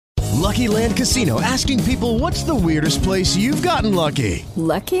Lucky Land Casino, asking people, what's the weirdest place you've gotten lucky?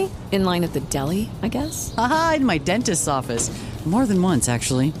 Lucky? In line at the deli, I guess? Aha, in my dentist's office. More than once,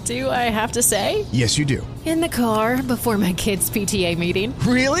 actually. Do I have to say? Yes, you do. In the car before my kids' PTA meeting.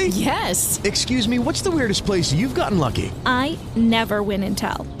 Really? Yes. Excuse me, what's the weirdest place you've gotten lucky? I never win and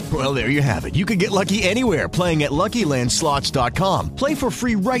tell. Well, there you have it. You can get lucky anywhere, playing at LuckyLandSlots.com. Play for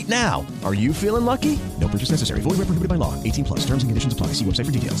free right now. Are you feeling lucky? No purchase necessary. Void where prohibited by law. 18 plus. Terms and conditions apply. See website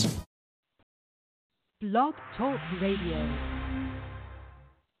for details. Blog Talk Radio.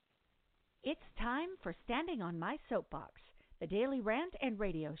 It's time for Standing on My Soapbox, the daily rant and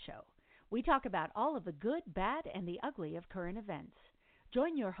radio show. We talk about all of the good, bad, and the ugly of current events.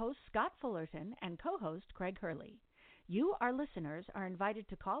 Join your host, Scott Fullerton, and co-host, Craig Hurley. You, our listeners, are invited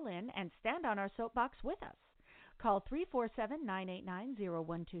to call in and stand on our soapbox with us. Call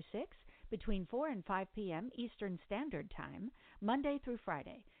 347-989-0126 between 4 and 5 p.m. Eastern Standard Time, Monday through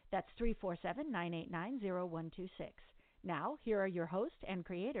Friday. That's 347-989-0126. Now, here are your host and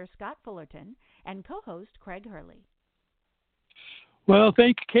creator, Scott Fullerton, and co-host, Craig Hurley. Well,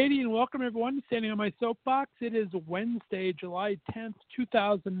 thank you, Katie, and welcome everyone to Standing on My Soapbox. It is Wednesday, July 10th,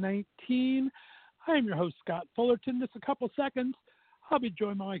 2019. I am your host, Scott Fullerton. Just a couple seconds, I'll be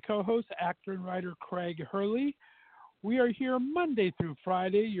joined by my co-host, actor and writer Craig Hurley. We are here Monday through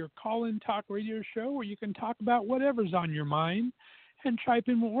Friday, your call-in talk radio show where you can talk about whatever's on your mind and chime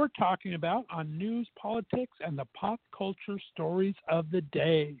in what we're talking about on news, politics, and the pop culture stories of the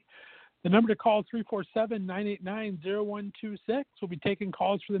day. The number to call is 347-989-0126. We'll be taking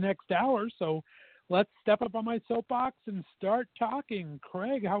calls for the next hour, so let's step up on my soapbox and start talking.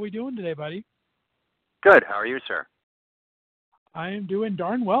 Craig, how are we doing today, buddy? Good. How are you, sir? I am doing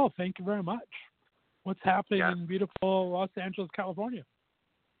darn well. Thank you very much. What's happening in beautiful Los Angeles, California?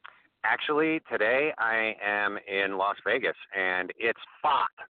 Actually, today I am in Las Vegas, and it's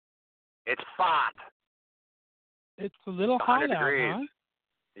hot. It's hot. It's a little hot out, degrees. huh?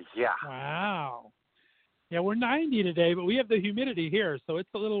 Yeah. Wow. Yeah, we're 90 today, but we have the humidity here, so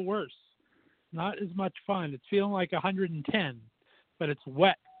it's a little worse. Not as much fun. It's feeling like 110, but it's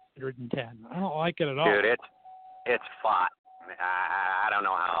wet 110. I don't like it at all. Dude, it's hot. I don't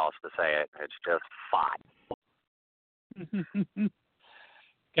know how else to say it. It's just hot.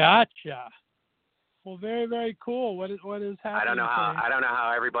 Gotcha. Well, very, very cool. What is happening? I don't know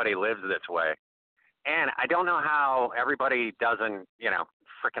how everybody lives this way. And I don't know how everybody doesn't,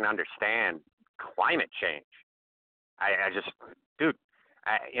 freaking understand climate change.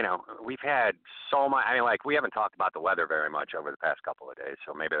 We've had so much. We haven't talked about the weather very much over the past couple of days,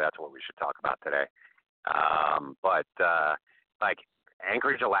 so maybe that's what we should talk about today. But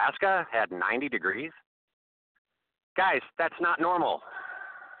Anchorage, Alaska had 90 degrees. Guys, that's not normal.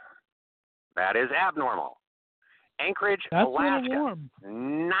 That is abnormal. Anchorage, that's Alaska,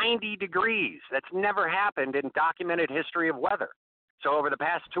 90 degrees. That's never happened in documented history of weather. So over the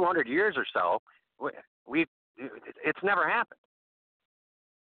past 200 years or so, it's never happened.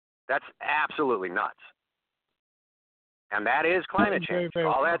 That's absolutely nuts. And that is climate change.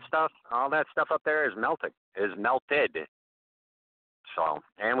 All that stuff up there is melted. So,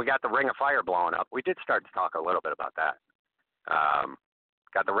 and we got the Ring of Fire blowing up. We did start to talk a little bit about that.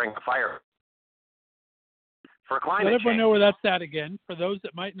 Got the Ring of Fire for climate change. Let everyone know where that's at again. For those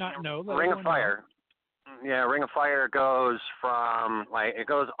that might not know. Ring of Fire. Yeah, Ring of Fire goes from it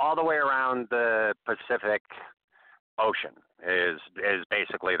goes all the way around the Pacific Ocean is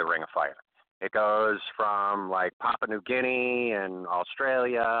basically the Ring of Fire. It goes from Papua New Guinea and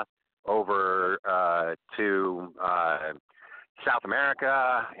Australia over to South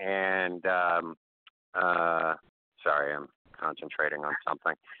America and sorry, I'm concentrating on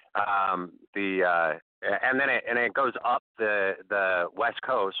something. And then it goes up the west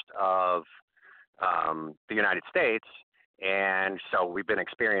coast of the United States, and so we've been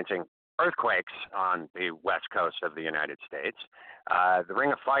experiencing earthquakes on the west coast of the United States. The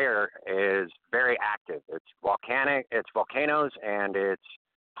Ring of Fire is very active. It's volcanic. It's volcanoes and it's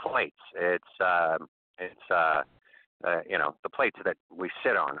plates. It's the plates that we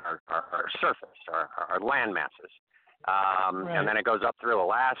sit on, our surface, our land masses. Right. And then it goes up through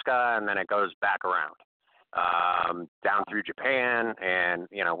Alaska, and then it goes back around. Down through Japan, and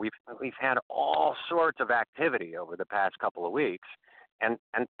we've had all sorts of activity over the past couple of weeks, and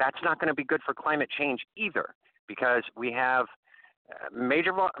that's not going to be good for climate change either, because we have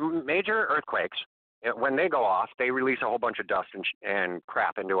major earthquakes. When they go off, they release a whole bunch of dust and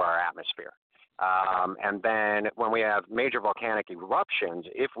crap into our atmosphere, and then when we have major volcanic eruptions,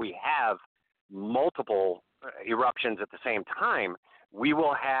 if we have multiple eruptions at the same time, we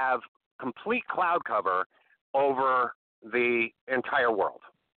will have complete cloud cover over the entire world.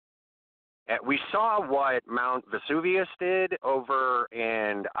 We saw what Mount Vesuvius did over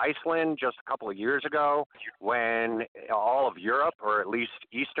in Iceland just a couple of years ago when all of Europe, or at least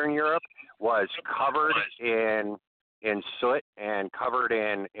Eastern Europe, was covered in soot and covered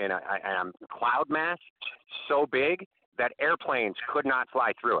in a cloud mass so big that airplanes could not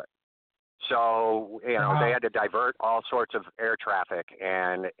fly through it. So, they had to divert all sorts of air traffic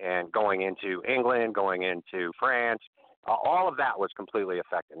and going into England, going into France. All of that was completely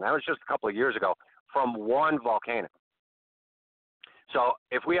affected. And that was just a couple of years ago from one volcano. So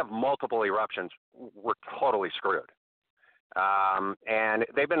if we have multiple eruptions, we're totally screwed. And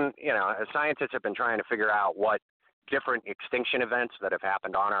they've been, scientists have been trying to figure out what different extinction events that have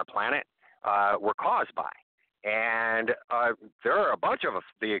happened on our planet were caused by. And there are a bunch of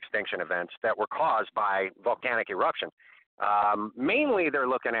the extinction events that were caused by volcanic eruption. Mainly they're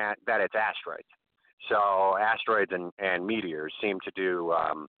looking at that it's asteroids. So asteroids and meteors seem to do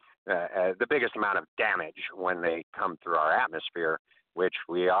the biggest amount of damage when they come through our atmosphere, which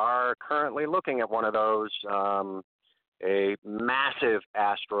we are currently looking at one of those, a massive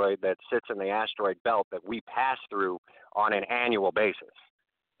asteroid that sits in the asteroid belt that we pass through on an annual basis.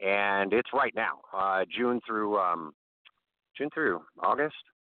 And it's right now, June through August,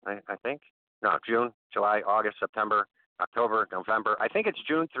 I think. No, June, July, August, September, October, November. I think it's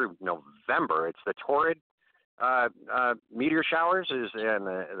June through November. It's the Taurid meteor showers and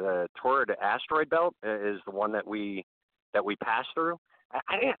the Taurid asteroid belt is the one that we pass through.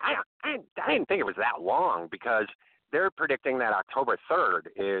 I didn't think it was that long because they're predicting that October 3rd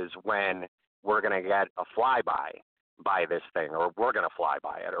is when we're going to get a flyby by this thing, or we're going to fly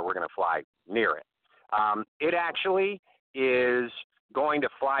by it, or we're going to fly near it. It actually is going to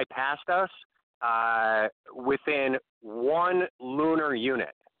fly past us within one lunar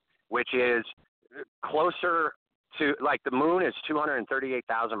unit, which is closer to, like, the moon is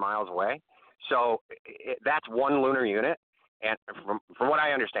 238,000 miles away. So that's one lunar unit. And from what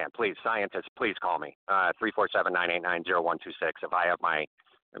I understand, please, scientists, please call me, 347-989-0126. If I have my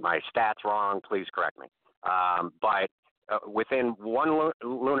stats wrong, please correct me. But within one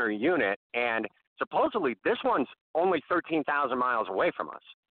lunar unit, and supposedly this one's only 13,000 miles away from us.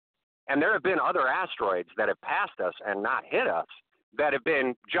 And there have been other asteroids that have passed us and not hit us that have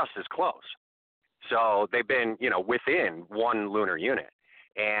been just as close. So they've been, within one lunar unit,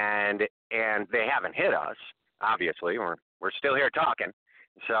 and they haven't hit us. Obviously, we're still here talking.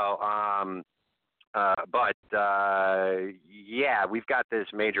 So, yeah, we've got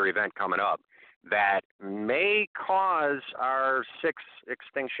this major event coming up that may cause our sixth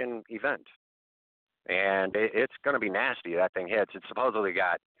extinction event. And it's going to be nasty. That thing hits. It's supposedly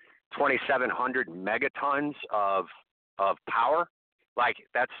got 2,700 megatons of power. Like,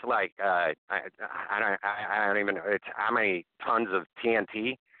 that's like, I don't even know. It's how many tons of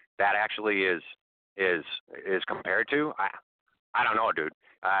TNT that actually is compared to. I don't know, dude.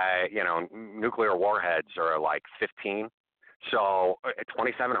 Nuclear warheads are like 15. So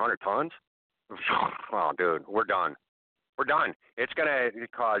 2,700 tons? Oh, dude, we're done. We're done. It's going to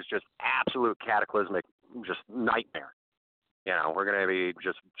cause just absolute cataclysmic, just nightmare. We're going to be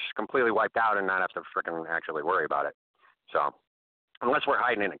just completely wiped out and not have to freaking actually worry about it. So, unless we're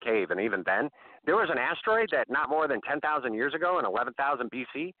hiding in a cave. And even then, there was an asteroid that not more than 10,000 years ago in 11,000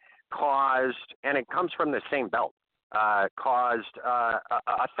 BC caused, and it comes from the same belt, caused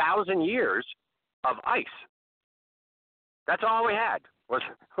 1,000 years of ice. That's all we had was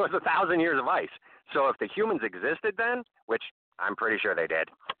 1,000 years of ice. So if the humans existed then, which I'm pretty sure they did,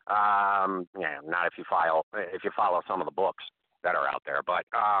 not if you follow some of the books that are out there, but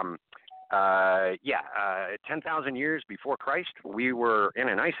 10,000 years before Christ, we were in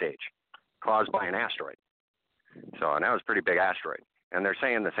an ice age caused by an asteroid. So, and that was a pretty big asteroid. And they're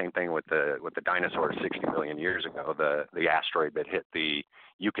saying the same thing with the dinosaurs 60 million years ago, the asteroid that hit the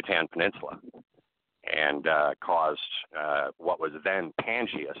Yucatan Peninsula and caused what was then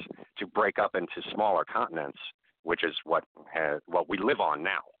Pangaea to break up into smaller continents, which is what we live on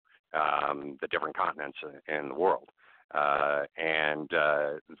now, the different continents in the world. And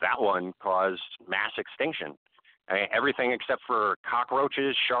that one caused mass extinction. I mean, everything except for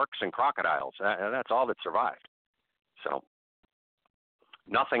cockroaches, sharks, and crocodiles. That's all that survived. So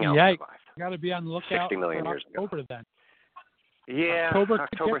nothing else survived. You got to be on the lookout 60 million for years ago. October then. Yeah,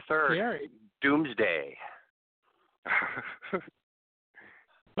 October 3rd. Scary. Doomsday.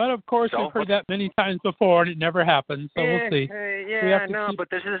 But of course, we've heard that many times before, and it never happens. So we'll see. But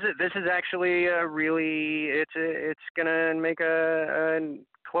this is actually really it's gonna make a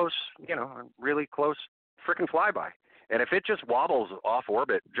close, a really close freaking flyby. And if it just wobbles off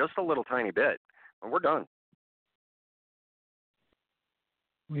orbit just a little tiny bit, we're done.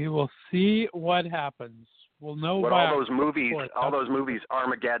 We will see what happens. We'll know what by all those movies, 4th.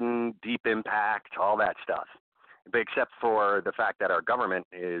 Armageddon, Deep Impact, all that stuff, but except for the fact that our government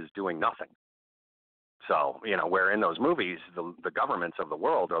is doing nothing. So, where in those movies, the governments of the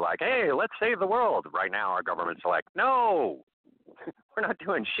world are like, hey, let's save the world. Right now, our government's like, no, we're not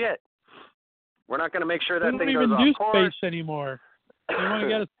doing shit. We're not going to make sure that thing goes off course. They don't even do space anymore. They want to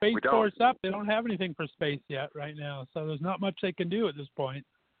get a space force up. They don't have anything for space yet right now, so there's not much they can do at this point.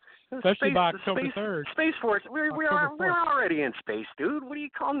 Especially by October 3rd. Space Force, we're already in space, dude. What do you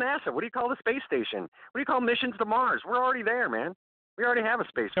call NASA? What do you call the space station? What do you call missions to Mars? We're already there, man. We already have a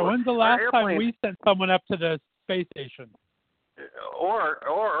space force. When's the last time we sent someone up to the space station? Or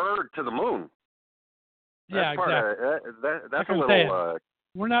to the moon. Yeah, exactly. That's a little.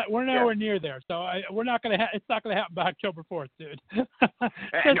 We're nowhere near there, so we're not gonna. It's not gonna happen by October 4th, dude. No,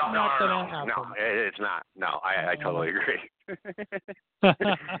 it's not. No, I totally agree.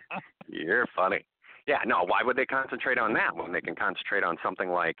 You're funny. Yeah, no. Why would they concentrate on that when they can concentrate on something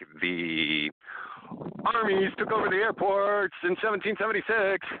like the armies took over the airports in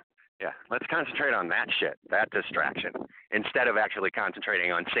 1776? Yeah, let's concentrate on that shit, that distraction, instead of actually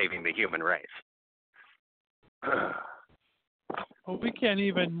concentrating on saving the human race. Well, we can't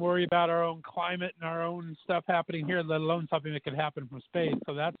even worry about our own climate and our own stuff happening here, let alone something that could happen from space.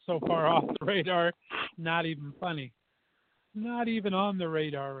 So that's so far off the radar, not even funny. Not even on the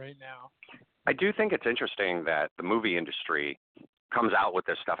radar right now. I do think it's interesting that the movie industry comes out with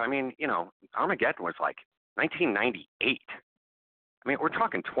this stuff. I mean, Armageddon was like 1998. I mean, we're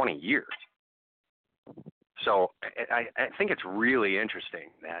talking 20 years. So I think it's really interesting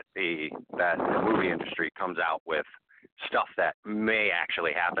that the movie industry comes out with stuff that may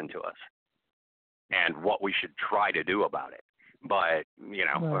actually happen to us and what we should try to do about it. But,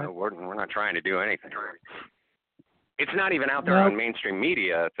 we're not trying to do anything. It's not even out there on mainstream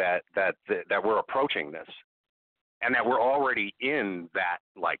media that we're approaching this, and that we're already in that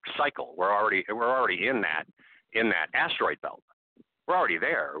cycle. We're already in that asteroid belt. We're already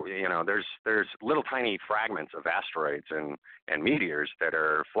there. There's little tiny fragments of asteroids and meteors that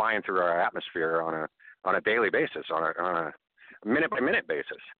are flying through our atmosphere on a daily basis, on a minute by minute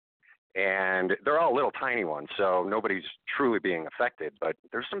basis. And they're all little tiny ones, so nobody's truly being affected. But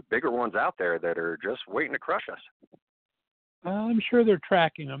there's some bigger ones out there that are just waiting to crush us. I'm sure they're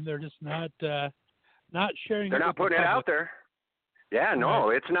tracking them. They're just not sharing. They're not putting it out there. Yeah,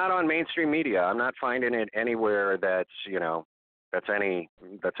 no, It's not on mainstream media. I'm not finding it anywhere that's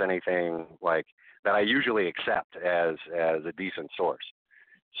anything like that I usually accept as a decent source.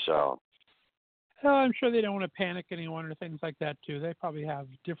 So. Well, I'm sure they don't want to panic anyone or things like that too. They probably have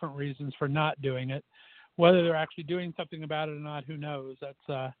different reasons for not doing it. Whether they're actually doing something about it or not, who knows?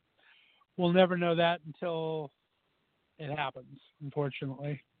 That's we'll never know that until it happens,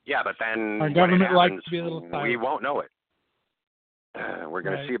 unfortunately. Yeah, but then our government happens, likes to be a little silent. We won't know it. We're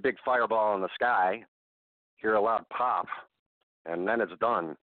going to see a big fireball in the sky, hear a loud pop, and then it's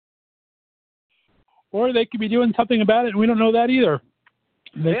done. Or they could be doing something about it, and we don't know that either.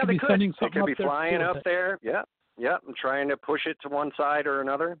 They could be could. Sending something they could be flying up there. Yeah, and trying to push it to one side or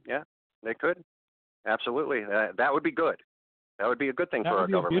another. Yeah, they could. Absolutely. That would be good. That would be a good thing for our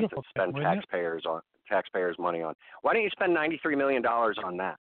government to spend taxpayers' money on. Why don't you spend $93 million on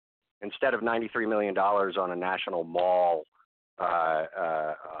that instead of $93 million on a national mall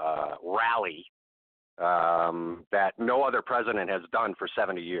rally that no other president has done for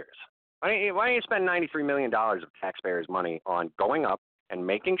 70 years? Why don't you spend $93 million of taxpayers' money on going up and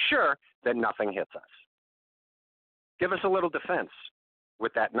making sure that nothing hits us? Give us a little defense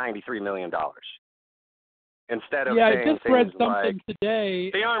with that $93 million. Instead of saying I just read things something like,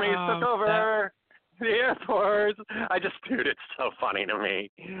 today. the Army took over the Air Force. Dude, it's so funny to me.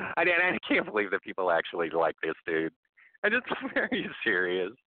 I can't believe that people actually like this dude. And it's very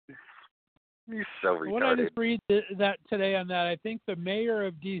serious. He's so retarded. What I just read that today on that, I think the mayor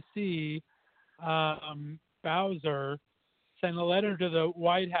of D.C., Bowser, sent a letter to the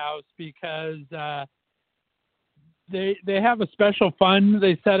White House because they have a special fund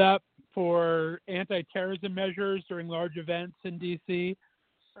they set up for anti-terrorism measures during large events in D.C.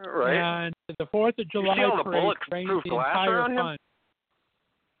 Right. And the 4th of July parade drained the entire fund.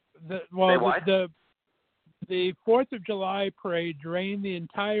 The 4th of July parade drained the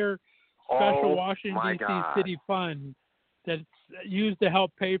entire special Washington, D.C. city fund that's used to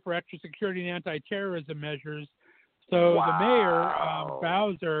help pay for extra security and anti-terrorism measures. So the mayor,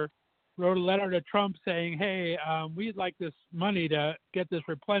 Bowser, wrote a letter to Trump saying, hey, we'd like this money to get this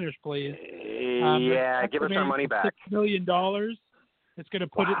replenished, please. Give us our money back. $6 million. It's going to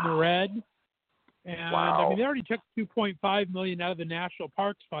put it in the red. And Wow. I mean, they already took $2.5 million out of the National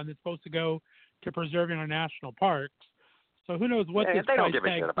Parks Fund that's supposed to go to preserving our national parks. So who knows what this they don't price give a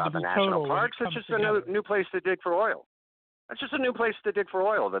tag shit is about the going to be national total when parks. it It's comes just together. a new place to dig for oil. It's just a new place to dig for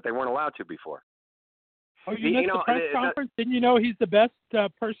oil that they weren't allowed to before. Oh, you missed the press conference? Didn't you know he's the best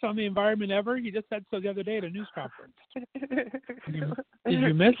person on the environment ever? He just said so the other day at a news conference. Did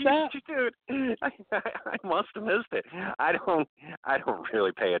you miss that? Dude, I must have missed it. I don't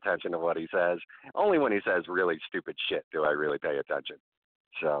really pay attention to what he says. Only when he says really stupid shit do I really pay attention.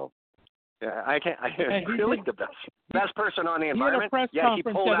 So, yeah, I can't. Really, the best person on the environment. He had a press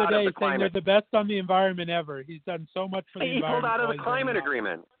conference the other day saying they're the best on the environment ever. He's done so much for the environment. He pulled out of the climate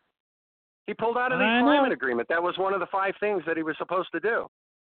agreement. He pulled out of the climate agreement. That was one of the 5 things that he was supposed to do,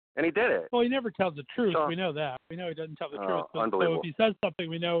 and he did it. Well, he never tells the truth. We know that. We know he doesn't tell the truth. But Unbelievable. So if he says something,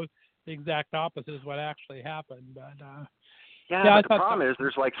 we know the exact opposite is what actually happened. But but the problem is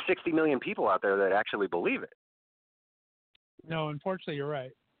there's like 60 million people out there that actually believe it. No, unfortunately, you're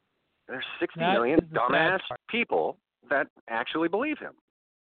right. There's 60 million dumbass people that actually believe him.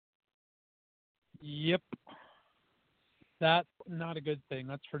 Yep. That's not a good thing.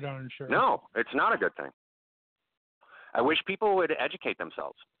 That's for darn sure. No, it's not a good thing. I wish people would educate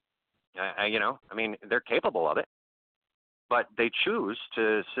themselves. I mean, they're capable of it, but they choose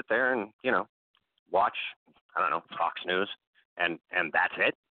to sit there and, watch, Fox News, and that's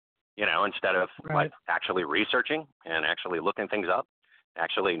it, instead of like actually researching and actually looking things up,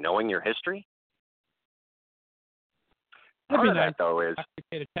 actually knowing your history. Part of that, though, is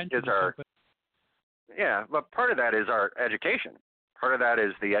our... Yeah, but part of that is our education. Part of that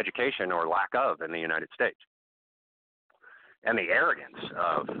is the education or lack of in the United States. And the arrogance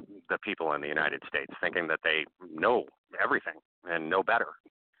of the people in the United States thinking that they know everything and know better.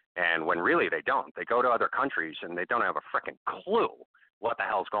 And when really they don't. They go to other countries and they don't have a freaking clue what the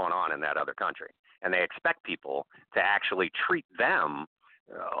hell's going on in that other country. And they expect people to actually treat them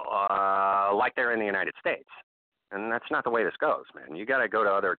like they're in the United States. And that's not the way this goes, man. You got to go to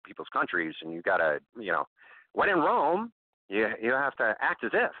other people's countries, and you got to, when in Rome, you have to act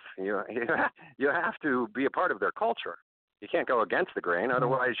as if you have to be a part of their culture. You can't go against the grain,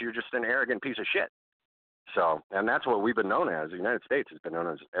 otherwise you're just an arrogant piece of shit. So, and that's what we've been known as. The United States has been known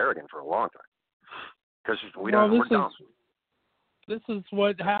as arrogant for a long time because we're dumb. This is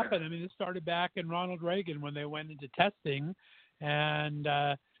what happened. I mean, this started back in Ronald Reagan when they went into testing, and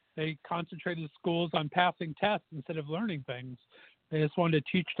they concentrated schools on passing tests instead of learning things. They just wanted to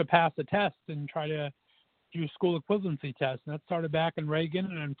teach to pass a test and try to do school equivalency tests. And that started back in Reagan,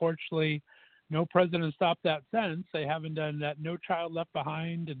 and unfortunately, no president stopped that since. They haven't done that No Child Left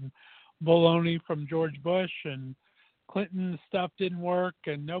Behind and baloney from George Bush, and Clinton stuff didn't work,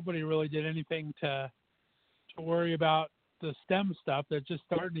 and nobody really did anything to worry about the STEM stuff. They're just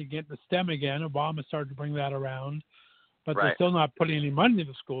starting to get the STEM again. Obama started to bring that around. But they're still not putting any money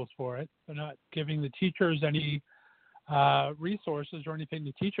into the schools for it. They're not giving the teachers any resources or anything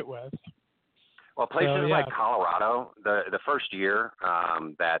to teach it with. Well, places like Colorado, the first year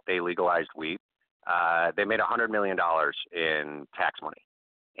that they legalized weed, they made $100 million in tax money,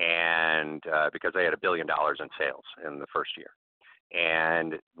 and because they had $1 billion in sales in the first year.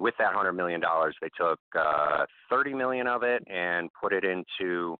 And with that $100 million, they took $30 million of it and put it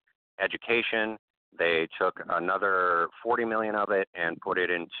into education. They took another $40 million of it and put it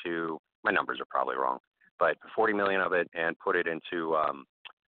into, my numbers are probably wrong, but $40 million of it and put it into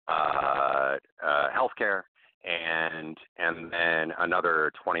healthcare, and then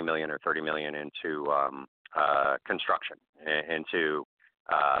another $20 million or $30 million into construction, into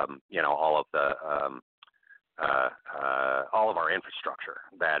all of our infrastructure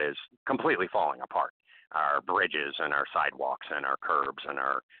that is completely falling apart. Our bridges and our sidewalks and our curbs and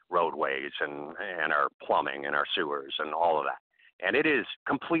our roadways and our plumbing and our sewers and all of that. And it is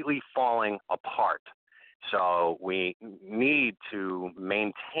completely falling apart. So we need to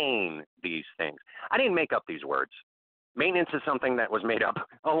maintain these things. I didn't make up these words. Maintenance is something that was made up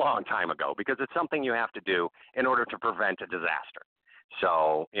a long time ago because it's something you have to do in order to prevent a disaster.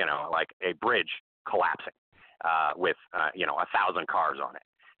 So, like a bridge collapsing with, 1,000 cars on it.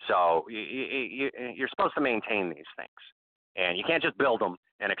 So you're supposed to maintain these things, and you can't just build them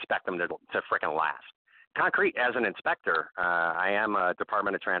and expect them to frickin' last. Concrete, as an inspector, I am a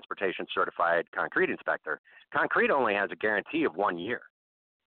Department of Transportation certified concrete inspector. Concrete only has a guarantee of 1 year,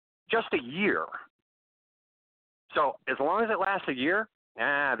 just a year. So as long as it lasts a year,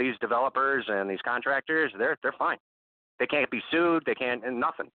 these developers and these contractors, they're fine. They can't be sued. They can't,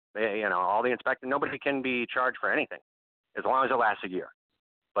 nothing. All the inspectors, nobody can be charged for anything as long as it lasts a year.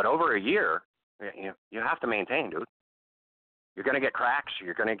 But over a year, you have to maintain, dude. You're going to get cracks.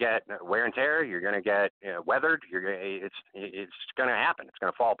 You're going to get wear and tear. You're going to get weathered. It's going to happen. It's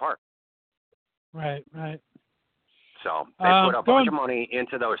going to fall apart. Right, right. So they put a bunch of money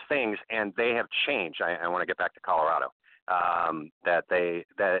into those things, and they have changed. I want to get back to Colorado.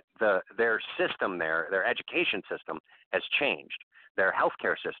 Their system there, their education system has changed. Their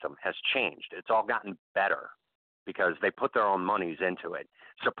healthcare system has changed. It's all gotten better because they put their own monies into it,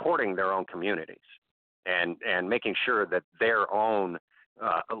 supporting their own communities and making sure that their own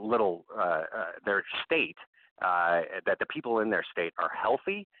their state, that the people in their state are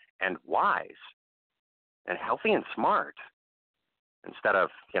healthy and wise and healthy and smart instead of,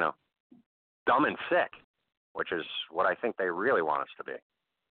 dumb and sick, which is what I think they really want us to be.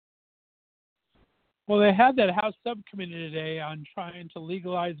 Well, they had that House subcommittee today on trying to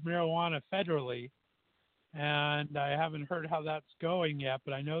legalize marijuana federally, and I haven't heard how that's going yet,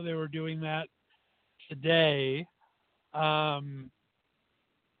 but I know they were doing that today. Yeah,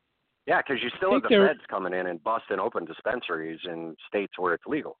 because you still have the feds coming in and busting open dispensaries in states where it's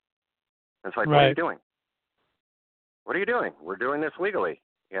legal. It's like, What are you doing? What are you doing? We're doing this legally,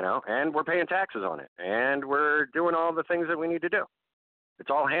 and we're paying taxes on it, and we're doing all the things that we need to do. It's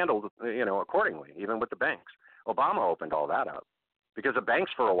all handled, accordingly, even with the banks. Obama opened all that up because the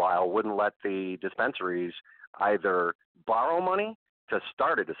banks for a while wouldn't let the dispensaries either borrow money to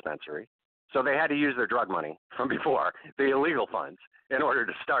start a dispensary, so they had to use their drug money from before, the illegal funds, in order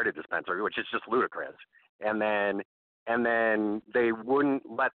to start a dispensary, which is just ludicrous. And then they wouldn't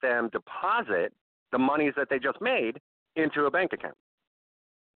let them deposit the monies that they just made into a bank account.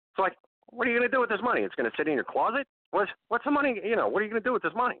 So, what are you going to do with this money? It's going to sit in your closet? What's the money? What are you going to do with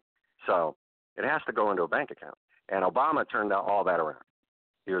this money? So it has to go into a bank account. And Obama turned all that around.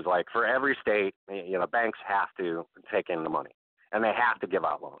 He was like, for every state, banks have to take in the money, and they have to give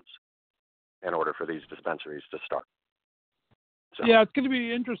out loans in order for these dispensaries to start. So. Yeah, it's going to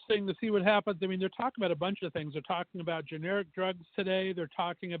be interesting to see what happens. I mean, they're talking about a bunch of things. They're talking about generic drugs today. They're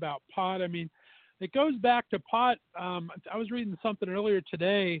talking about pot. I mean, it goes back to pot. I was reading something earlier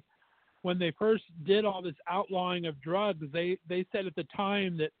today. When they first did all this outlawing of drugs, they said at the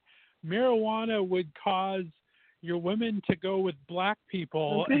time that marijuana would cause your women to go with black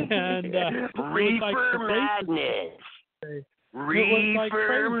people and reefer madness.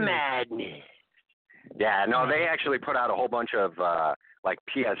 Reefer madness. Yeah, no, they actually put out a whole bunch of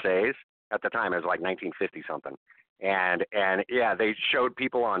PSAs at the time. It was like 1950 something, and yeah, they showed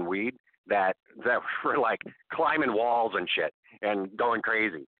people on weed that were like climbing walls and shit and going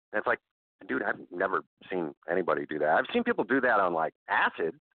crazy. And it's like, dude, I've never seen anybody do that. I've seen people do that on like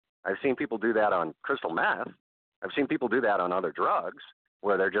acid. I've seen people do that on crystal meth. I've seen people do that on other drugs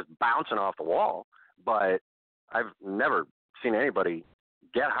where they're just bouncing off the wall. But I've never seen anybody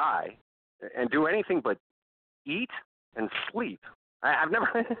get high and do anything but eat and sleep. I've never,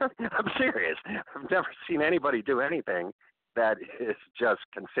 I'm serious. I've never seen anybody do anything that is just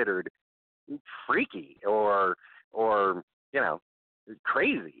considered freaky or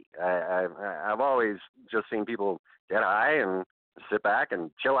crazy. I've always just seen people get high and sit back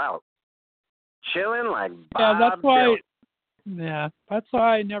and chill out. Chilling like Bob Dylan. Yeah, that's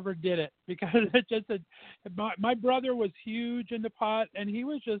why I never did it, because it just my brother was huge into pot, and he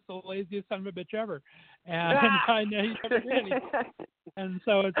was just the laziest son of a bitch ever, and I know he never did anything. And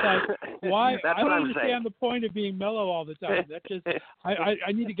so it's like, why? I don't understand the point of being mellow all the time. That just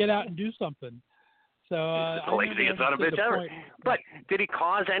I need to get out and do something. So the laziest son of a bitch ever. But did he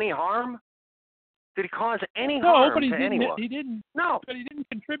cause any harm? Did he cause any harm to anyone? He didn't. No, but he didn't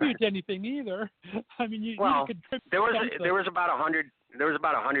contribute to anything either. I mean, you contribute. There was about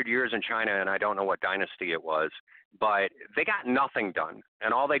 100 years in China, and I don't know what dynasty it was, but they got nothing done,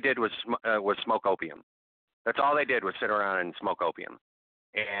 and all they did was smoke opium. That's all they did was sit around and smoke opium,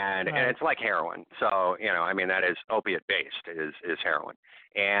 and it's like heroin. So I mean, that is opiate based is heroin,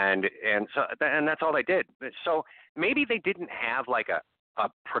 and that's all they did. So maybe they didn't have like a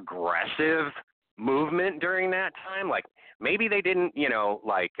progressive movement during that time. Like maybe they didn't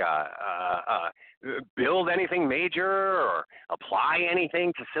build anything major or apply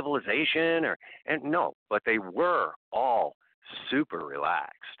anything to civilization but they were all super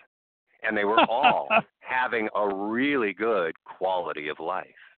relaxed, and they were all having a really good quality of life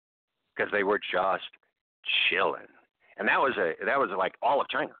because they were just chilling. And that was like all of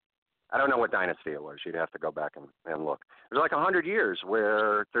China. I don't know what dynasty it was. You'd have to go back and look. There's like 100 years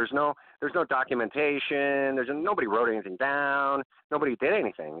where there's no documentation. Nobody wrote anything down. Nobody did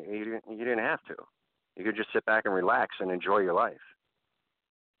anything. You didn't have to. You could just sit back and relax and enjoy your life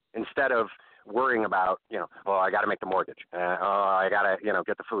instead of worrying about, oh, I got to make the mortgage. Oh, I got to,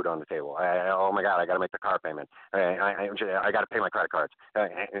 get the food on the table. Oh my God, I got to make the car payment. I got to pay my credit cards.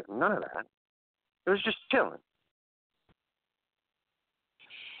 None of that. It was just chilling.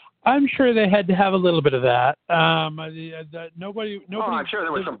 I'm sure they had to have a little bit of that. Nobody. Oh, I'm sure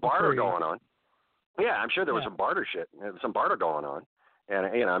there was some barter free. going on. Yeah, I'm sure there was some barter going on,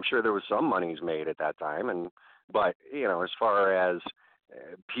 and I'm sure there was some monies made at that time. But as far as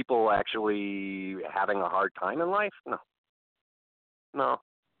people actually having a hard time in life, no,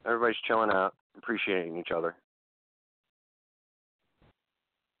 everybody's chilling out, appreciating each other.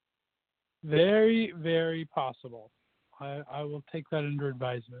 Very, very possible. I will take that under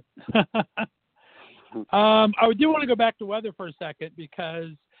advisement. I do want to go back to weather for a second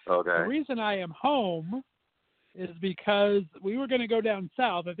because the reason I am home is because we were going to go down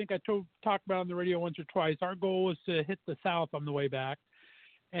south. I think I talked about it on the radio once or twice. Our goal was to hit the south on the way back.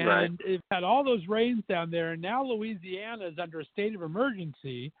 And It's had all those rains down there, and now Louisiana is under a state of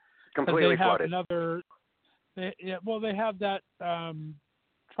emergency. Completely they have flooded. They have that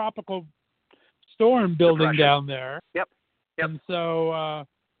tropical storm building down there. Yep. And so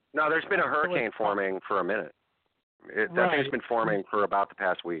no, there's been a hurricane forming for a minute. That thing's been forming for about the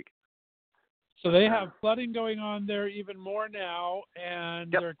past week. So they have flooding going on there even more now,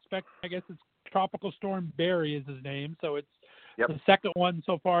 and they're expecting, I guess it's Tropical Storm Barry is his name, so it's the second one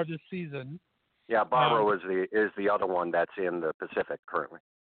so far this season. Yeah, Barbara is the other one that's in the Pacific currently.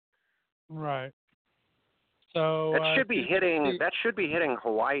 Right. So that should be hitting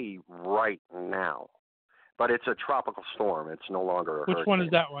Hawaii right now, but it's a tropical storm. It's no longer a hurricane. Which one is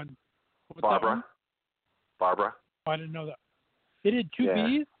that one? Barbara. Oh, I didn't know that. It did two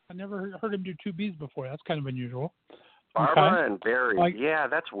Bs? I never heard him do two Bs before. That's kind of unusual. Barbara and Barry. Yeah,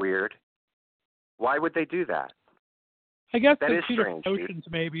 that's weird. Why would they do that? I guess that the two different oceans,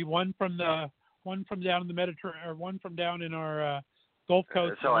 maybe one from down in the Mediterranean, or one from down in our Gulf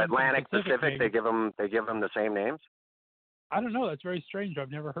Coast. So Atlantic, Pacific, they give them the same names. I don't know. That's very strange.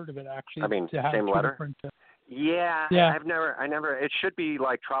 I've never heard of it actually. I mean, to have same letter. Yeah. I've never. It should be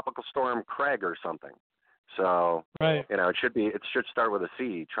like Tropical Storm Craig or something. So it should start with a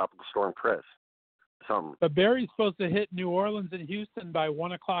C. Tropical Storm Chris. Something. But Barry's supposed to hit New Orleans and Houston by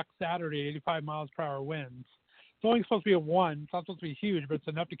 1 o'clock Saturday, 85 miles per hour winds. It's only supposed to be a 1. It's not supposed to be huge, but it's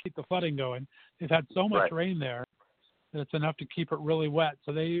enough to keep the flooding going. They've had so much rain there that it's enough to keep it really wet.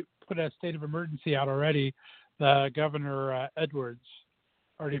 So they put a state of emergency out already. The Governor Edwards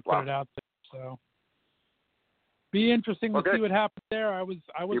already put it out there. So be interesting to see what happens there. I was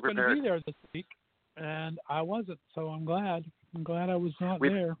going to be there this week, and I wasn't. So I'm glad. I was not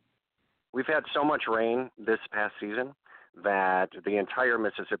there. We've had so much rain this past season that the entire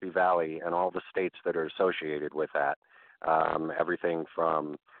Mississippi Valley and all the states that are associated with that, everything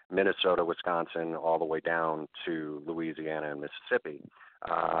from Minnesota, Wisconsin, all the way down to Louisiana and Mississippi,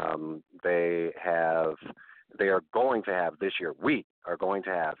 they are going to have this year, we are going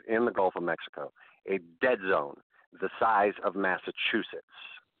to have in the Gulf of Mexico, a dead zone the size of Massachusetts.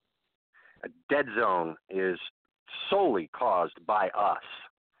 A dead zone is solely caused by us.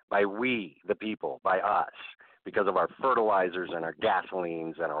 By we, the people, by us, because of our fertilizers and our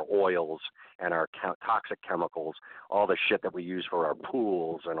gasolines and our oils and our toxic chemicals, all the shit that we use for our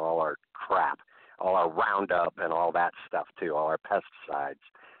pools and all our crap, all our Roundup and all that stuff too, all our pesticides.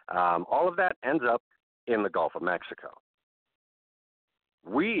 All of that ends up in the Gulf of Mexico.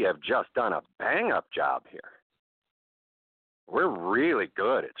 We have just done a bang-up job here. We're really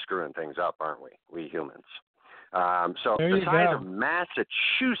good at screwing things up, aren't we humans? So the size of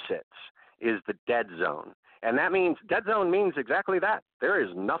Massachusetts is the dead zone. And that means, dead zone means exactly that. There is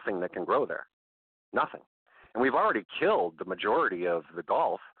nothing that can grow there. Nothing. And we've already killed the majority of the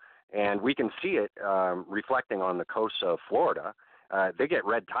Gulf, and we can see it reflecting on the coasts of Florida. They get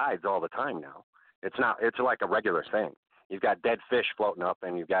red tides all the time now. It's like a regular thing. You've got dead fish floating up,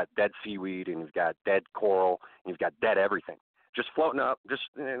 and you've got dead seaweed, and you've got dead coral, and you've got dead everything. Just floating up, just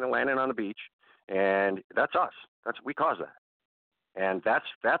landing on the beach. And that's us. We caused that, and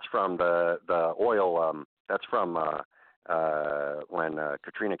that's from the oil. That's from when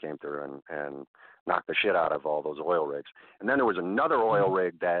Katrina came through and knocked the shit out of all those oil rigs. And then there was another oil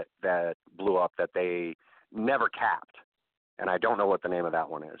rig that blew up that they never capped, and I don't know what the name of that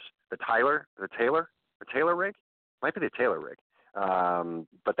one is. The Taylor rig, might be the Taylor rig,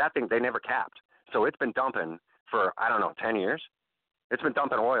 but that thing they never capped. So it's been dumping for 10 years. It's been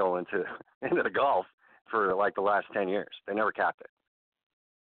dumping oil into the Gulf for like the last 10 years. They never capped it.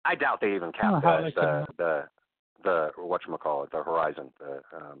 I doubt they even capped the whatchamacallit, the Horizon,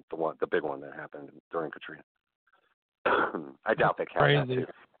 the big one that happened during Katrina. I doubt they capped that too.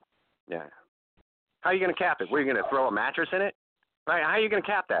 Yeah. How are you going to cap it? What, are you going to throw a mattress in it? Right? How are you going to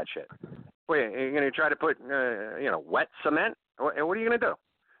cap that shit? Wait, are you going to try to put, wet cement? What are you going to do?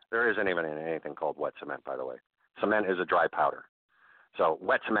 There isn't even anything called wet cement, by the way. Cement is a dry powder. So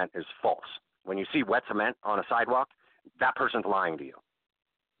wet cement is false. When you see wet cement on a sidewalk, that person's lying to you.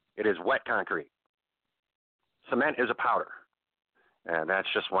 It is wet concrete. Cement is a powder. And that's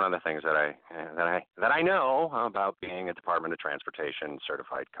just one of the things that I know about being a Department of Transportation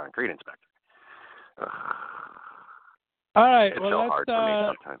certified concrete inspector. All right. It's well, so let's hard for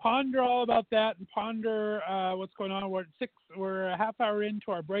me sometimes. ponder all about that and ponder what's going on. We're a half hour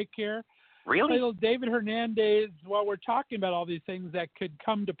into our break here. Really? Play David Hernandez. While we're talking about all these things that could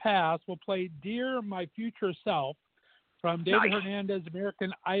come to pass, we'll play "Dear My Future Self" from David Hernandez,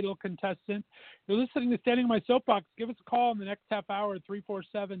 American Idol contestant. You're listening to Standing on My Soapbox. Give us a call in the next half hour,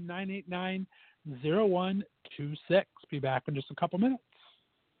 347-989-0126. Be back in just a couple minutes.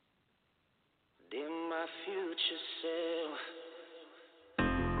 Dear my future self.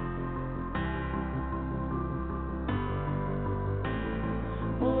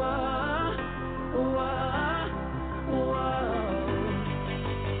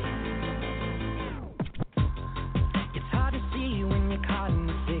 It's hard to see when you're caught in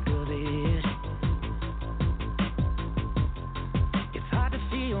the thick of it. It's hard to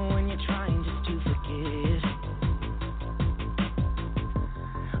feel when you're trying just to forget.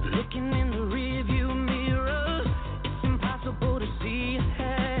 Looking in the rearview mirror, it's impossible to see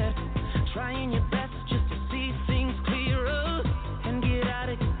ahead. Trying your best just to see things clearer and get out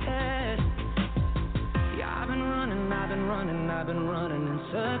of your head. Yeah, I've been running in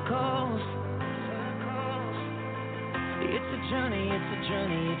circles. It's a journey, it's a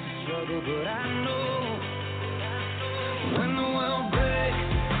struggle, but I know when the world breaks,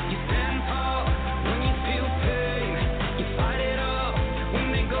 you stand tall. When you feel pain, you fight it off.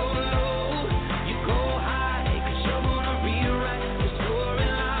 When they go low, you go high, 'cause you're gonna rewrite the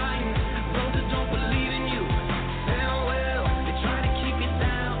storyline. Those that don't believe in you, farewell. They try to keep you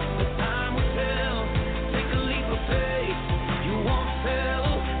down, but time will tell. Take a leap of faith, you won't fail.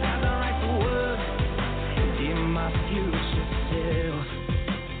 As I write the word, dear my future self.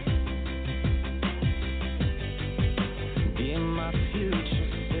 Dear my future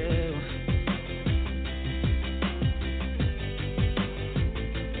self.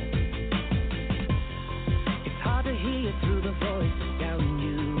 It's hard to hear through the voice that's doubting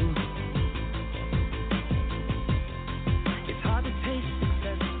you. It's hard to taste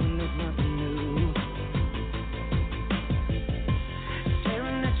success when there's nothing new.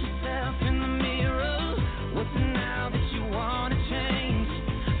 Staring at yourself in the mirror. What's it now that you want to change?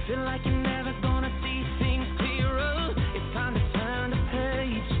 Feel like you're never gonna see things clearer. It's time to turn the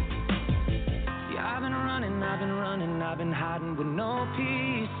page. Yeah, I've been running, I've been hiding with no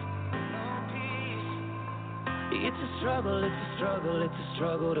peace. It's a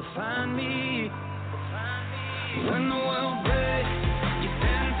struggle to find me. When the world breaks, you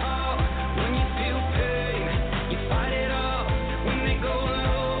stand tall. When you feel pain, you fight it off. When they go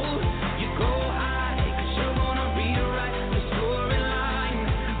low, you go high, 'cause you're gonna rewrite the storyline.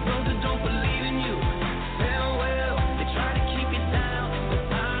 Those that don't believe in you, farewell. They try to keep you down, but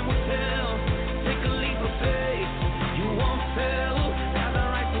time will tell. Take a leap of faith, you won't fail. As I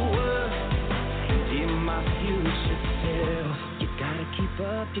write the word, dear my future self. You gotta keep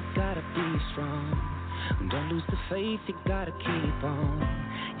up, you gotta be strong. Don't lose the faith, you gotta keep on.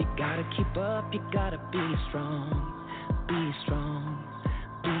 You gotta keep up, you gotta be strong. Be strong,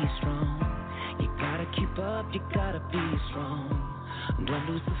 be strong. You gotta keep up, you gotta be strong. Don't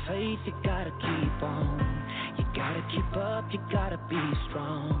lose the faith, you gotta keep on. You gotta keep up, you gotta be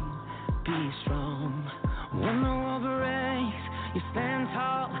strong. Be strong. When the world breaks, you stand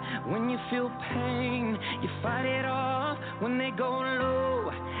tall. When you feel pain, you fight it off. When they go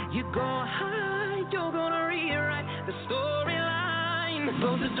low, you go high. You're gonna rewrite the storyline.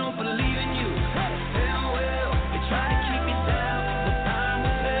 Those that don't believe in you, farewell. They try to keep you down, but time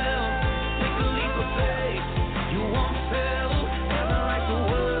will tell. Take a leap of faith, you won't fail. As I write the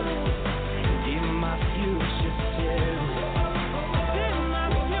word, dear my future self. Dear my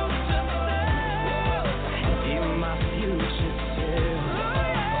future self. Dear my future self.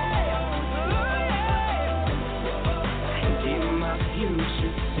 Dear my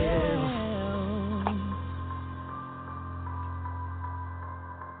future self.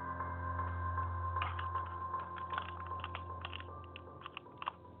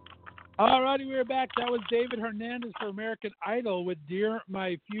 All righty, we're back. That was David Hernandez for American Idol with Dear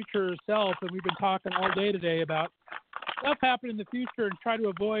My Future Self. And we've been talking all day today about stuff happening in the future and try to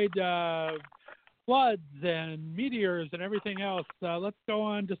avoid floods and meteors and everything else. Let's go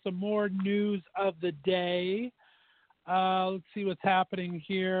on to some more news of the day. Let's see what's happening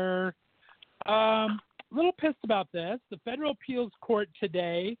here. A little pissed about this. The federal appeals court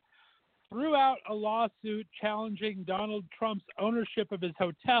today threw out a lawsuit challenging Donald Trump's ownership of his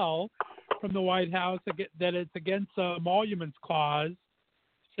hotel from the White House, that it's against the emoluments clause,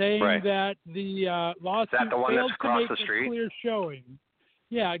 saying that the lawsuit failed to make a clear showing.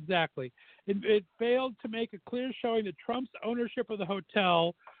 Yeah, exactly. It failed to make a clear showing that Trump's ownership of the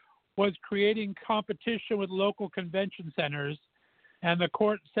hotel was creating competition with local convention centers, and the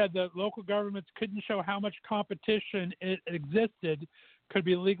court said that local governments couldn't show how much competition it existed could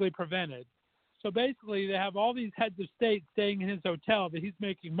be legally prevented. So basically, they have all these heads of state staying in his hotel that he's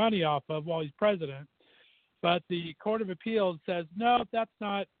making money off of while he's president, but the Court of Appeals says, no, that's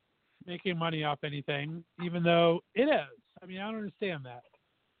not making money off anything, even though it is. I mean, I don't understand that.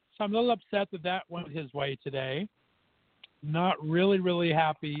 So I'm a little upset that went his way today. Not really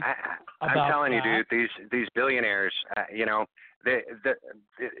happy about I'm telling that. you, dude, these billionaires, it's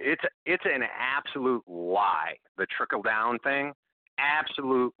an absolute lie. The trickle down thing,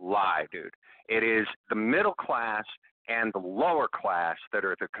 absolute lie, dude. It is the middle class and the lower class that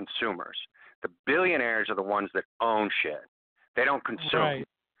are the consumers. The billionaires are the ones that own shit. They don't consume. Right.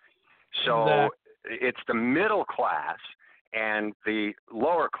 So it's the middle class and the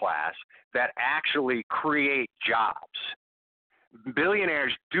lower class that actually create jobs.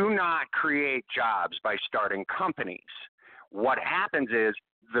 Billionaires do not create jobs by starting companies. What happens is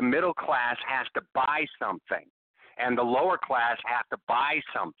the middle class has to buy something, and the lower class have to buy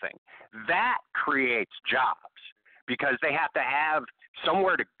something. That creates jobs because they have to have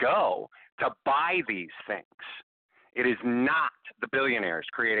somewhere to go to buy these things. It is not the billionaires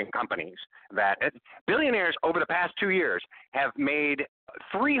creating companies. Billionaires over the past 2 years have made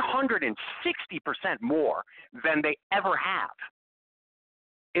 360% more than they ever have.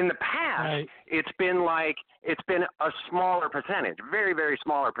 In the past, it's been a smaller percentage, very, very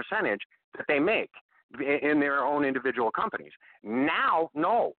smaller percentage that they make in their own individual companies. Now,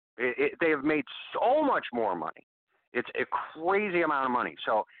 no, they have made so much more money. It's a crazy amount of money.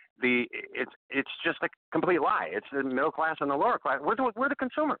 So it's just a complete lie. It's the middle class and the lower class. We're the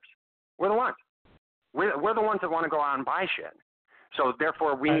consumers. We're the ones. We're the ones that want to go out and buy shit. So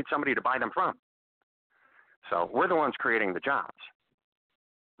therefore, we need somebody to buy them from. So we're the ones creating the jobs,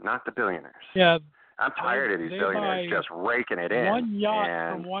 not the billionaires. Yeah. I'm tired of these billionaires just raking it in. One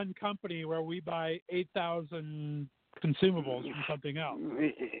yacht from one company where we buy 8,000 consumables from something else.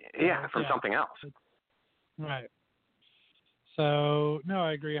 Yeah, from something else. Right. So, no,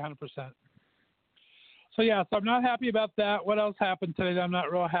 I agree 100%. So I'm not happy about that. What else happened today that I'm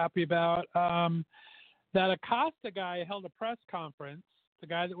not real happy about? That Acosta guy held a press conference, the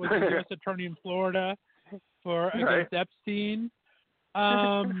guy that was the U.S. attorney in Florida against Epstein,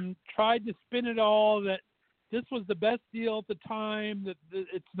 tried to spin it all that this was the best deal at the time, that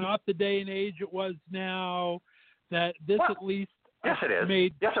it's not the day and age it was now, that this at least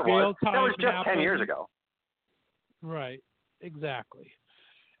made jail time That was just happen. 10 years ago. Right, exactly.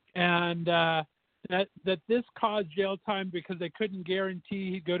 And that this caused jail time because they couldn't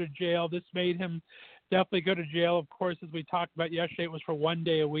guarantee he'd go to jail. This made him definitely go to jail. Of course, as we talked about yesterday, it was for 1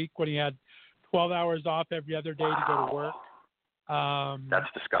 day a week when he had 12 hours off every other day to go to work.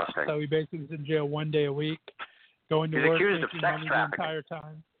 That's disgusting. So he basically was in jail 1 day a week, going to work, accused of making sex money trafficking. the entire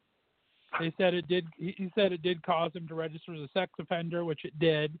time. They said it did. He said it did cause him to register as a sex offender, which it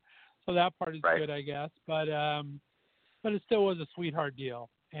did. So that part is good, I guess. But it still was a sweetheart deal.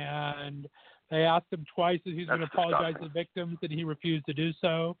 And they asked him twice if he was going to apologize to the victims, and he refused to do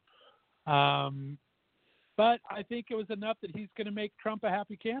so. But I think it was enough that he's going to make Trump a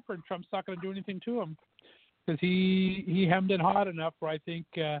happy camper, and Trump's not going to do anything to him because he hemmed and hawed enough where I think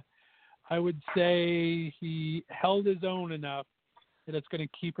I would say he held his own enough that it's going to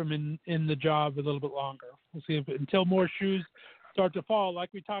keep him in the job a little bit longer. We'll see until more shoes start to fall. Like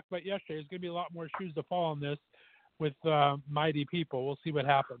we talked about yesterday, there's going to be a lot more shoes to fall on this with mighty people. We'll see what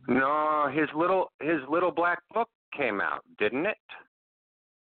happens. No, his little black book came out, didn't it?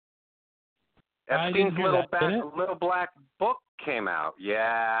 Epstein's little black book came out.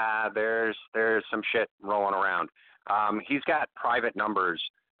 Yeah, there's some shit rolling around. He's got private numbers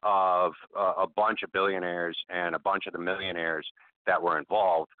of a bunch of billionaires and a bunch of the millionaires that were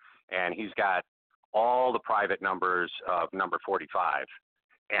involved, and he's got all the private numbers of number 45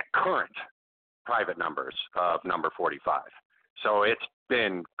 and current private numbers of number 45. So it's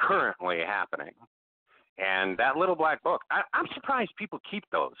been currently happening. And that little black book, I'm surprised people keep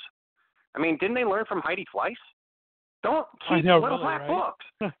those. I mean, didn't they learn from Heidi Fleiss? Don't keep black books.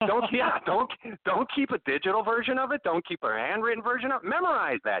 Don't keep a digital version of it. Don't keep a handwritten version of it.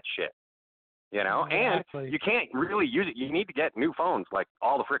 Memorize that shit. Exactly. And you can't really use it. You need to get new phones like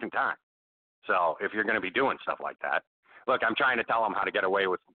all the freaking time. So if you're going to be doing stuff like that, look, I'm trying to tell them how to get away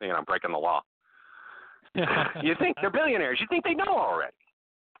with breaking the law. You think they're billionaires? You think they know already?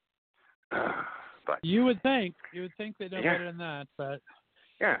 But you would think they know better than that, but.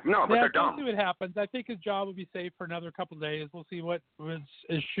 Yeah, no, but they're dumb. We'll see what happens. I think his job will be safe for another couple of days. We'll see what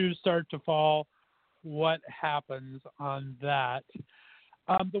his shoes start to fall, what happens on that.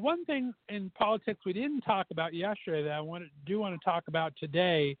 The one thing in politics we didn't talk about yesterday that I do want to talk about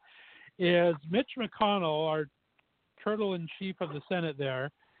today is Mitch McConnell, our turtle-in-chief of the Senate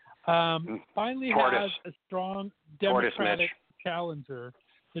there, finally has a strong Democratic challenger,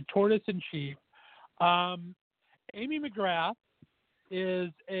 the tortoise-in-chief. Amy McGrath is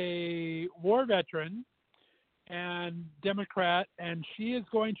a war veteran and Democrat, and she is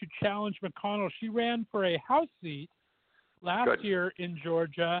going to challenge McConnell. She ran for a House seat last year in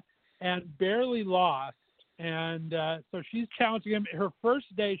Georgia and barely lost. And so she's challenging him. Her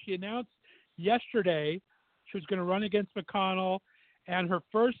first day, she announced yesterday she was going to run against McConnell, and her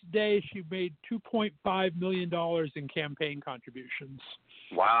first day she made $2.5 million in campaign contributions.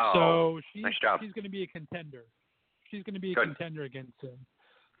 Wow. So nice job. She's going to be a contender. She's going to be a contender against him.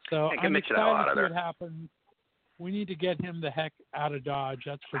 So I'm excited to see what happens. We need to get him the heck out of Dodge.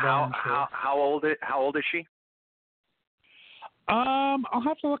 That's for darn sure. How old is she? I'll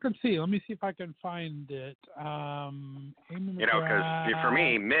have to look and see. Let me see if I can find it. Because for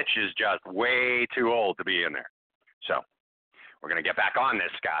me, Mitch is just way too old to be in there. So we're going to get back on this,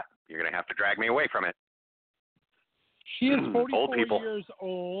 Scott. You're going to have to drag me away from it. She is 44 years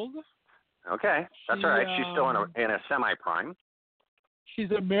old. Okay, that's all right. She's still in a semi-prime.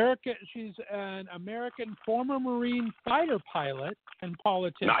 She's American. She's an American former Marine fighter pilot and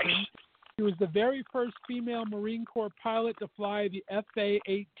politician. Nice. She was the very first female Marine Corps pilot to fly the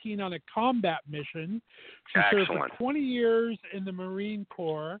FA-18 on a combat mission. She served for 20 years in the Marine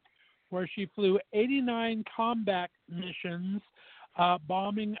Corps, where she flew 89 combat missions,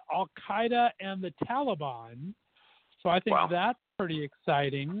 bombing Al-Qaeda and the Taliban. So I think that's pretty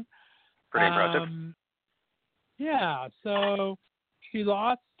exciting. Pretty impressive. Yeah, so she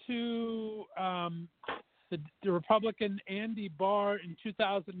lost to the Republican Andy Barr in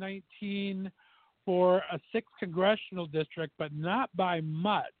 2019 for a 6th congressional district, but not by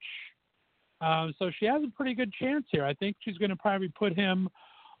much. So she has a pretty good chance here. I think she's going to probably put him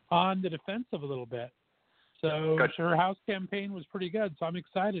on the defensive a little bit. So her House campaign was pretty good, so I'm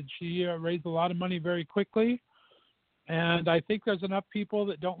excited. She raised a lot of money very quickly. And I think there's enough people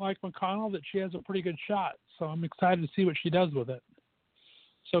that don't like McConnell that she has a pretty good shot. So I'm excited to see what she does with it.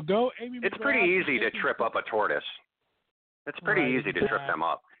 So go, Amy McGrath. It's pretty easy to trip up a tortoise. It's pretty easy to trip them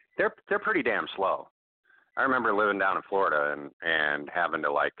up. They're pretty damn slow. I remember living down in Florida and having to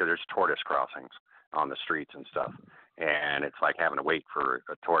cause there's tortoise crossings on the streets and stuff. And it's like having to wait for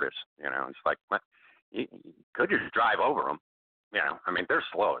a tortoise. It's like, you could just drive over them. They're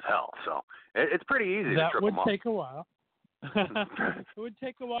slow as hell. So it's pretty easy to trip them up. That would take a while. It would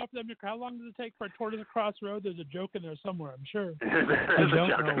take a while for them to. How long does it take for a tortoise to cross the road? There's a joke in there somewhere, I'm sure. There's a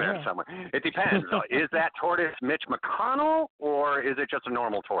joke in there somewhere. It depends. Is that tortoise Mitch McConnell, or is it just a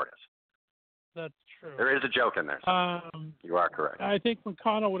normal tortoise? That's true. There is a joke in there. You are correct. I think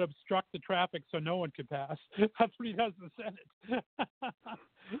McConnell would obstruct the traffic so no one could pass. That's what he does in the Senate.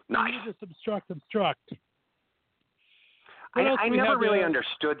 Nice. He just obstruct. I never really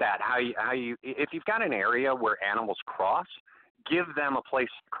understood that. How you if you've got an area where animals cross, give them a place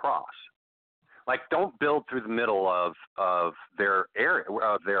to cross. Like, don't build through the middle of their area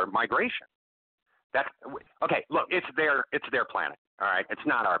of their migration. That's okay. Look, it's their planet. All right, it's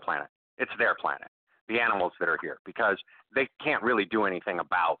not our planet. It's their planet. The animals that are here, because they can't really do anything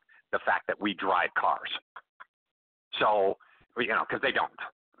about the fact that we drive cars. So because they don't.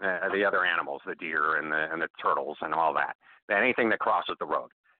 The other animals, the deer and the turtles and all that. Anything that crosses the road,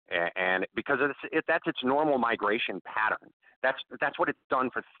 and because that's its normal migration pattern. That's what it's done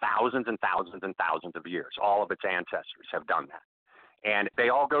for thousands and thousands and thousands of years. All of its ancestors have done that, and they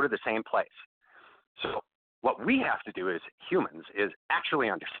all go to the same place. So what we have to do as humans is actually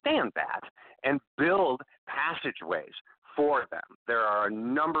understand that and build passageways for them. There are a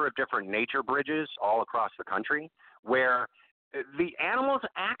number of different nature bridges all across the country where the animals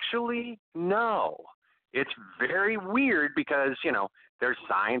actually know. It's very weird because, there's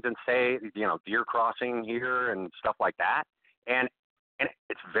signs and say, deer crossing here and stuff like that. And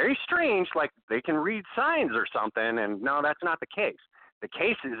it's very strange, like they can read signs or something, and no, that's not the case. The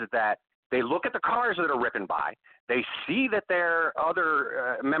case is that they look at the cars that are ripping by, They see that their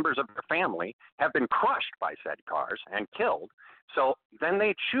other members of their family have been crushed by said cars and killed. So then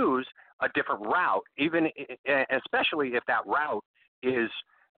they choose a different route, especially if that route is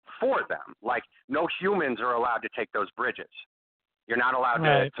for them. Like, no humans are allowed to take those bridges. You're not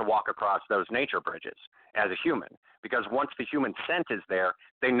allowed to walk across those nature bridges as a human, because once the human scent is there,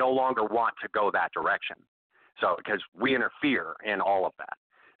 they no longer want to go that direction. So, because we interfere in all of that.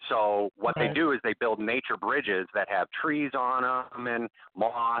 So what they do is they build nature bridges that have trees on them and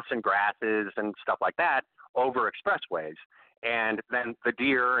moss and grasses and stuff like that over expressways. And then the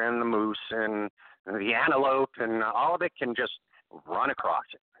deer and the moose and the antelope and all of it can just run across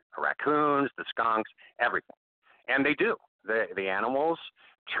it. The raccoons, the skunks, everything. And they do. The animals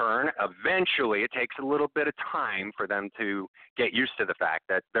turn. Eventually, it takes a little bit of time for them to get used to the fact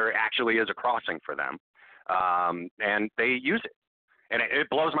that there actually is a crossing for them. And they use it. And it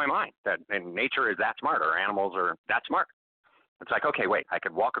blows my mind that nature is that smart, or animals are that smart. It's like, okay, wait, I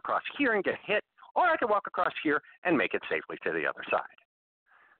could walk across here and get hit, or I could walk across here and make it safely to the other side.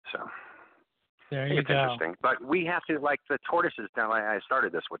 So there you it's go. interesting. But we have to, like the tortoises down, I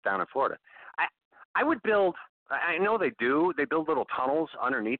started this with down in Florida. I would build, I know they build little tunnels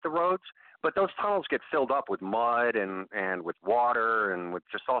underneath the roads, but those tunnels get filled up with mud and with water and with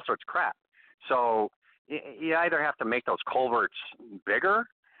just all sorts of crap. So you either have to make those culverts bigger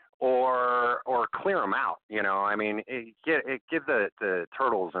or clear them out. You know, I mean, give the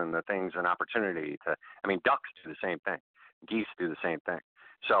turtles and the things an opportunity to. I mean, ducks do the same thing, geese do the same thing.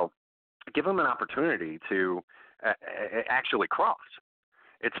 So give them an opportunity to actually cross.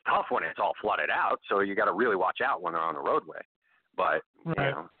 It's tough when it's all flooded out, so you got to really watch out when they're on the roadway. But you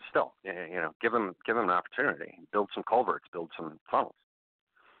know, still, you know, give them an opportunity. Build some culverts, build some tunnels.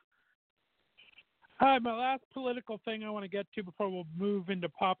 All right, my last political thing I want to get to before we'll move into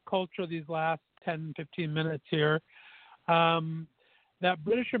pop culture these last 10, 15 minutes here. That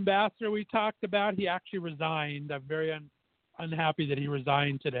British ambassador we talked about, he actually resigned. I'm very unhappy that he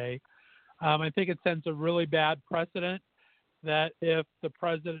resigned today. I think it sends a really bad precedent that if the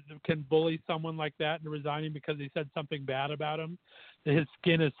president can bully someone like that into resigning because he said something bad about him, that his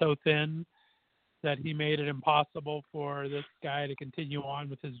skin is so thin that he made it impossible for this guy to continue on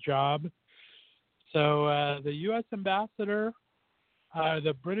with his job. So the U.S. ambassador,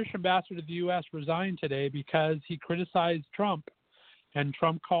 the British ambassador to the U.S. resigned today because he criticized Trump, and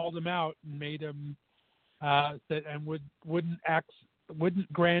Trump called him out and made him and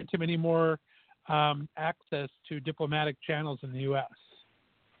wouldn't grant him any more access to diplomatic channels in the U.S.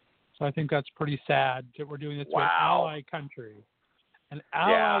 So I think that's pretty sad that we're doing this to an ally country. An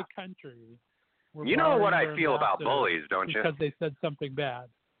ally country. You know what I feel about bullies, don't you? Because they said something bad.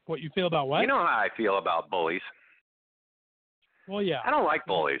 What you feel about what? You know how I feel about bullies. Well, yeah. I don't like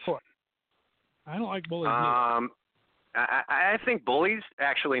bullies. I don't like bullies either. I think bullies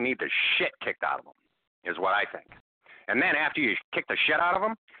actually need the shit kicked out of them, is what I think. And then after you kick the shit out of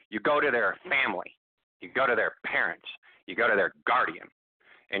them, you go to their family, you go to their parents, you go to their guardian,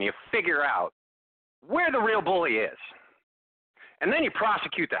 and you figure out where the real bully is. And then you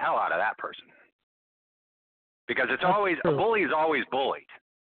prosecute the hell out of that person. Because it's always, a bully is always bullied.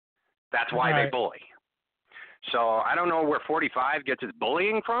 That's why they bully. So I don't know where 45 gets his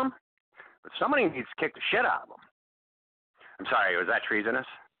bullying from, but somebody needs to kick the shit out of him. I'm sorry, was that treasonous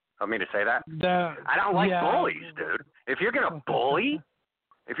of me to say that? I don't like bullies, dude. If you're gonna bully,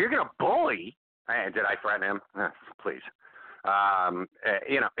 did I threaten him? Please.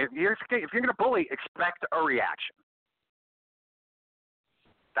 You know, if you're gonna bully, expect a reaction.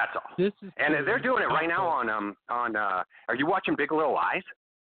 That's all. And they're doing it right now on. Are you watching Big Little Lies?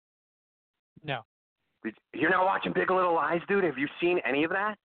 No. You're not watching Big Little Lies, dude? Have you seen any of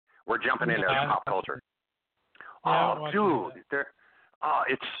that? We're jumping into pop culture. Oh, dude.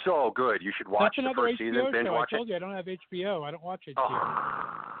 It's so good. You should watch the first season. Binge watch it. I told you I don't have HBO. I don't watch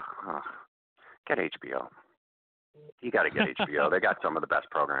HBO. Get HBO. You got to get HBO. They got some of the best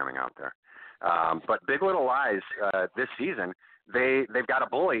programming out there. But Big Little Lies, this season, they've got a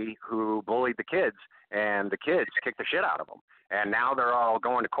bully who bullied the kids, and the kids kicked the shit out of him. And now they're all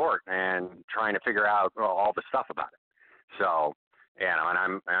going to court and trying to figure out all the stuff about it. So, you know,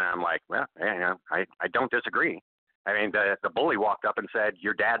 and I'm like, well, you know, I don't disagree. I mean, the bully walked up and said,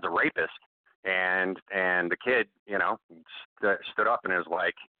 "Your dad's a rapist," and the kid, you know, stood up and was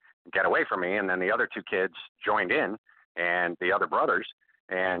like, "Get away from me!" And then the other two kids joined in, and the other brothers,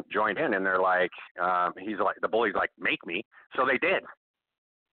 and joined in, and they're like, he's like, the bully's like, "Make me!" So they did.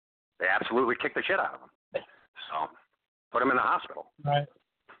 They absolutely kicked the shit out of him. So put him in the hospital. Right.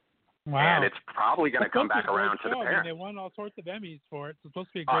 Wow. And it's probably going to come back around to the parents. I mean, they won all sorts of Emmys for it. It's supposed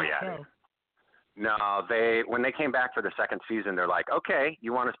to be a great show. No, when they came back for the second season, they're like, okay,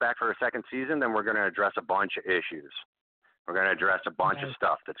 you want us back for a second season? Then we're going to address a bunch of issues. We're going to address a bunch of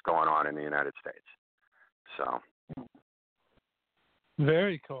stuff that's going on in the United States. So.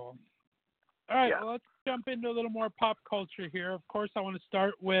 Very cool. All right, Yeah. well, let's jump into a little more pop culture here. Of course, I want to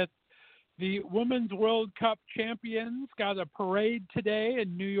start with the Women's World Cup champions. Got a parade today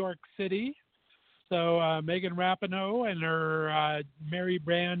in New York City. So Megan Rapinoe and her merry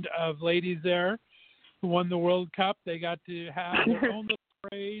band of ladies there who won the World Cup, they got to have their own little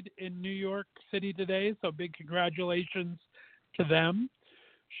parade in New York City today. So big congratulations to them.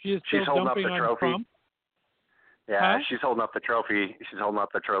 She is still dumping on Trump. Yeah, she's holding up the trophy. She's holding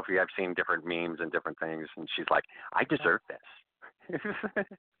up the trophy. I've seen different memes and different things, and she's like, I deserve this.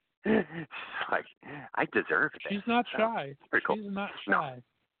 She's like, I deserve this. She's not shy. Pretty cool. She's not shy.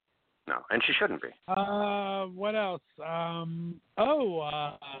 No, and she shouldn't be. What else?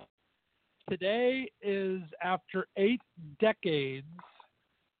 Today is, after 8 decades,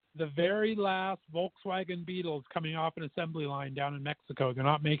 the very last Volkswagen Beetle is coming off an assembly line down in Mexico. They're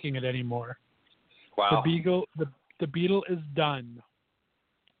not making it anymore. Wow. The Beetle is done.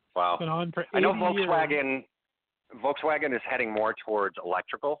 Wow. It's been on for 80 I know years. Volkswagen is heading more towards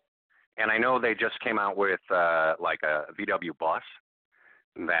electrical, and I know they just came out with like a VW bus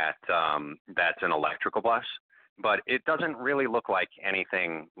that's an electrical bus, but it doesn't really look like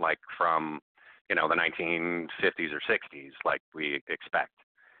anything like from the 1950s or 60s like we expect.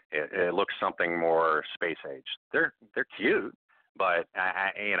 It looks something more space age. They're cute, but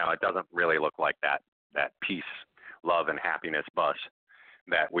it doesn't really look like that peace, love, and happiness bus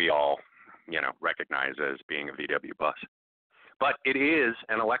that we all recognize as being a VW bus. But it is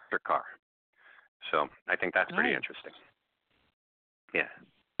an electric car, so I think that's pretty interesting. Yeah.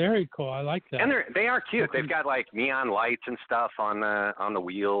 Very cool. I like that. And they are cute. They've got like neon lights and stuff on the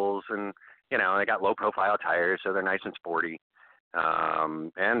wheels, and they got low profile tires, so they're nice and sporty.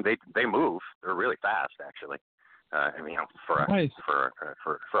 And they move. They're really fast, actually. For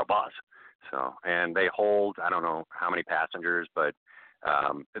a bus. So, and they hold, I don't know how many passengers, but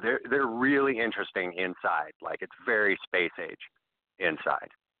they're really interesting inside. Like, it's very space age inside.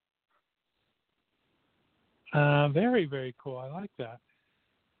 Very, very cool. I like that.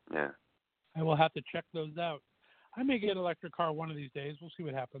 Yeah. I will have to check those out. I may get an electric car one of these days. We'll see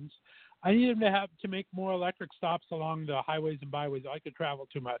what happens. I need them to make more electric stops along the highways and byways. I could travel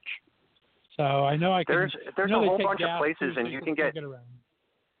too much. So I know I can. There's a whole bunch of places, and you can get around.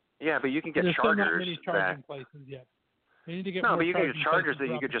 Yeah, but you can get There's chargers. Still not many charging places yet. They need to get but you can get chargers that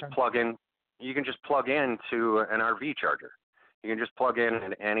you could just plug in. You can just plug into an RV charger. You can just plug in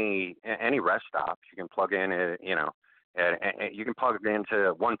at any rest stop. You can plug in, you can plug it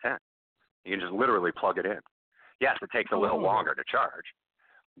into 110. You can just literally plug it in. Yes, it takes a little longer to charge,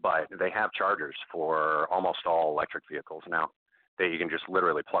 but they have chargers for almost all electric vehicles now that you can just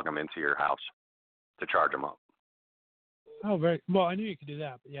literally plug them into your house to charge them up. Oh, very well. I knew you could do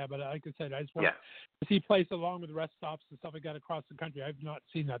that, but like I said, I just want to see places along with the rest stops and stuff like that across the country. I've not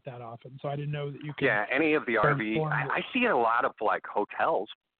seen that often, so I didn't know that you could. Yeah, any of the RV. I see a lot of like hotels.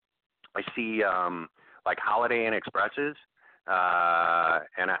 I see like Holiday Inn Expresses,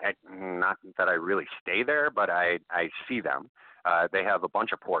 and not that I really stay there, but I see them. They have a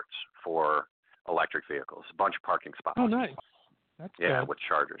bunch of ports for electric vehicles, a bunch of parking spots. Oh, nice. That's good. With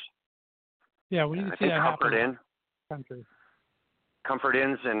chargers. Yeah, we need to see that happen. Country. Comfort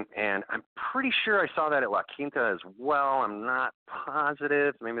Inns, and I'm pretty sure I saw that at La Quinta as well. I'm not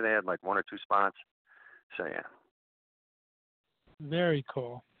positive. Maybe they had like 1 or 2 spots. So yeah. Very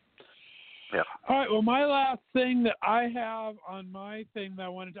cool. Yeah. All right. Well, my last thing that I have on my thing that I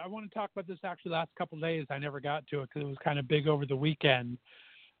want to talk about this actually last couple of days. I never got to it because it was kind of big over the weekend.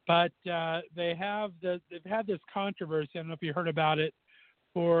 But they've had this controversy. I don't know if you heard about it,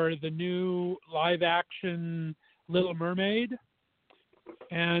 for the new live action Little Mermaid,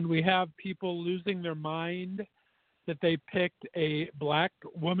 and we have people losing their mind that they picked a black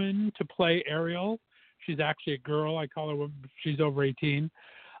woman to play Ariel. She's actually a girl. I call her. She's over 18.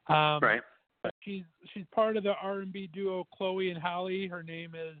 Right. But she's part of the R&B duo Chloe and Halle. Her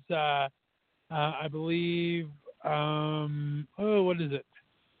name is I believe. What is it?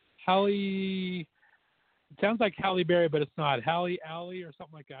 Halle. It sounds like Halle Berry, but it's not. Halle Alley or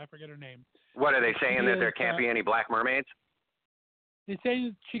something like that. I forget her name. What are they saying, that there can't be any black mermaids? They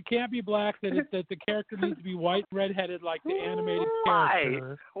say she can't be black, that the character needs to be white, redheaded, like the animated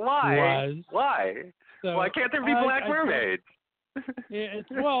character was. Why? So, why can't there be black mermaids?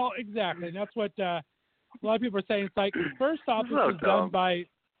 Well, exactly. And that's what a lot of people are saying. It's like, first off, this was done by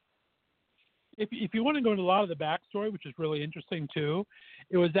if you want to go into a lot of the backstory, which is really interesting too,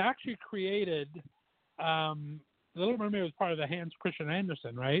 it was actually created. The Little Mermaid was part of the Hans Christian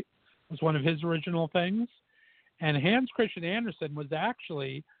Andersen, right? It was one of his original things, and Hans Christian Andersen was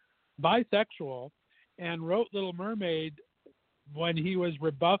actually bisexual and wrote Little Mermaid when he was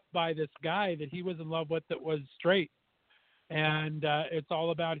rebuffed by this guy that he was in love with that was straight. And it's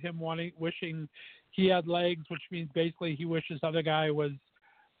all about him wishing he had legs, which means basically he wishes other guy would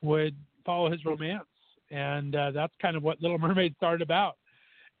follow his romance. And that's kind of what Little Mermaid started about.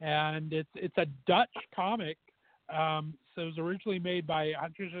 And it's a Dutch comic. So it was originally made by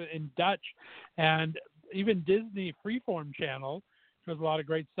Hunters in Dutch, and even Disney Freeform channel, there's a lot of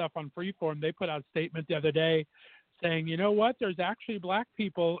great stuff on Freeform. They put out a statement the other day saying, you know what, there's actually black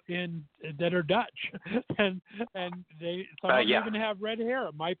people that are Dutch, and some of them even have red hair.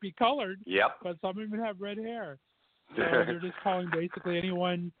 It might be colored, but some even have red hair. So they're just calling basically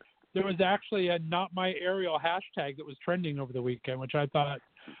anyone. There was actually a Not My Ariel hashtag that was trending over the weekend, which I thought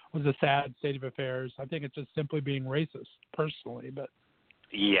was a sad state of affairs. I think it's just simply being racist, personally. But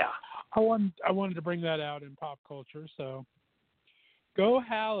I wanted to bring that out in pop culture. So go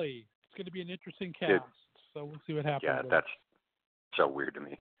Hallie. It's going to be an interesting cast. So we'll see what happens. Yeah, that's so weird to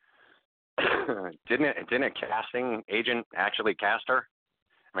me. Didn't a casting agent actually cast her?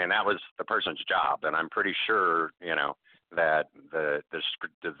 I mean, that was the person's job, and I'm pretty sure, that the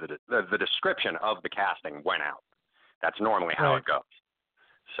description of the casting went out. That's normally how it goes.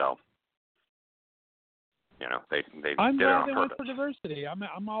 So, they I'm did it on glad they purpose. went for diversity.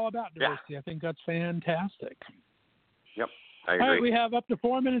 I'm all about diversity. Yeah. I think that's fantastic. Yep, I agree. All right, we have up to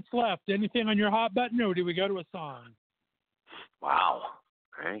 4 minutes left. Anything on your hot button, or do we go to a song? Wow.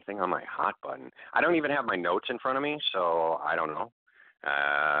 Anything on my hot button? I don't even have my notes in front of me, so I don't know.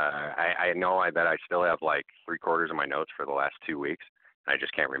 I know that I still have like 3/4 of my notes for the last 2 weeks. I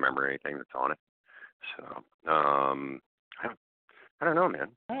just can't remember anything that's on it. So, I don't know, man.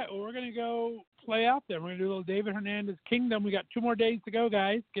 All right, well, we're going to go play out there. We're going to do a little David Hernandez Kingdom. We got 2 more days to go,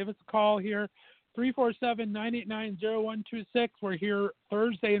 guys. Give us a call here, 347-989-0126. We're here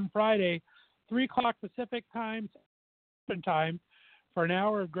Thursday and Friday, 3 o'clock Pacific time, for an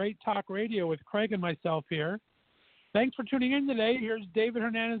hour of great talk radio with Craig and myself here. Thanks for tuning in today. Here's David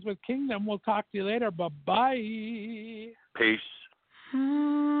Hernandez with Kingdom. We'll talk to you later. Bye-bye. Peace.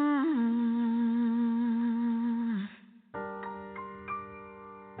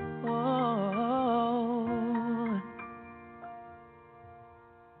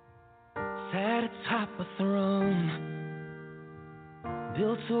 Sat atop a throne,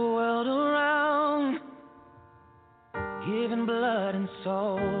 built a world around, giving blood and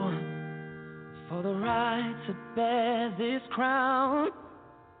soul for the right to bear this crown.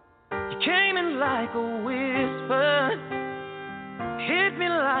 You came in like a whisper, hit me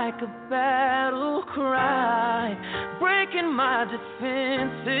like a battle cry, breaking my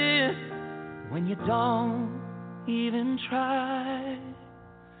defenses when you don't even try.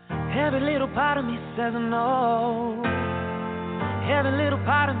 Every little part of me says no, every little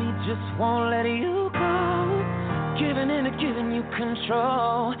part of me just won't let you go. Giving in and giving you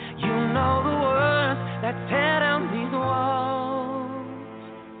control. You know the words that tear down these walls.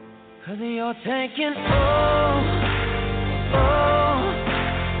 'Cause you're taking all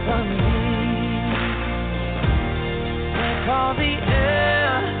from me. Take all the air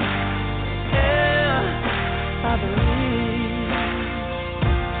I breathe.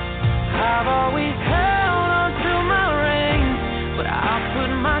 I've always held on to my reins, but I'll put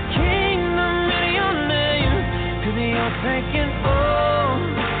my kingdom in your name. 'Cause you're taking all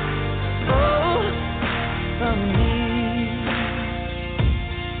from me.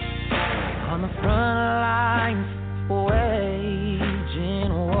 On the front lines,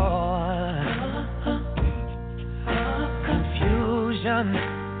 waging war. Confusion,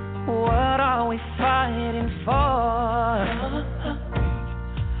 what are we fighting for?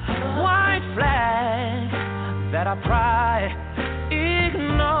 White flags that our pride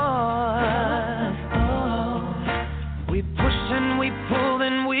ignores. We push and we pull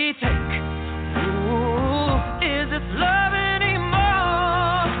and we take. Ooh, is this love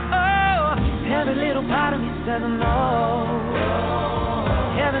anymore? Oh, every little part of me says no.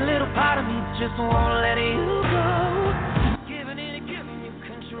 Every little part of me just won't let you go. Giving in and giving you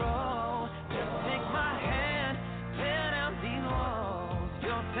control. Just take my hand, tear down these walls.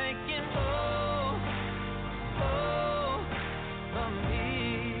 You're taking from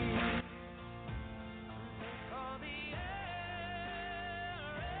me. Take all the air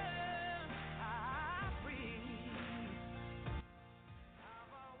I breathe.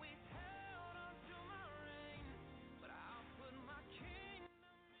 I've always held on to my reins, but I'll put my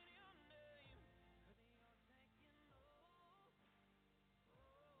kingdom in your name.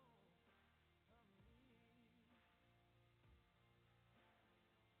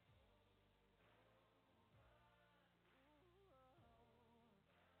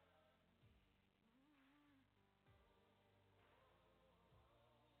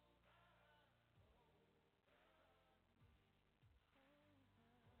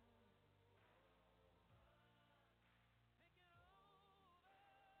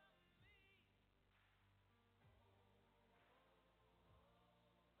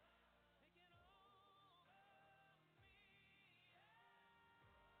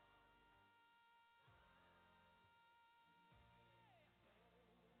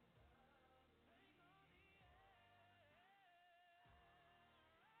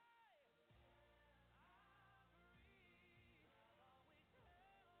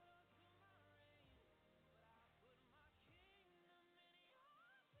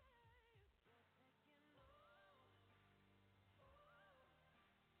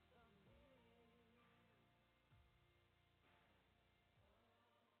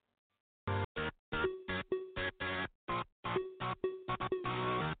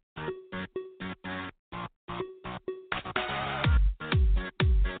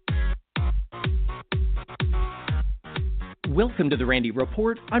 Welcome to The Randy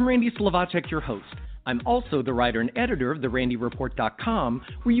Report. I'm Randy Slavacek, your host. I'm also the writer and editor of TheRandyReport.com,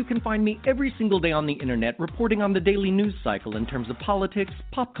 where you can find me every single day on the internet reporting on the daily news cycle in terms of politics,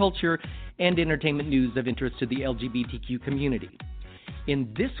 pop culture, and entertainment news of interest to the LGBTQ community.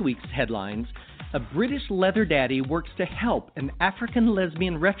 In this week's headlines, a British leather daddy works to help an African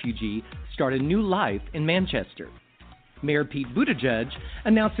lesbian refugee start a new life in Manchester. Mayor Pete Buttigieg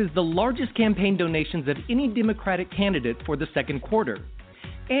announces the largest campaign donations of any Democratic candidate for the second quarter.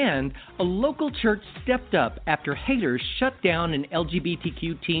 And a local church stepped up after haters shut down an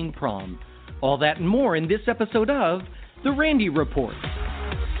LGBTQ teen prom. All that and more in this episode of The Randy Report.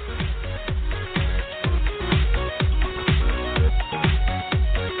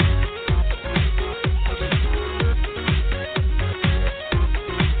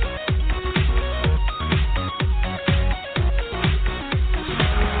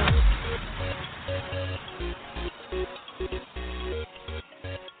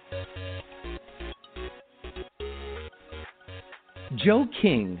 Joe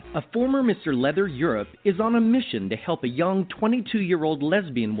King, a former Mr. Leather Europe, is on a mission to help a young 22-year-old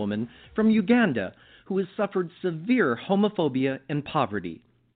lesbian woman from Uganda who has suffered severe homophobia and poverty.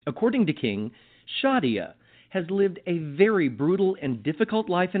 According to King, Shadia has lived a very brutal and difficult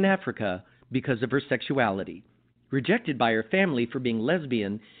life in Africa because of her sexuality. Rejected by her family for being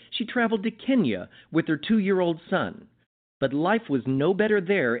lesbian, she traveled to Kenya with her 2-year-old son. But life was no better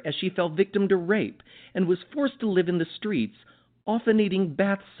there as she fell victim to rape and was forced to live in the streets, often eating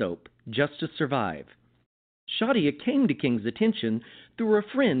bath soap just to survive. Shadia came to King's attention through a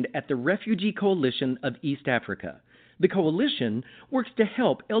friend at the Refugee Coalition of East Africa. The coalition works to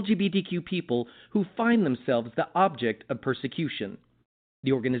help LGBTQ people who find themselves the object of persecution.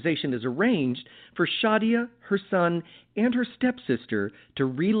 The organization has arranged for Shadia, her son, and her stepsister to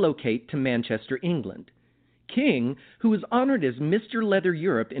relocate to Manchester, England. King, who was honored as Mr. Leather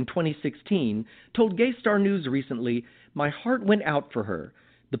Europe in 2016, told Gay Star News recently, "My heart went out for her.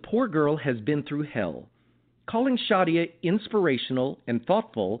 The poor girl has been through hell." Calling Shadia inspirational and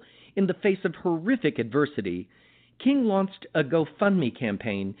thoughtful in the face of horrific adversity, King launched a GoFundMe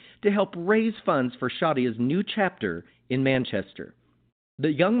campaign to help raise funds for Shadia's new chapter in Manchester.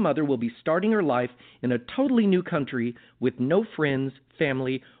 The young mother will be starting her life in a totally new country with no friends,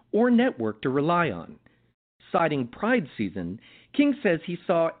 family, or network to rely on. Citing Pride season, King says he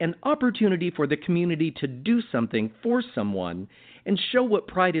saw an opportunity for the community to do something for someone and show what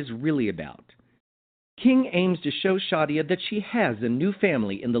Pride is really about. King aims to show Shadia that she has a new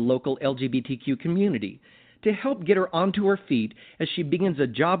family in the local LGBTQ community to help get her onto her feet as she begins a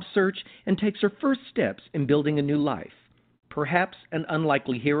job search and takes her first steps in building a new life. Perhaps an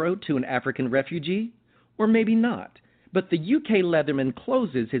unlikely hero to an African refugee? Or maybe not. But the UK Leatherman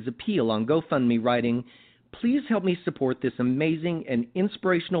closes his appeal on GoFundMe writing, "Please help me support this amazing and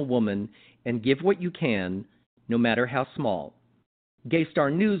inspirational woman and give what you can, no matter how small." Gay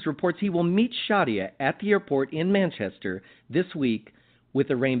Star News reports he will meet Shadia at the airport in Manchester this week with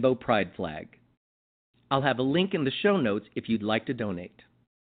a rainbow pride flag. I'll have a link in the show notes if you'd like to donate.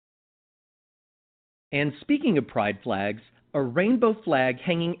 And speaking of pride flags, a rainbow flag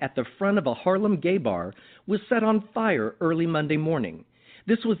hanging at the front of a Harlem gay bar was set on fire early Monday morning.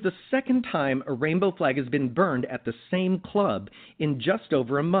 This was the second time a rainbow flag has been burned at the same club in just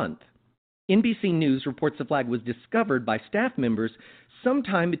over a month. NBC News reports the flag was discovered by staff members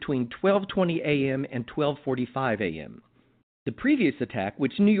sometime between 12:20 a.m. and 12:45 a.m. The previous attack,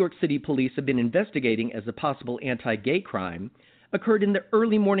 which New York City police have been investigating as a possible anti-gay crime, occurred in the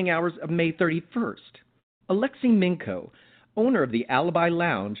early morning hours of May 31st. Alexei Minko, owner of the Alibi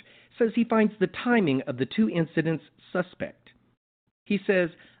Lounge, says he finds the timing of the two incidents suspect. He says,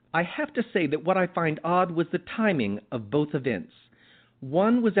 "I have to say that what I find odd was the timing of both events.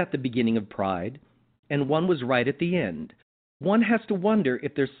 One was at the beginning of Pride, and one was right at the end. One has to wonder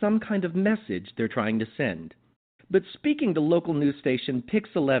if there's some kind of message they're trying to send." But speaking to local news station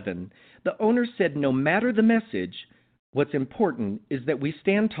Pix 11, the owner said no matter the message, what's important is that we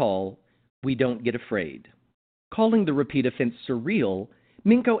stand tall, we don't get afraid. Calling the repeat offense surreal,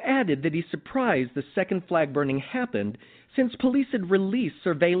 Minko added that he's surprised the second flag burning happened since police had released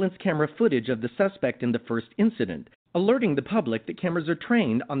surveillance camera footage of the suspect in the first incident, alerting the public that cameras are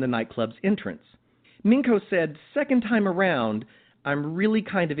trained on the nightclub's entrance. Minko said, "Second time around, I'm really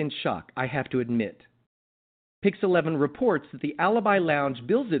kind of in shock, I have to admit." Pix 11 reports that the Alibi Lounge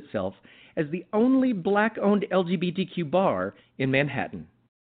bills itself as the only black-owned LGBTQ bar in Manhattan.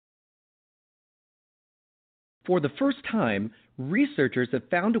 For the first time, researchers have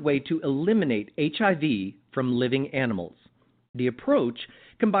found a way to eliminate HIV from living animals. The approach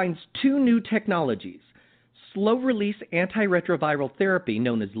combines two new technologies, slow-release antiretroviral therapy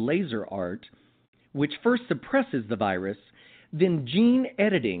known as laser art, which first suppresses the virus, then gene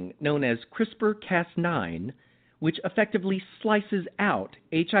editing known as CRISPR-Cas9, which effectively slices out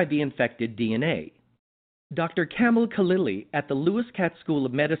HIV-infected DNA. Dr. Kamil Khalili at the Lewis Katz School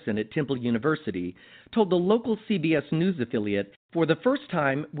of Medicine at Temple University told the local CBS News affiliate, "For the first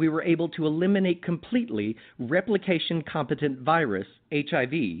time, we were able to eliminate completely replication-competent virus,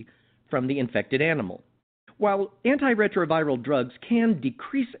 HIV, from the infected animal. While antiretroviral drugs can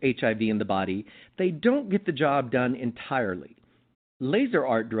decrease HIV in the body, they don't get the job done entirely. Laser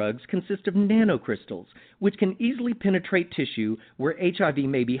art drugs consist of nanocrystals, which can easily penetrate tissue where HIV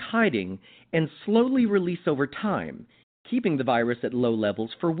may be hiding and slowly release over time, keeping the virus at low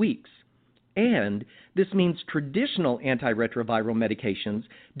levels for weeks. And this means traditional antiretroviral medications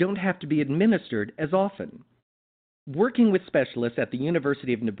don't have to be administered as often." Working with specialists at the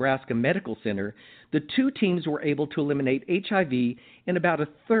University of Nebraska Medical Center, the two teams were able to eliminate HIV in about a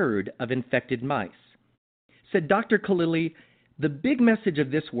third of infected mice. Said Dr. Khalili, "The big message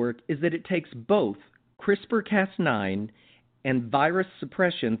of this work is that it takes both CRISPR-Cas9 and virus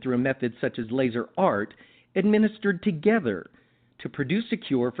suppression through a method such as laser art administered together to produce a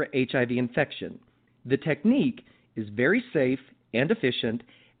cure for HIV infection. The technique is very safe and efficient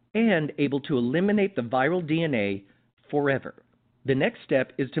and able to eliminate the viral DNA forever. The next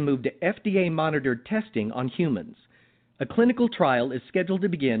step is to move to FDA-monitored testing on humans. A clinical trial is scheduled to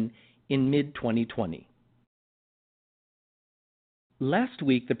begin in mid-2020. Last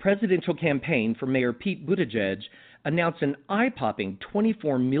week, the presidential campaign for Mayor Pete Buttigieg announced an eye-popping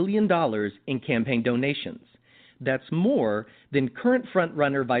 $24 million in campaign donations. That's more than current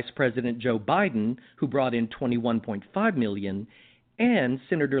front-runner Vice President Joe Biden, who brought in $21.5 million, and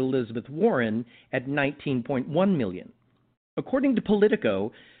Senator Elizabeth Warren at $19.1 million. According to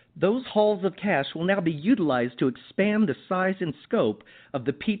Politico, those hauls of cash will now be utilized to expand the size and scope of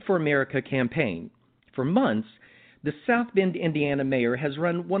the Pete for America campaign. For months, the South Bend, Indiana mayor has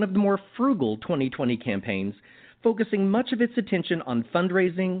run one of the more frugal 2020 campaigns, focusing much of its attention on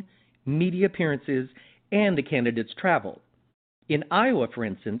fundraising, media appearances, and the candidate's travel. In Iowa, for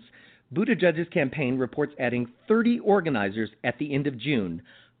instance, Buttigieg's campaign reports adding 30 organizers at the end of June,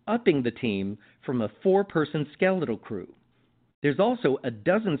 upping the team from a 4-person skeletal crew. There's also a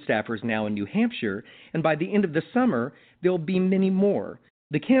dozen staffers now in New Hampshire, and by the end of the summer, there'll be many more.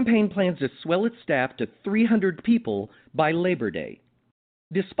 The campaign plans to swell its staff to 300 people by Labor Day.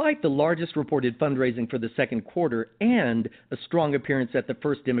 Despite the largest reported fundraising for the second quarter and a strong appearance at the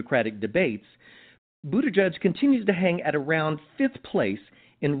first Democratic debates, Buttigieg continues to hang at around 5th place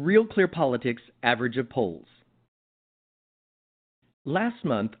in Real Clear Politics' average of polls. Last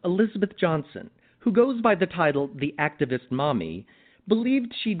month, Elizabeth Johnson, who goes by the title The Activist Mommy,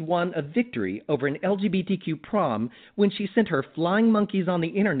 believed she'd won a victory over an LGBTQ prom when she sent her flying monkeys on the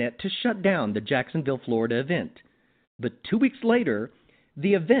internet to shut down the Jacksonville, Florida event. But 2 weeks later,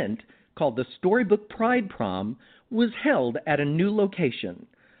 the event, called the Storybook Pride Prom, was held at a new location,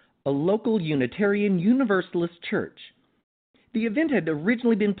 a local Unitarian Universalist church. The event had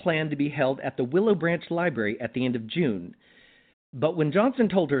originally been planned to be held at the Willow Branch Library at the end of June. But when Johnson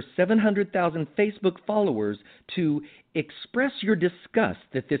told her 700,000 Facebook followers to express your disgust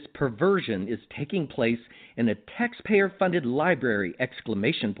that this perversion is taking place in a taxpayer-funded library,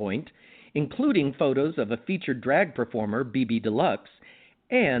 including photos of a featured drag performer, BB Deluxe,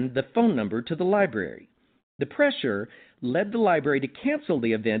 and the phone number to the library, the pressure led the library to cancel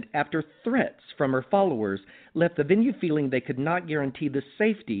the event after threats from her followers left the venue feeling they could not guarantee the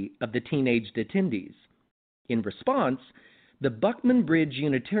safety of the teenaged attendees. In response, the Buckman Bridge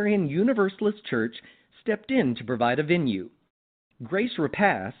Unitarian Universalist Church stepped in to provide a venue. Grace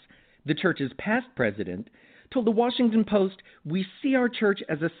Rapace, the church's past president, told the Washington Post, "We see our church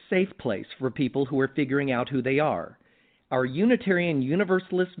as a safe place for people who are figuring out who they are. Our Unitarian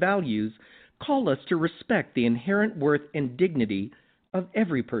Universalist values call us to respect the inherent worth and dignity of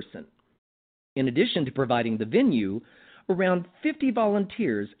every person." In addition to providing the venue, around 50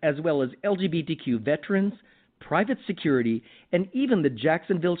 volunteers, as well as LGBTQ veterans, private security, and even the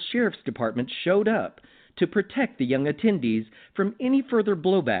Jacksonville Sheriff's Department showed up to protect the young attendees from any further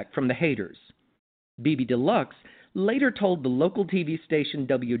blowback from the haters. BB Deluxe later told the local TV station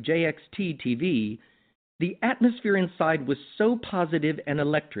WJXT-TV, "The atmosphere inside was so positive and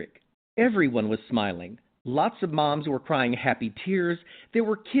electric. Everyone was smiling. Lots of moms were crying happy tears. There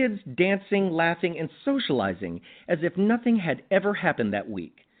were kids dancing, laughing, and socializing as if nothing had ever happened that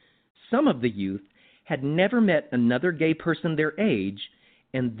week. Some of the youth had never met another gay person their age,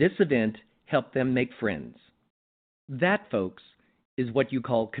 and this event helped them make friends." That, folks, is what you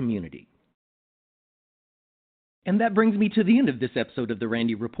call community. And that brings me to the end of this episode of The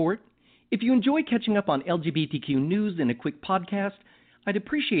Randy Report. If you enjoy catching up on LGBTQ news in a quick podcast, I'd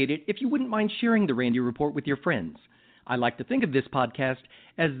appreciate it if you wouldn't mind sharing The Randy Report with your friends. I like to think of this podcast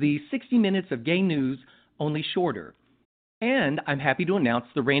as the 60 minutes of gay news, only shorter. And I'm happy to announce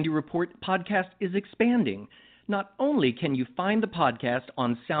The Randy Report podcast is expanding. Not only can you find the podcast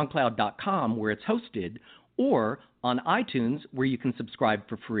on SoundCloud.com, where it's hosted, or on iTunes, where you can subscribe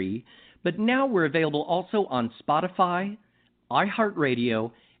for free, but now we're available also on Spotify,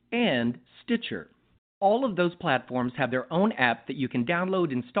 iHeartRadio, and Stitcher. All of those platforms have their own app that you can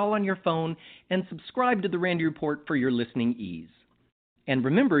download, install on your phone, and subscribe to The Randy Report for your listening ease. And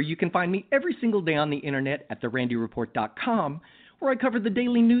remember, you can find me every single day on the internet at therandyreport.com, where I cover the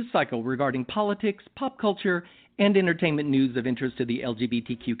daily news cycle regarding politics, pop culture, and entertainment news of interest to the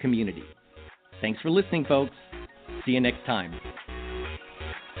LGBTQ community. Thanks for listening, folks. See you next time.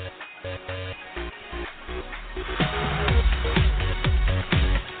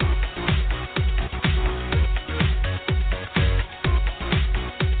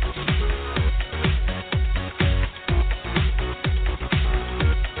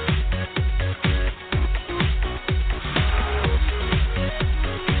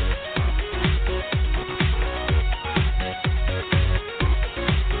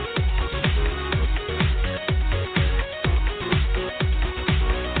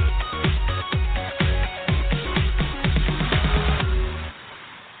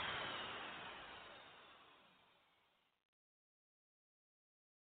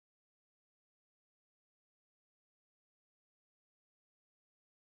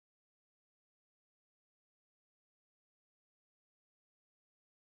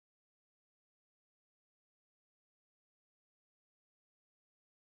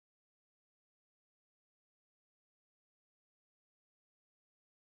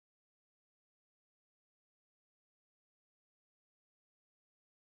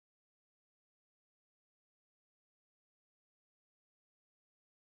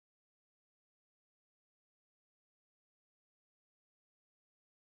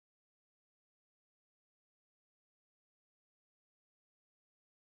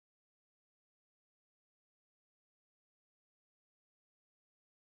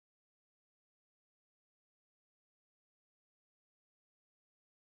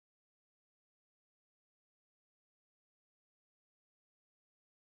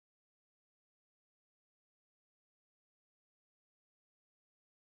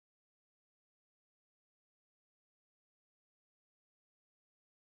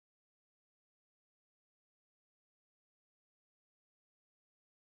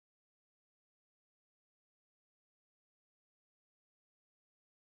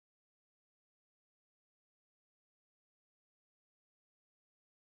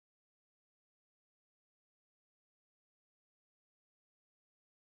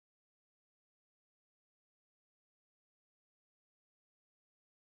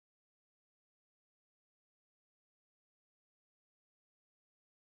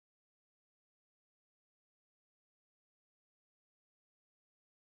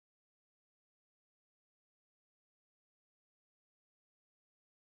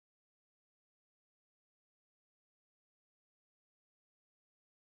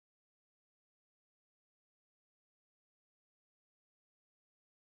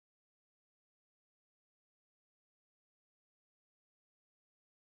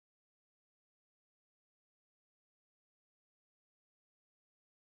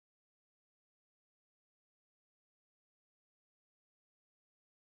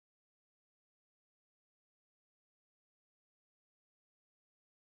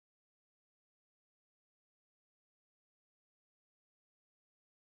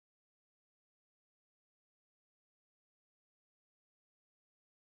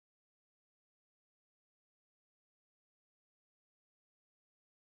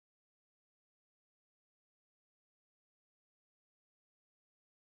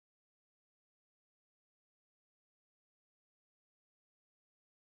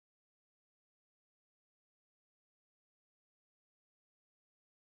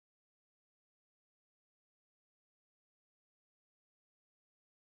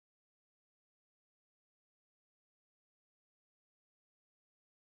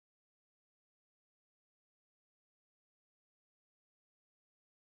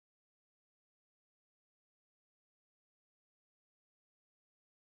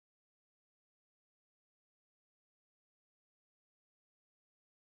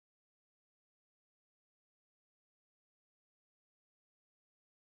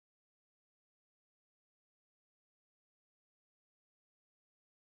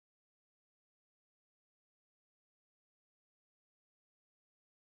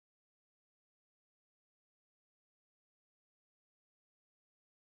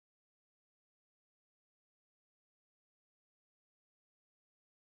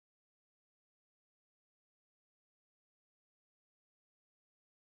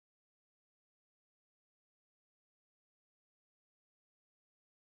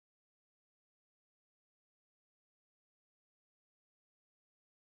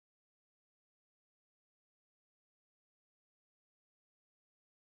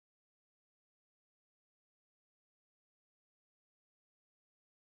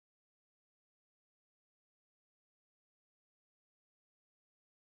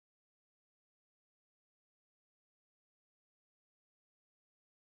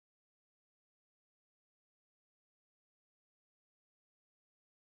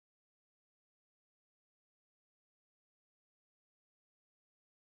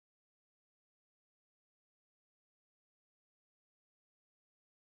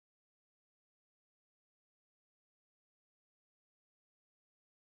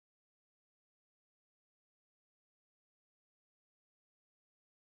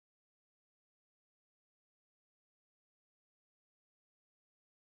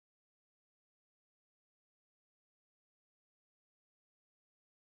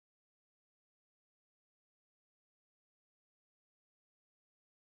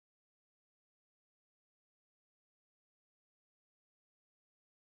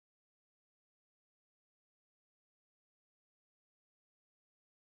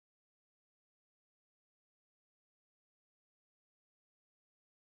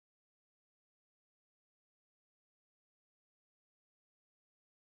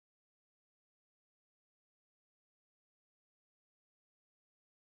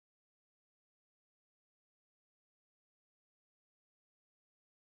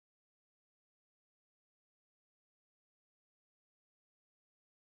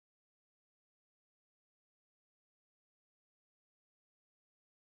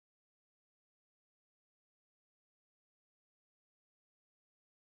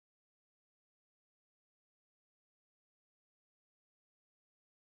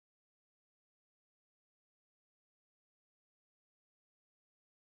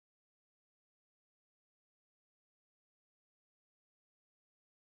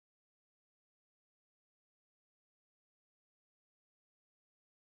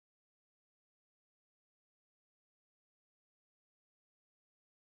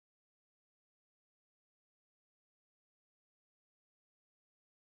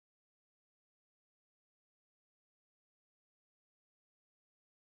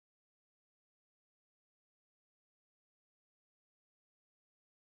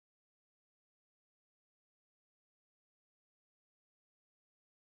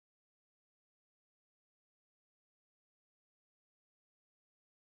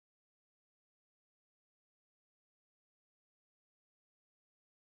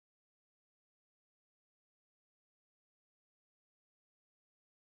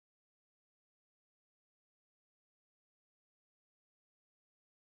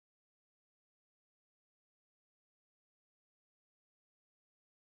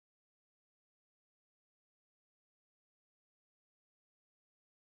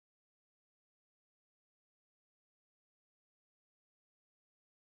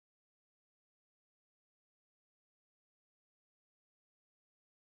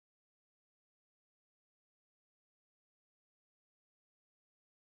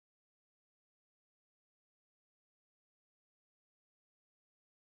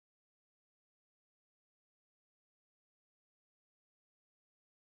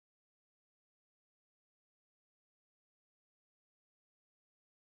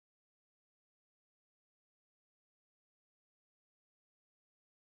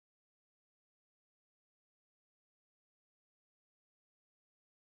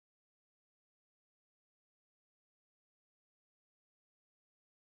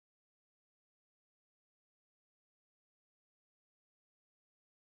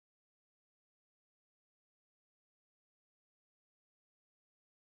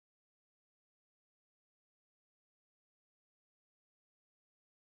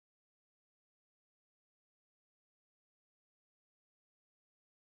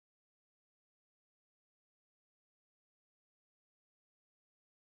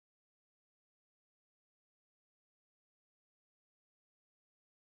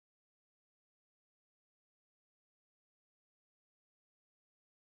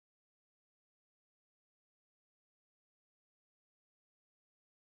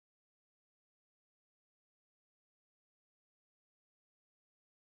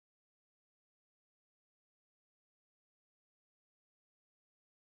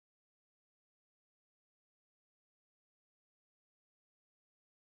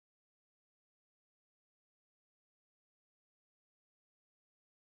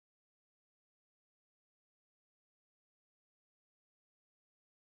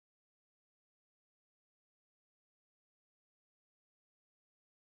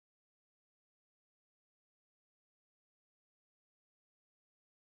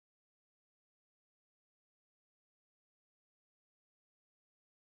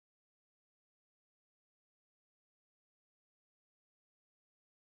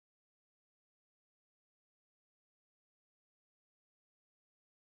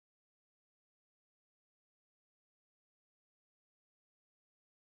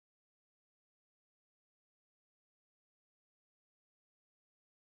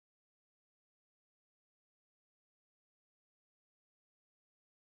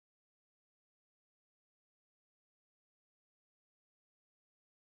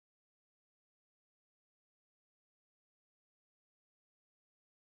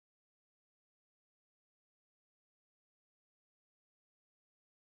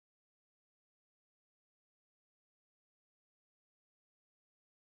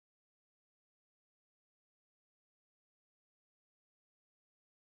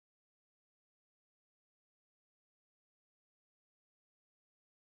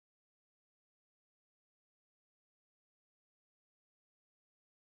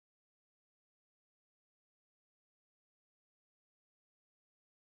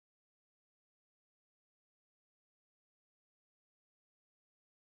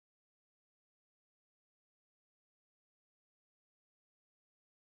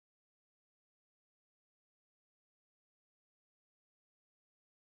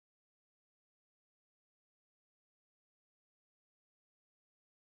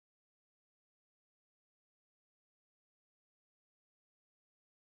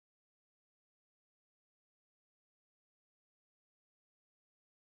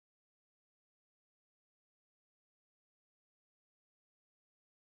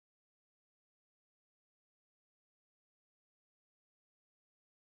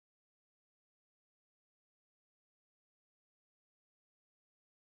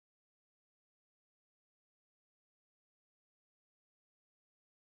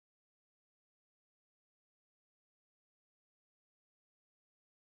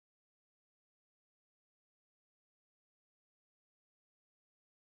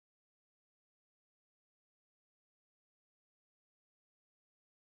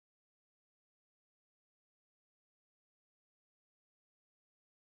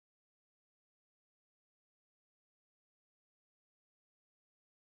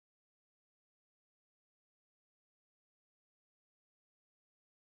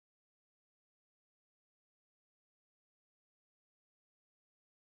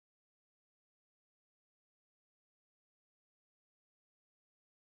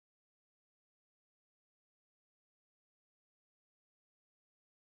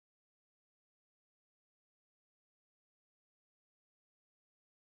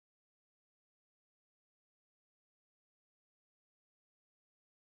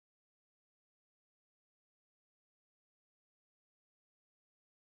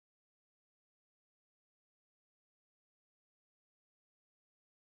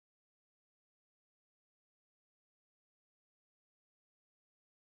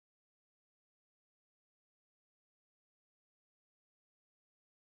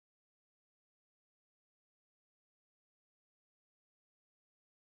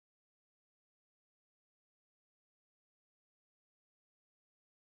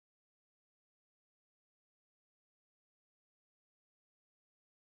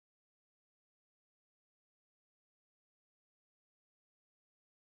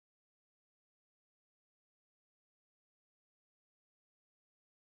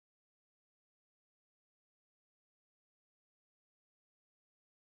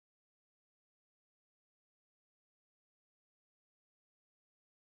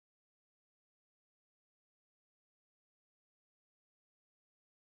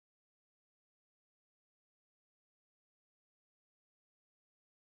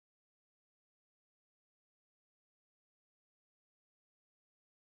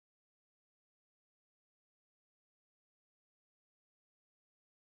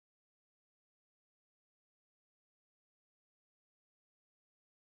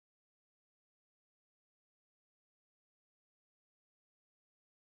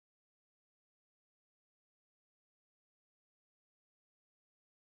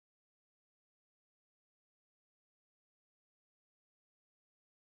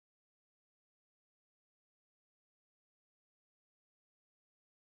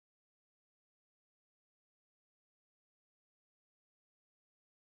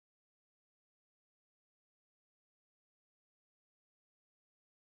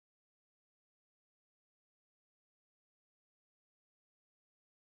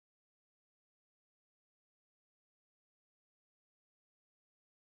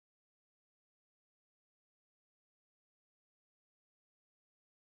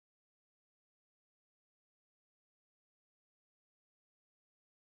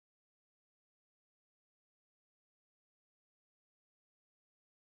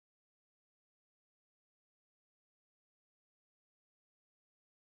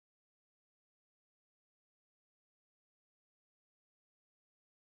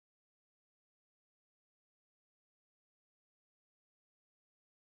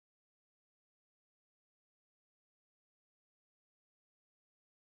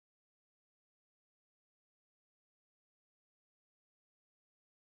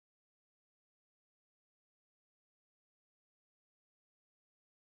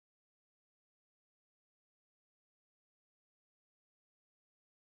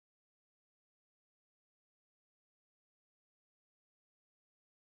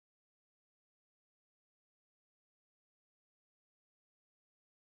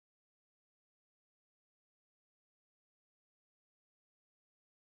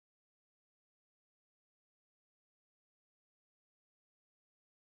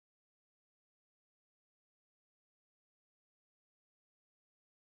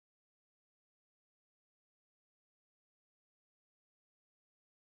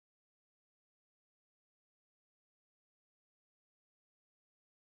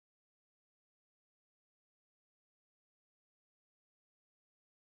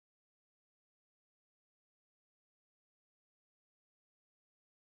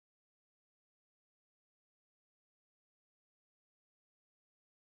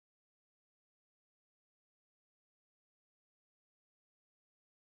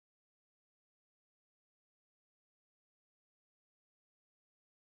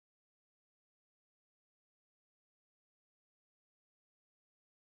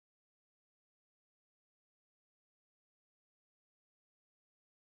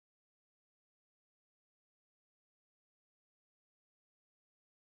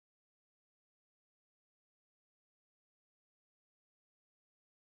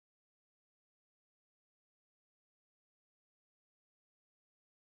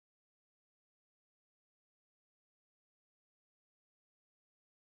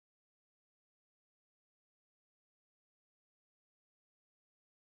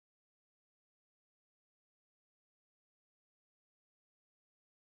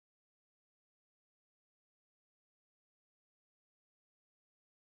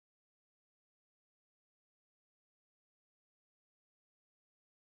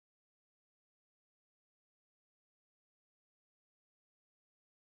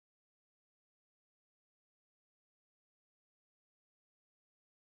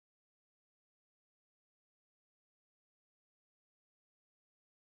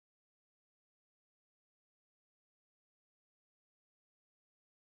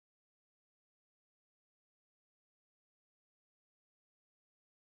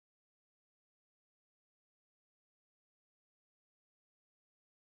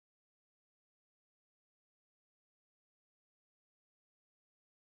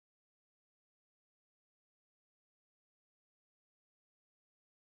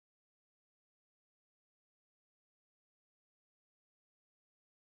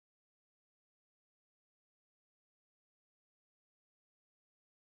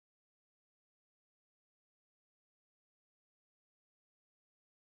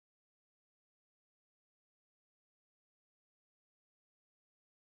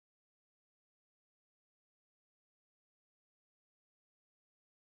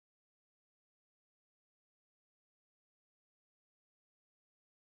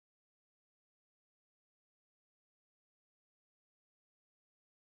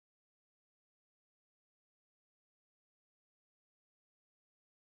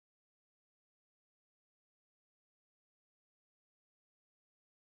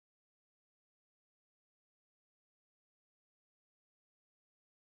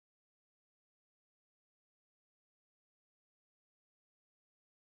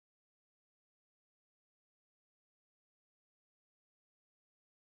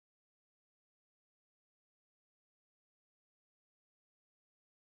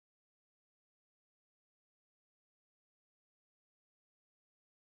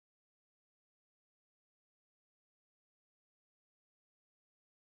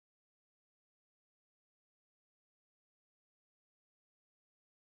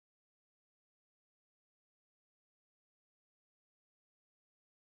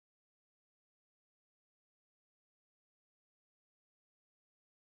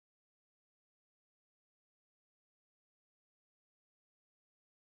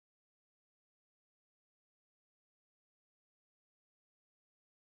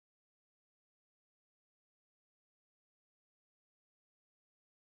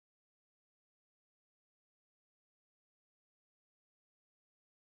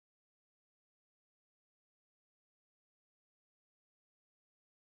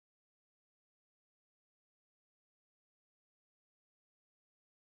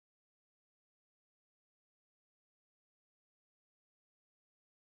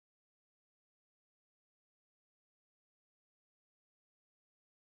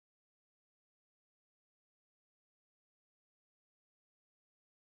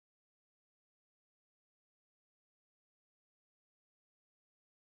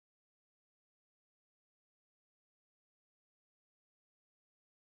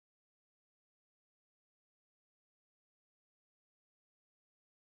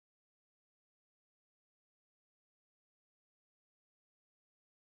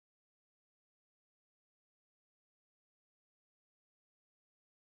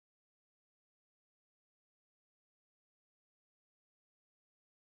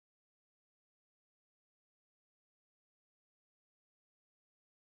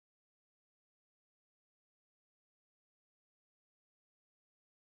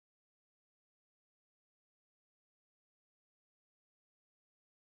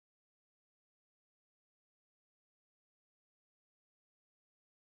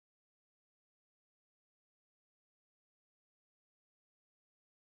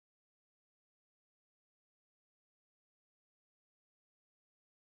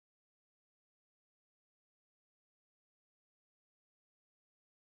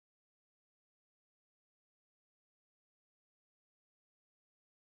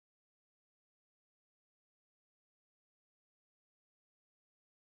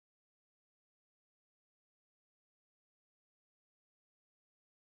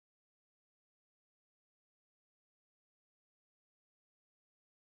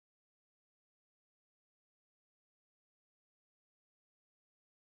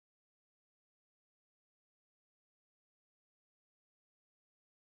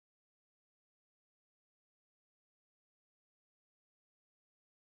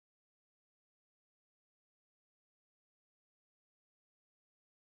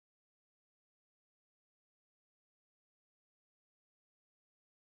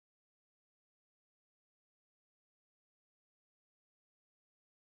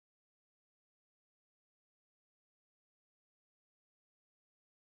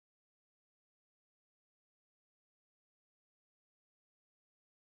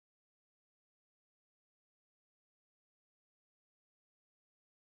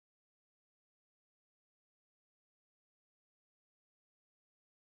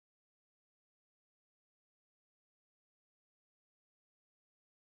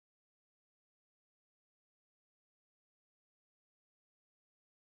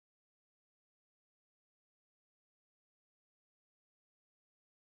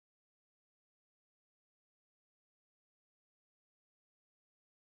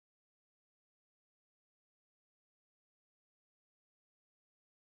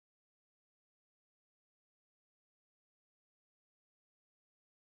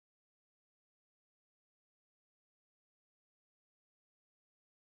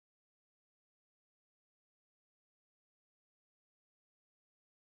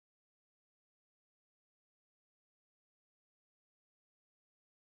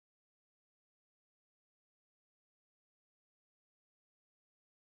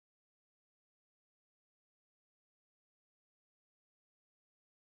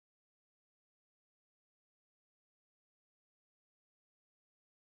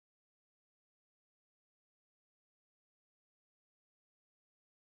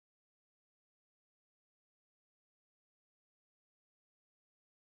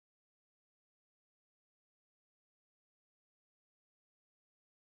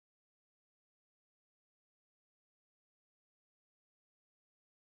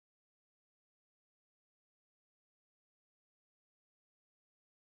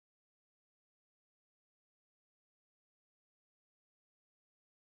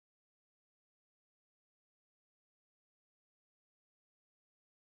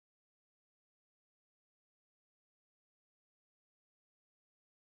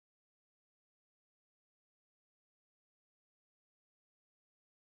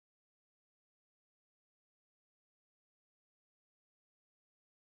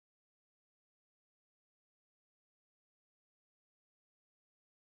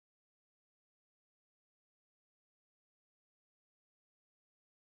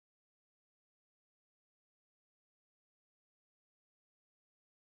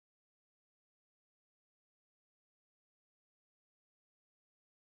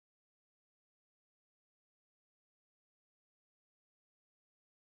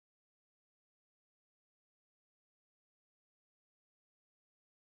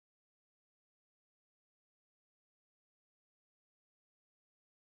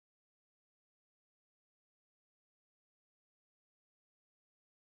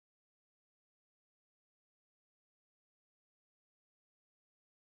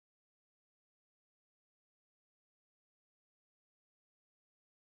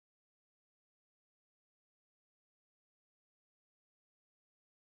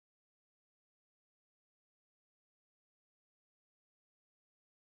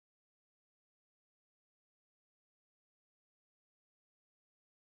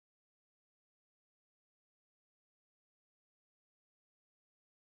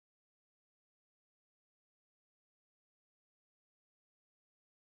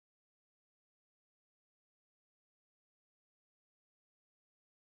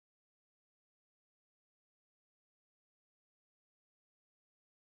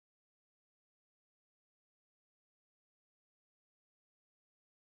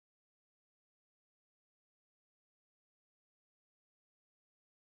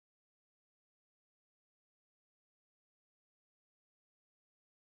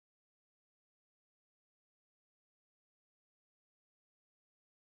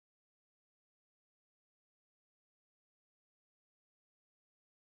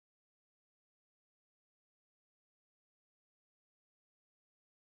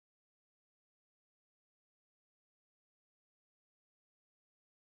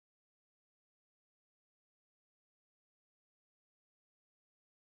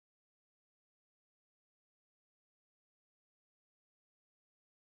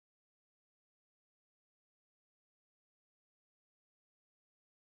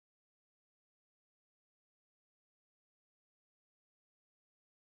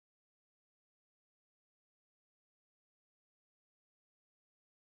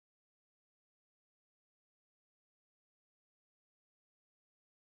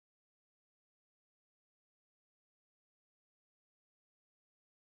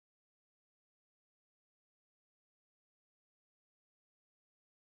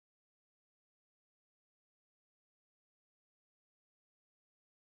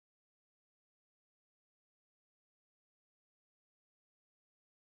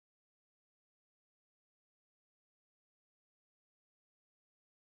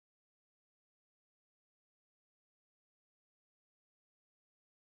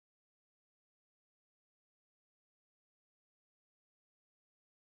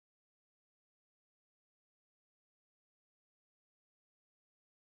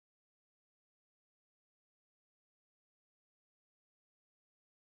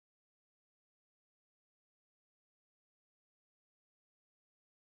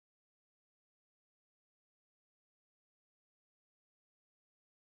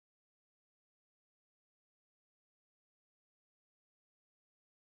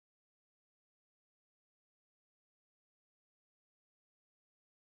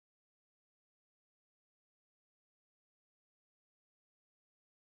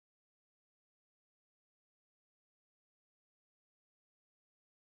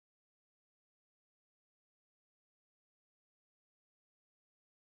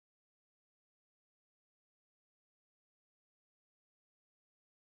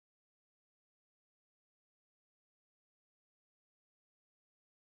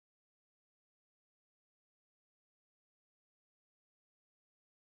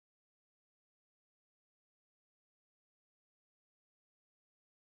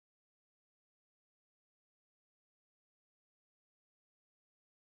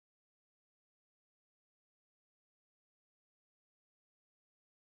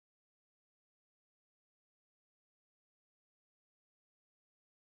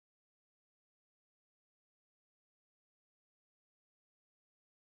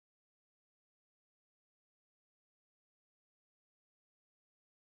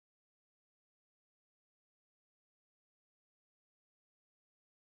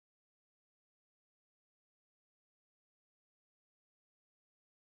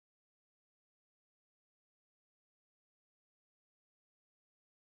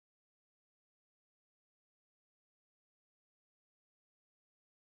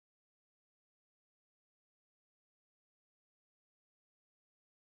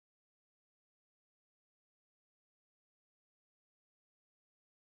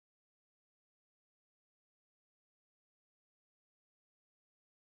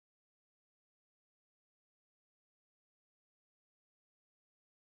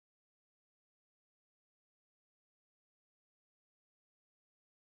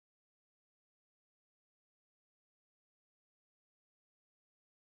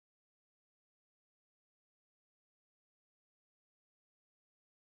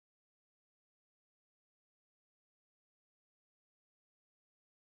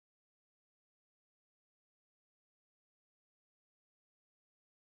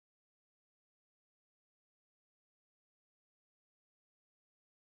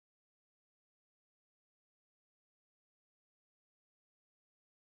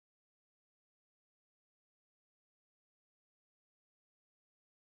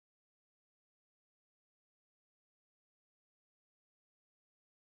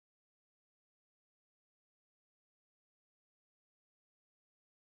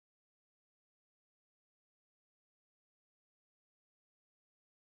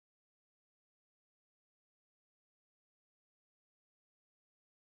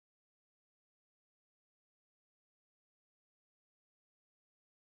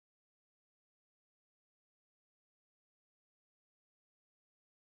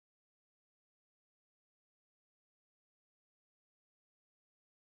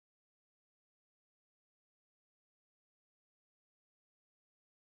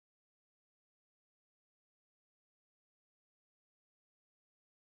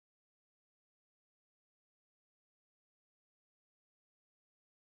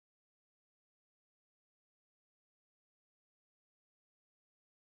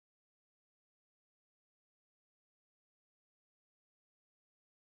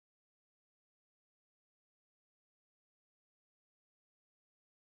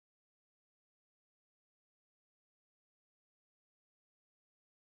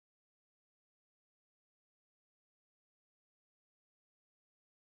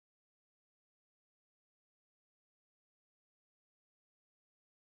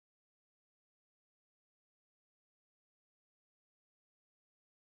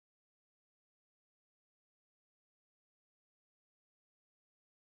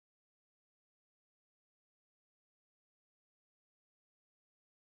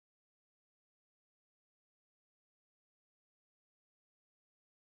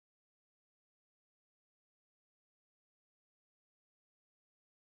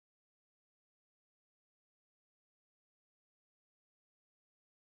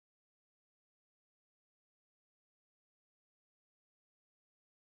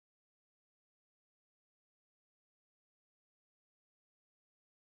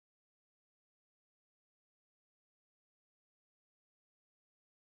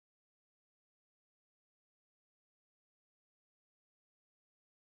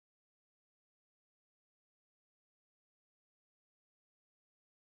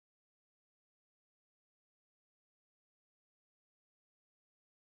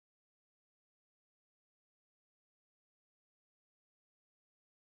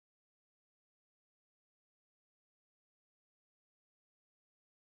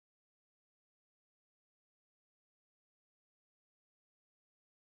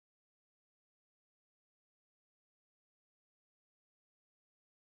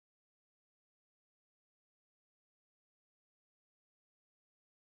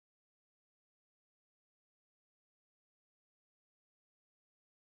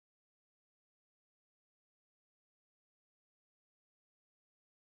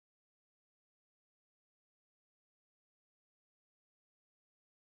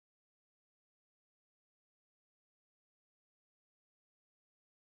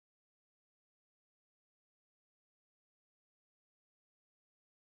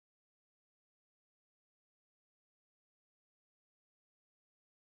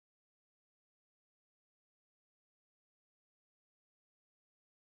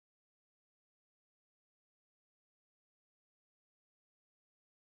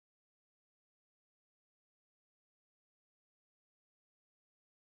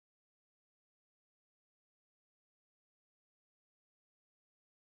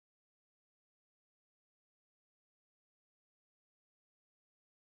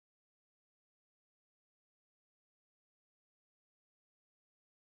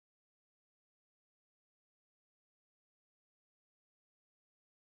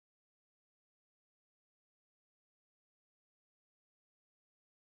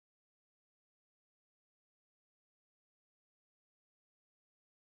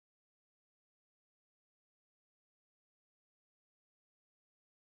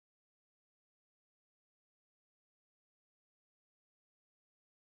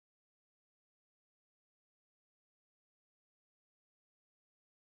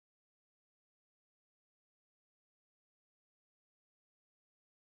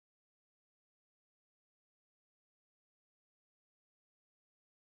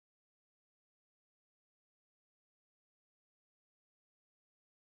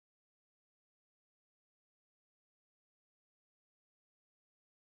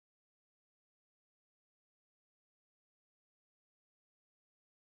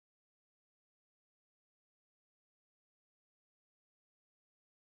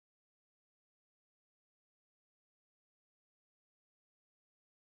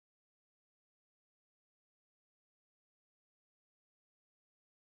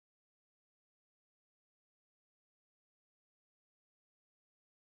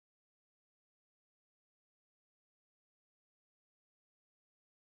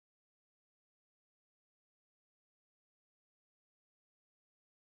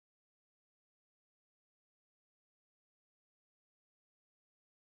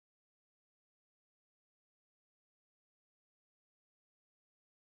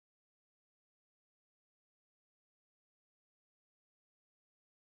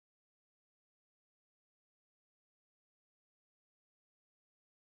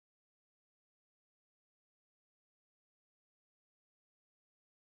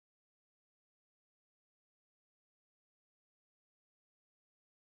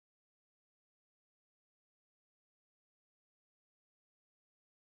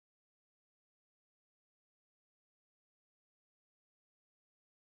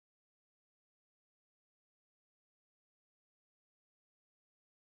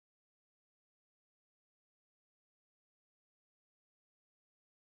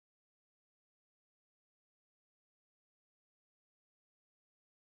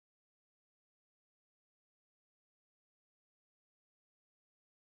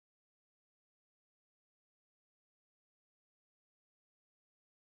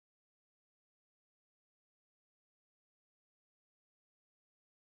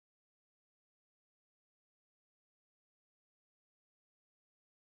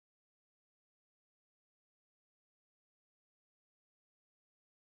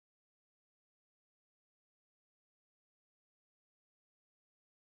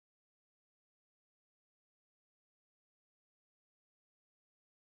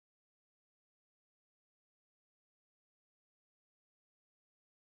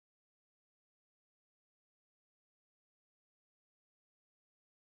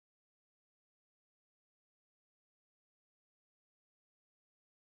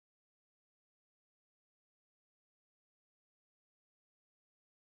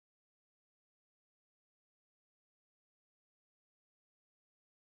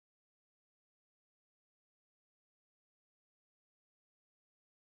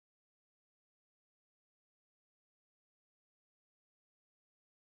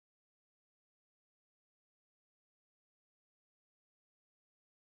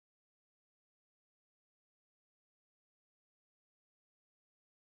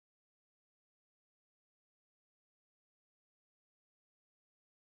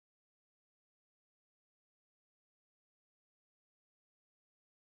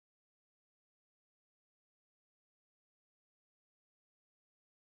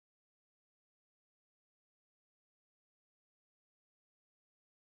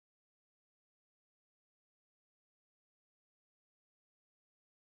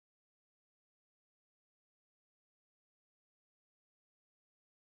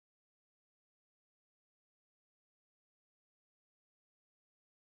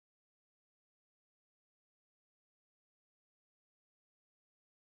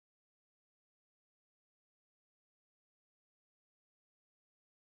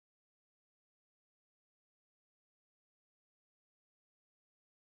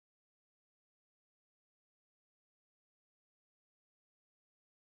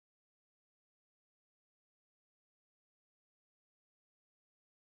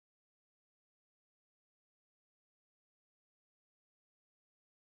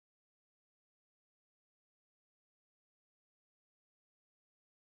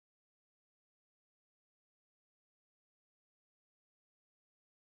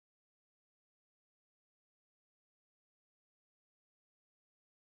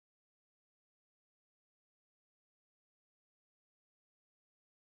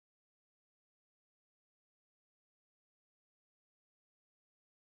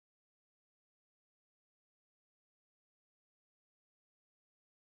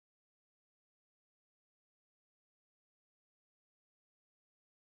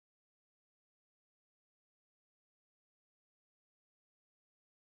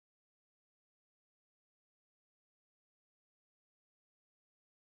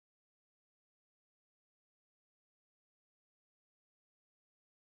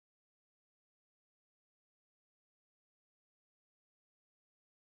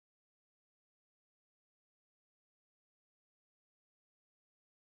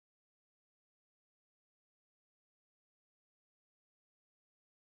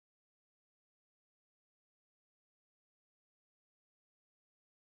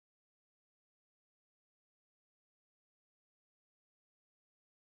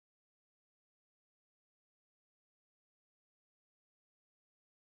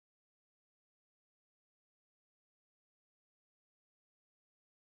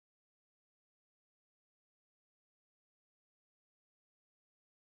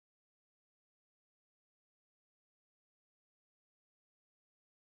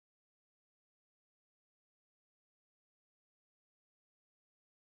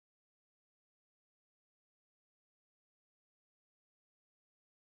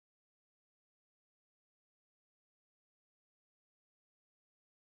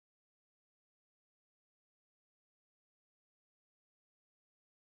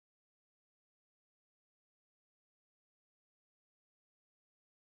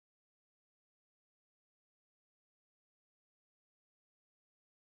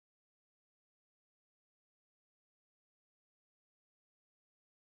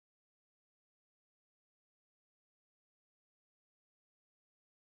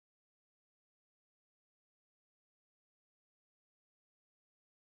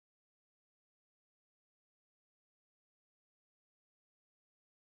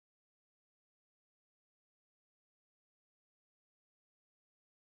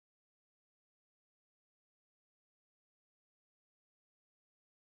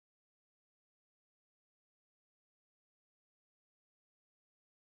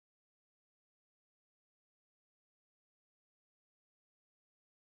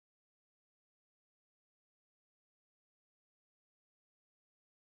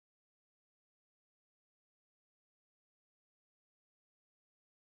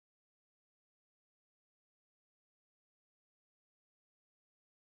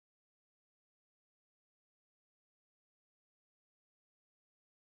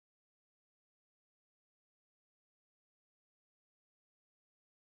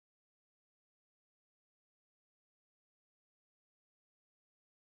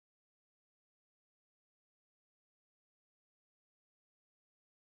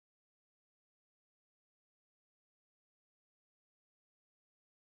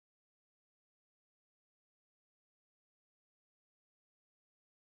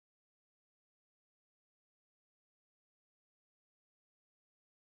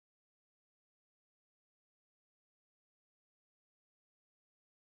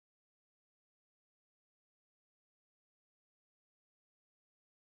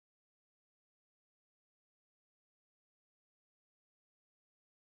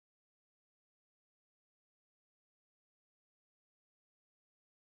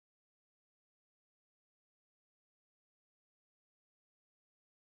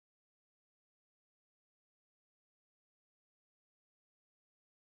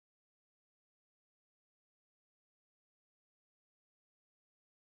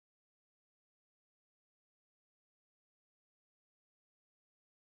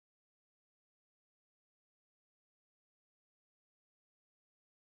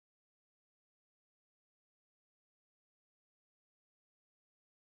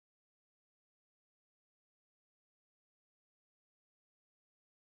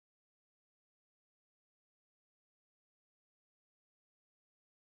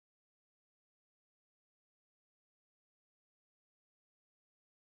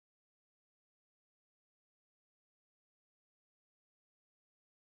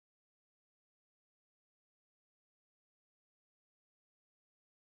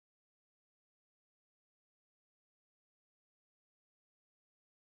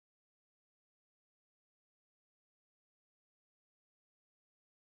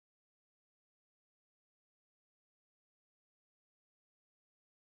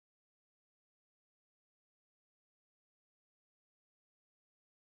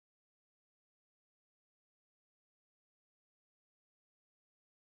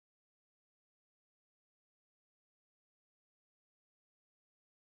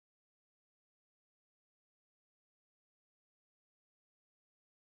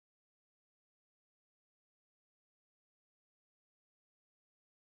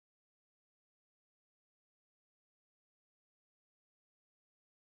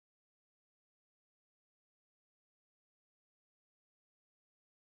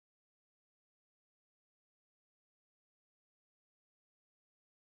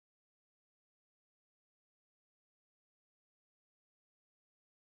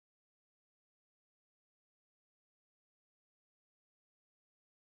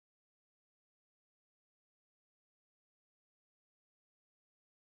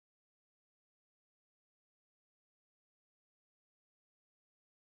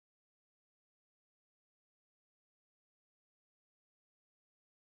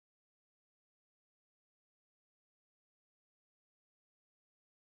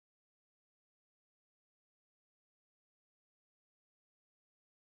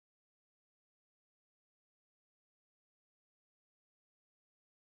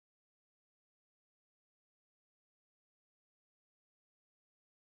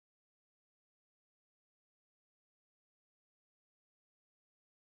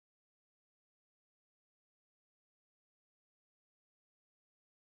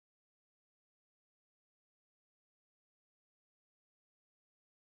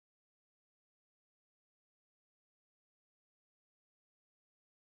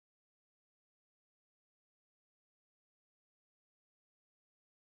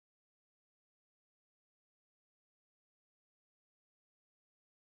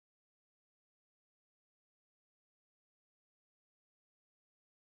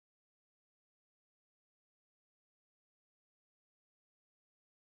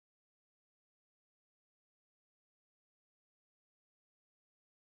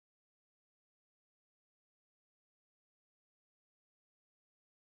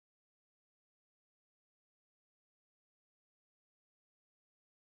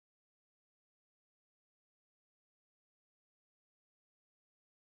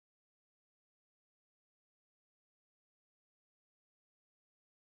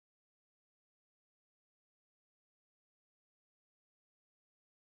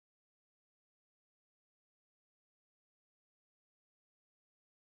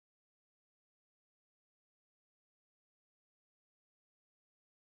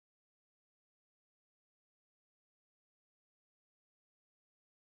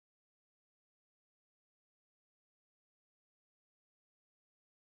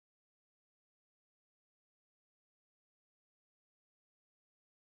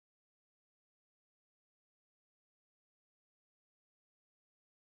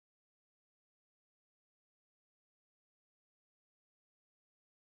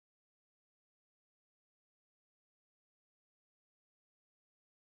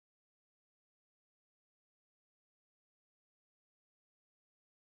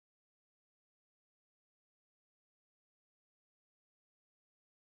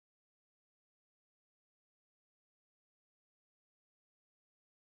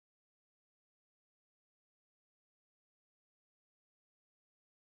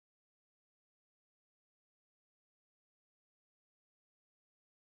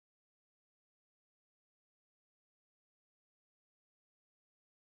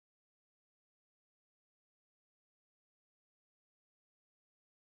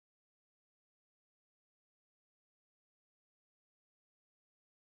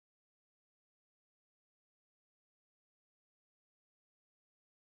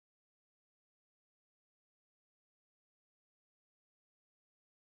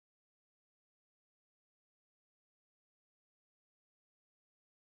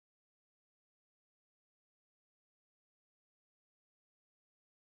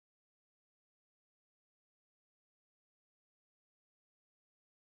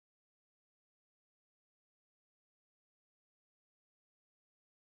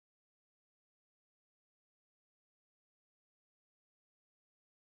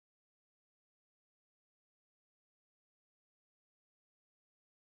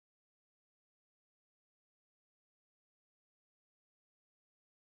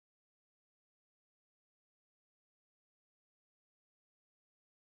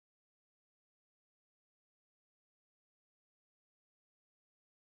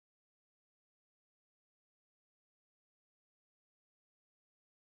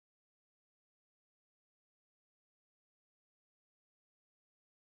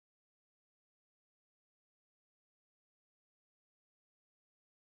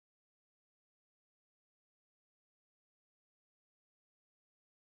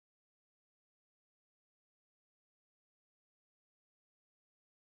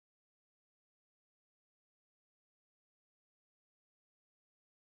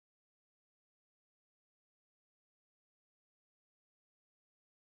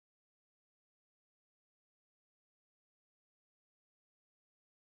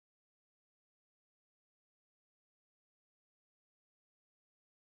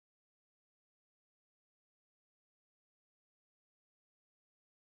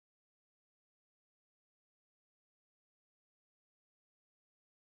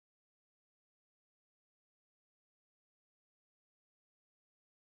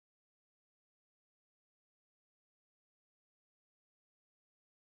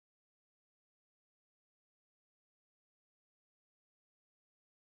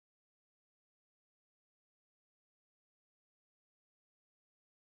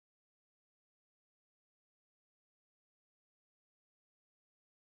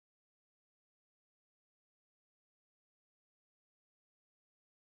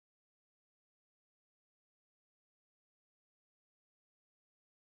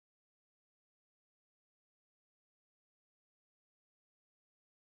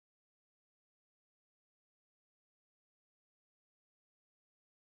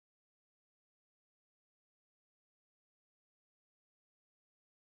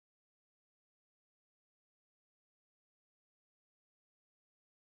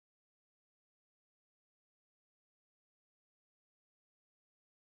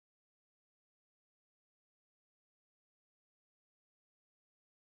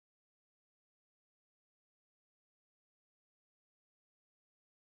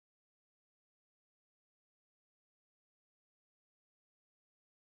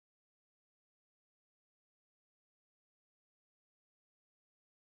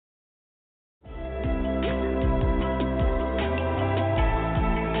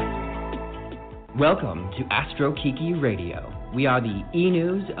 Welcome to Astro Kiki Radio. We are the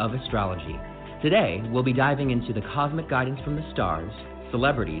e-news of astrology. Today, we'll be diving into the cosmic guidance from the stars,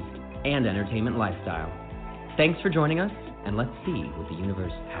 celebrities, and entertainment lifestyle. Thanks for joining us, and let's see what the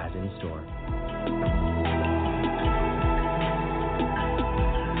universe has in store.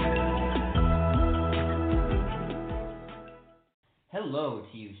 Hello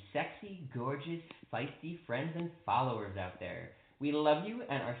to you sexy, gorgeous, feisty friends and followers out there. We love you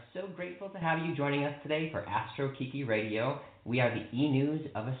and are so grateful to have you joining us today for Astro Kiki Radio. We are the e-news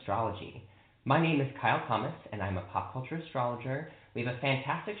of astrology. My name is Kyle Thomas, and I'm a pop culture astrologer. We have a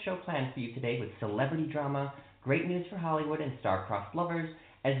fantastic show planned for you today with celebrity drama, great news for Hollywood and star-crossed lovers,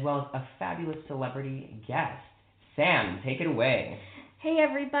 as well as a fabulous celebrity guest. Sam, take it away. Hey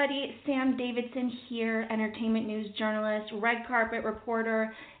everybody, Sam Davidson here, entertainment news journalist, red carpet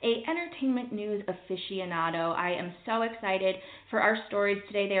reporter, a entertainment news aficionado. I am so excited for our stories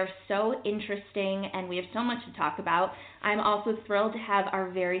today. They are so interesting and we have so much to talk about. I'm also thrilled to have our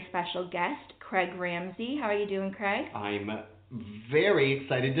very special guest, Craig Ramsey. How are you doing, Craig? I'm very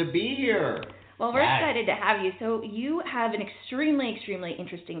excited to be here. Well, we're excited to have you. So you have an extremely, extremely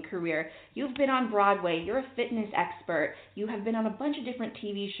interesting career. You've been on Broadway. You're a fitness expert. You have been on a bunch of different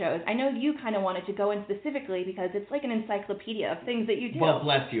TV shows. I know you kind of wanted to go in specifically because it's like an encyclopedia of things that you do. Well,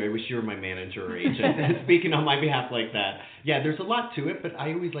 bless you. I wish you were my manager or agent speaking on my behalf like that. Yeah, there's a lot to it, but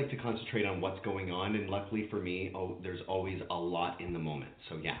I always like to concentrate on what's going on. And luckily for me, there's always a lot in the moment.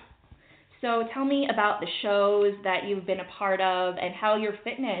 So, yeah. So tell me about the shows that you've been a part of and how your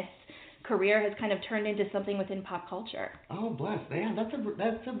fitness career has kind of turned into something within pop culture. Oh, bless. Yeah, that's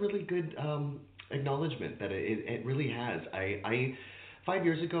a really good acknowledgement that it really has. I 5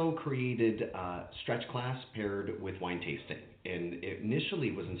 years ago created a stretch class paired with wine tasting, and it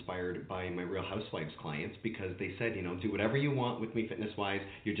initially was inspired by my Real Housewives clients because they said, do whatever you want with me fitness-wise,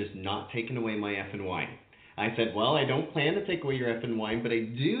 you're just not taking away my effing wine. I said, well, I don't plan to take away your effing wine, but I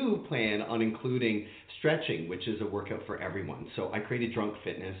do plan on including stretching, which is a workout for everyone. So I created Drunk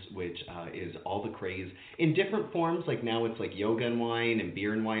Fitness, which is all the craze in different forms. Like now it's like yoga and wine and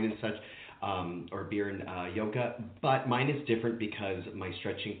beer and wine and such, or beer and yoga. But mine is different because my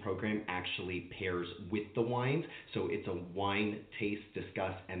stretching program actually pairs with the wines. So it's a wine, taste,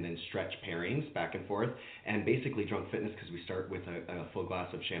 discuss, and then stretch pairings back and forth. And basically Drunk Fitness because we start with a full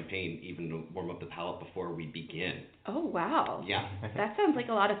glass of champagne even to warm up the palate before we begin. Oh, wow. Yeah. That sounds like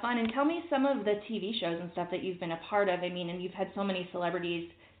a lot of fun. And tell me some of the TV shows and stuff that you've been a part of. I mean, and you've had so many celebrities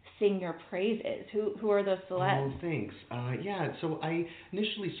sing your praises. Who are those celebs? Oh, thanks. So I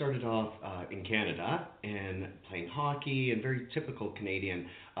initially started off in Canada and playing hockey and very typical Canadian,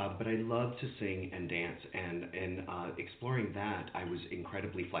 but I love to sing and dance, and in exploring that, I was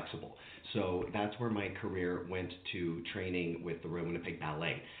incredibly flexible. So that's where my career went to training with the Royal Winnipeg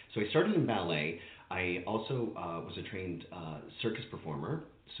Ballet. So I started in ballet. I also was a trained circus performer,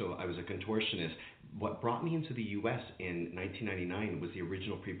 so I was a contortionist. What brought me into the U.S. in 1999 was the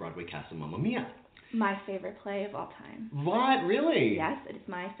original pre-Broadway cast of Mamma Mia. My favorite play of all time. What? Really? Yes, it is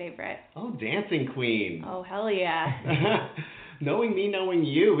my favorite. Oh, Dancing Queen. Oh, hell yeah. Knowing me, knowing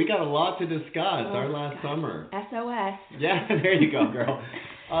you, we got a lot to discuss our last summer. SOS. Yeah, there you go, girl.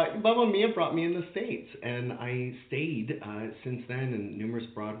 Mamma Mia brought me in the States, and I stayed since then in numerous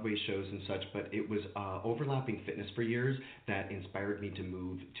Broadway shows and such, but it was overlapping fitness for years that inspired me to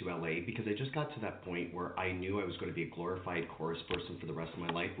move to LA because I just got to that point where I knew I was going to be a glorified chorus person for the rest of my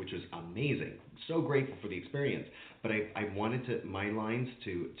life, which was amazing. So grateful for the experience, but I wanted my lines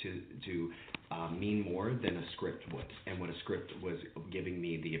to mean more than a script would, and what a script was giving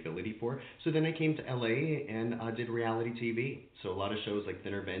me the ability for. So then I came to LA and did reality TV. So a lot of shows like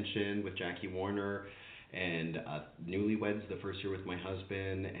Intervention with Jackie Warner and Newlyweds the first year with my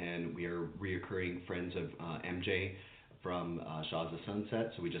husband, and we are reoccurring friends of MJ from Shaw's of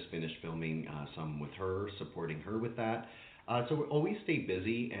Sunset. So we just finished filming some with her, supporting her with that. So we always stay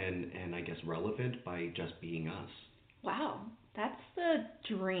busy and I guess relevant by just being us. Wow. That's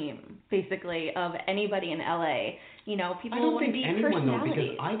the dream, basically, of anybody in LA. People want to be personalities. I don't think anyone, though,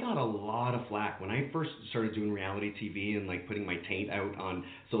 because I got a lot of flack when I first started doing reality TV and, putting my taint out on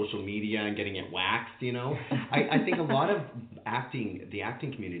social media and getting it waxed, I think a lot of the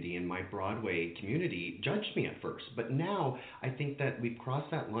acting community and my Broadway community judged me at first. But now I think that we've crossed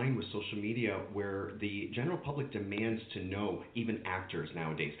that line with social media where the general public demands to know even actors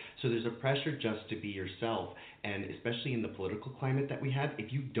nowadays. So there's a pressure just to be yourself. And especially in the political climate that we have,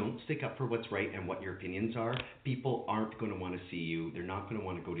 if you don't stick up for what's right and what your opinions are, people aren't going to want to see you. They're not going to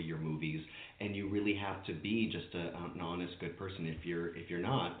want to go to your movies. And you really have to be just an honest, good person. If you're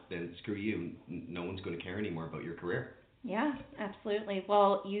not, then screw you. No one's going to care anymore about your career. Yeah, absolutely.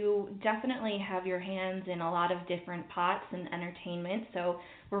 Well, you definitely have your hands in a lot of different pots and entertainment, so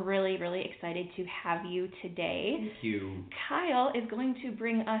we're really, really excited to have you today. Thank you. Kyle is going to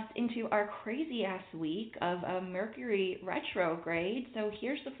bring us into our crazy ass week of a Mercury retrograde. So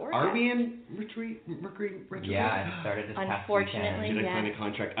here's the forecast. Are we in Mercury retrograde? Yeah, it started this past Unfortunately, weekend. Did I sign a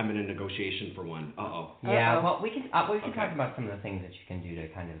contract? I'm in a negotiation for one. Uh-oh. Yeah, well, we can talk about some of the things that you can do to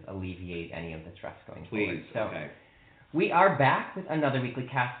kind of alleviate any of the stress going forward. Please, So, okay. we are back with another weekly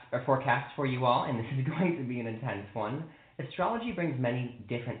forecast for you all, and this is going to be an intense one. Astrology brings many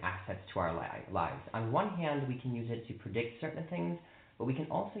different assets to our lives. On one hand, we can use it to predict certain things, but we can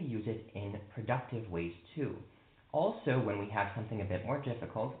also use it in productive ways too. Also, when we have something a bit more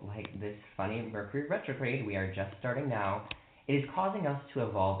difficult, like this funny Mercury retrograde we are just starting now, it is causing us to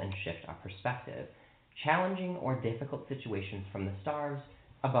evolve and shift our perspective. Challenging or difficult situations from the stars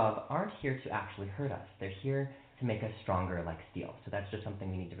above aren't here to actually hurt us. They're here to make us stronger like steel. So that's just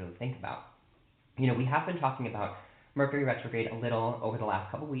something we need to really think about. You know, we have been talking about Mercury retrograde a little over the last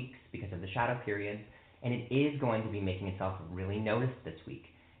couple weeks because of the shadow periods, and it is going to be making itself really noticed this week.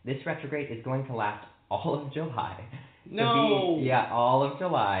 This retrograde is going to last all of July. No! All of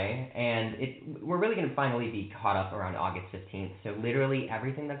July, and we're really going to finally be caught up around August 15th. So literally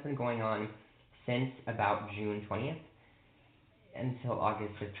everything that's been going on since about June 20th until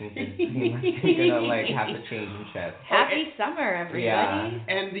August 15th is pretty much gonna have to change and shift. Happy summer, everybody. Yeah.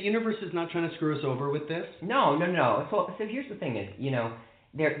 And the universe is not trying to screw us over with this? No. So here's the thing is,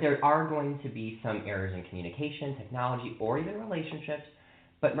 there are going to be some errors in communication, technology, or even relationships,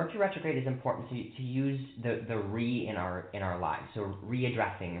 but Mercury retrograde is important to use the re in our lives. So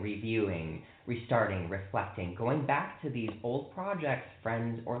readdressing, reviewing, restarting, reflecting, going back to these old projects,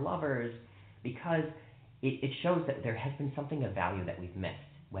 friends, or lovers, because it shows that there has been something of value that we've missed,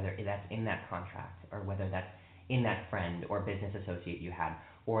 whether that's in that contract or whether that's in that friend or business associate you had,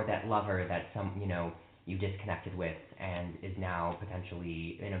 or that lover that you disconnected with and is now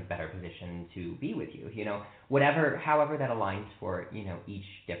potentially in a better position to be with you. However that aligns for each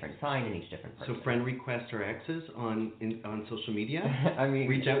different sign and each different person. So friend requests or exes on social media? I mean,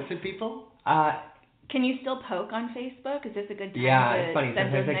 reach out to people? Can you still poke on Facebook? Is this a good time it's to funny.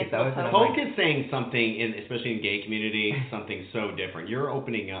 send those nice little pokes? Poke is saying something, especially in gay community, something so different. You're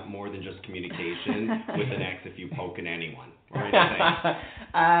opening up more than just communication with an ex if you poke at anyone or anything.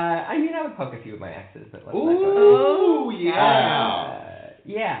 I would poke a few of my exes, but ooh,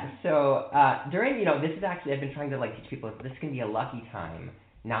 yeah. So during, this is actually, I've been trying to teach people this can be a lucky time,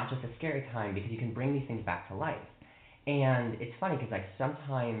 not just a scary time, because you can bring these things back to life. And it's funny because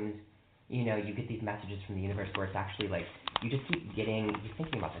sometimes, you get these messages from the universe where it's actually you just keep you're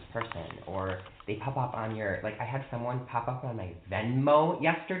thinking about this person, or they pop up on your, I had someone pop up on my Venmo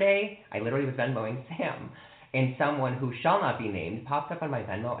yesterday. I literally was Venmoing Sam, and someone who shall not be named popped up on my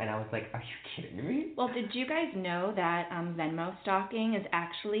Venmo, and I was like, are you kidding me? Well, did you guys know that Venmo stalking is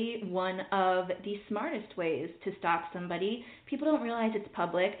actually one of the smartest ways to stalk somebody? People don't realize it's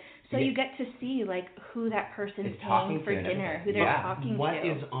public, so you get to see who that person's paying for dinner, who they're talking to. What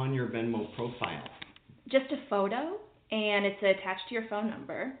is on your Venmo profile? Just a photo, and it's attached to your phone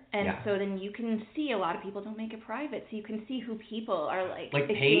number, and so then you can see. A lot of people don't make it private, so you can see who people are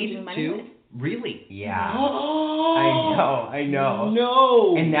exchanging money with. Really? Yeah. I know.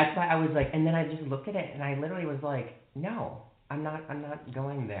 No. And that's why I was and then I just looked at it and I literally was like, no, I'm not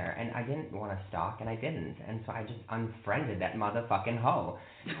going there. And I didn't want to stalk, and I didn't. And so I just unfriended that motherfucking hoe.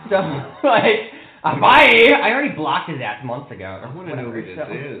 So I already blocked his ass months ago. I want to know who this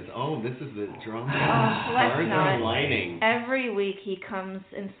is. Oh, this is the drama. Let's not. Lining. Every week he comes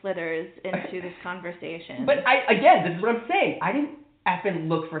and slithers into this conversation. But this is what I'm saying. I didn't effing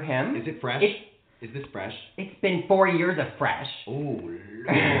look for him. Is it fresh? Is this fresh? It's been 4 years of fresh. Oh, Lord.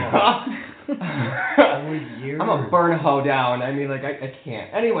 4 years. I'm gonna burn a hoe down. I mean, I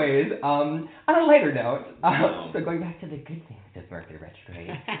can't. Anyways, on a lighter note, so going back to the good things of Mercury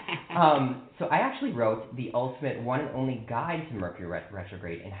retrograde. So I actually wrote the ultimate one and only guide to Mercury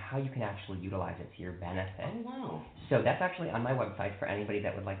retrograde and how you can actually utilize it to your benefit. Oh, wow. So that's actually on my website for anybody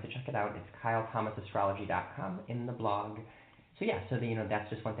that would like to check it out. It's kylethomasastrology.com in the blog. So that's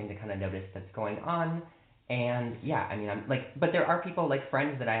just one thing to kind of notice that's going on. And but there are people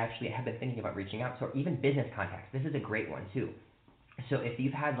friends that I actually have been thinking about reaching out to, or even business contacts. This is a great one too. So if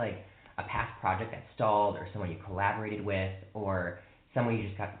you've had a past project that stalled, or someone you collaborated with, or someone you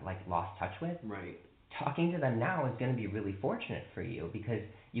just got lost touch with, right? Talking to them now is going to be really fortunate for you, because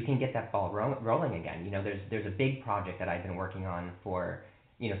you can get that ball rolling again. There's a big project that I've been working on for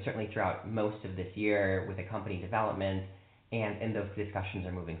certainly throughout most of this year with a company development. And those discussions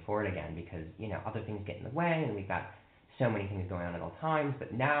are moving forward again because, other things get in the way, and we've got so many things going on at all times,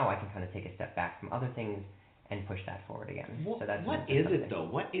 but now I can kind of take a step back from other things and push that forward again. What is it though?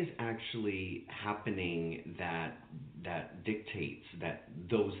 What is actually happening that dictates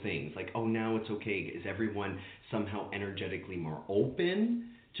those things? Like, oh, now it's okay. Is everyone somehow energetically more open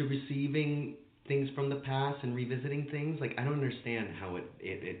to receiving things from the past and revisiting things? Like, I don't understand how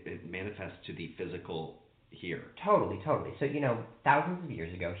it manifests to the physical here. Totally. So, thousands of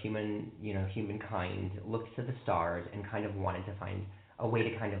years ago, humankind looked to the stars and kind of wanted to find a way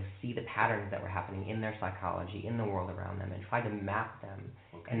to kind of see the patterns that were happening in their psychology, in the world around them, and try to map them.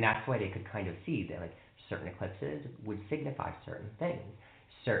 Okay. And that's why they could kind of see that, like, certain eclipses would signify certain things,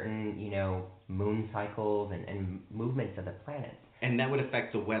 certain, moon cycles and movements of the planets. And that would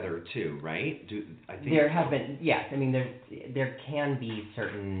affect the weather too, right? There have been, yes. I mean, there can be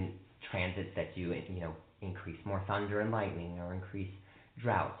certain transits that do, increase more thunder and lightning, or increase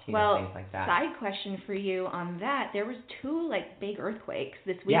droughts, things like that. Side question for you on that: there was 2 big earthquakes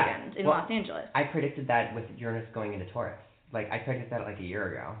this weekend in Los Angeles. I predicted that with Uranus going into Taurus. I predicted that a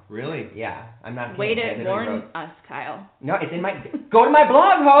year ago. Really? Yeah, I'm not. Way to warn us, Kyle. No, it's in my. Go to my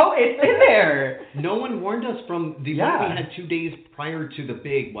blog, ho! It's in there. No one warned us from the one we had 2 days prior to the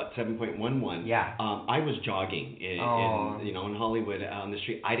big 7.11. Yeah. I was jogging in Hollywood on the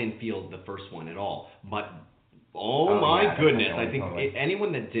street. I didn't feel the first one at all, but. My goodness! I think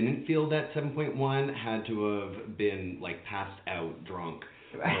anyone that didn't feel that 7.1 had to have been passed out, drunk,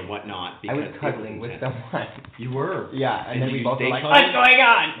 or whatnot. I was cuddling with someone. You were? Yeah, and then we both were like, cuddled? "What's going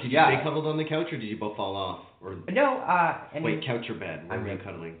on?" Did you stay cuddled on the couch, or did you both fall off? Or no. Wait, couch or bed? Where were you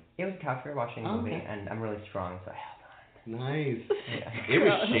cuddling? It was a couch. We were watching a movie, and I'm really strong, so I held on. Nice. Yeah. It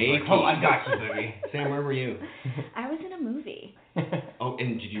was shaky. Oh, I got you, baby. Sam, where were you? I was in a movie. Oh,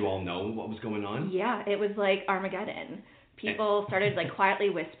 and did you all know what was going on? Yeah, it was like Armageddon. People started quietly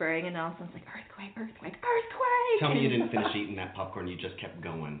whispering, and all of a sudden it's earthquake. Tell me you didn't finish eating that popcorn. You just kept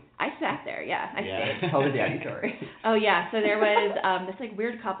going. I sat there. Yeah, I stayed. Tell the daddy story. Oh yeah, so there was this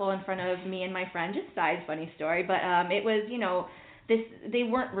weird couple in front of me and my friend. Just side funny story, but it was they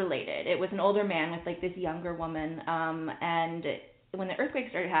weren't related. It was an older man with this younger woman, and when the earthquake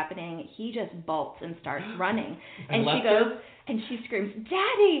started happening, he just bolts and starts running, and she goes and she screams,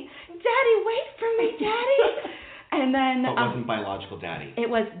 "Daddy, wait for me, Daddy!" And then but wasn't biological daddy. It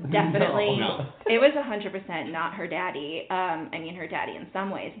was definitely no. It was 100% not her daddy. Her daddy in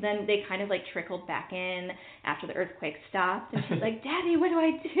some ways. Then they kind of trickled back in after the earthquake stopped, and she's like, "Daddy, what do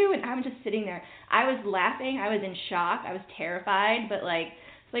I do?" And I'm just sitting there. I was laughing. I was in shock. I was terrified, but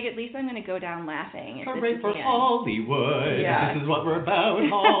at least I'm gonna go down laughing. Hooray for Hollywood! Yeah. This is what we're about,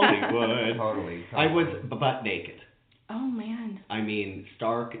 Hollywood. Totally. I was butt naked. Oh, man. I mean,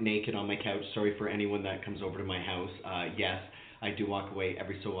 stark naked on my couch. Sorry for anyone that comes over to my house. Yes, I do walk away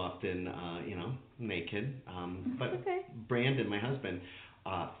every so often, naked. But okay. Brandon, my husband,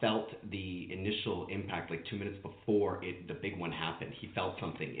 felt the initial impact 2 minutes before the big one happened. He felt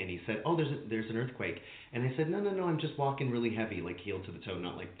something, and he said, "Oh, there's an earthquake." And I said, No, I'm just walking really heavy, heel to the toe,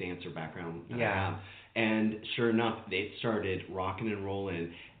 not dancer background that I have. And sure enough, they started rocking and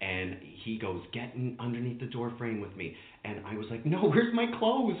rolling, and he goes, "Get underneath the door frame with me." And I was like, "No, where's my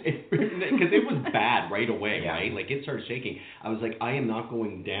clothes?" Because it was bad right away, right? It started shaking. I was like, I am not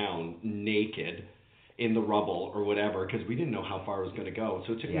going down naked in the rubble or whatever, because we didn't know how far it was going to go.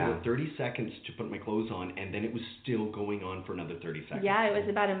 So it took me about 30 seconds to put my clothes on, and then it was still going on for another 30 seconds. Yeah, it was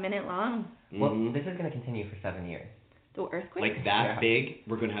about a minute long. Well, this is going to continue for 7 years. The earthquake? Big?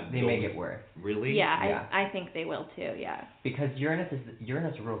 We're going to have They make it worse. Really? Yeah, I think they will too, yeah. Because Uranus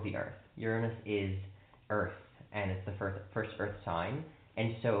rules the Earth. Uranus is Earth, and it's the first Earth sign.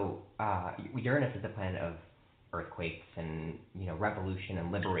 And so Uranus is the planet of earthquakes and revolution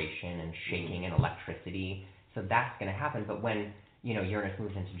and liberation and shaking and electricity. So that's going to happen. But when Uranus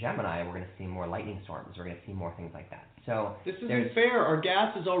moves into Gemini, we're going to see more lightning storms. We're going to see more things like that. So this isn't fair. Our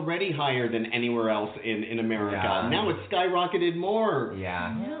gas is already higher than anywhere else in America. Yeah. Now it's skyrocketed more.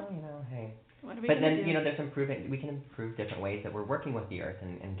 Yeah. Hey. What are we but then do? there's improving. We can improve different ways that we're working with the Earth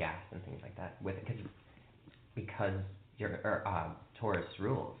and gas and things like that because Taurus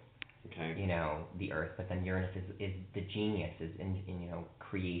rules. Okay. The Earth, but then Uranus is the genius in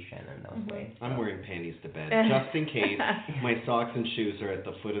creation in those ways. I'm wearing panties to bed just in case my socks and shoes are at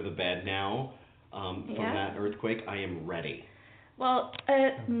the foot of the bed now. From that earthquake, I am ready. Well,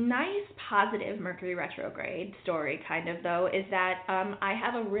 a nice positive Mercury retrograde story, kind of, though, is that I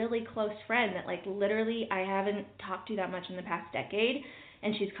have a really close friend that, literally I haven't talked to that much in the past decade.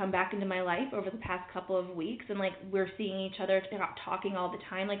 and she's come back into my life over the past couple of weeks, and like we're seeing each other, talking all the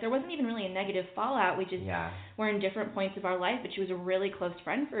time. Like there wasn't even really a negative fallout. We just were in different points of our life, but she was a really close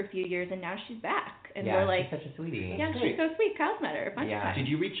friend for a few years, and now she's back, and we're like, she's such a sweetie. Yeah, she's so sweet. Kyle's met her a bunch of times. Did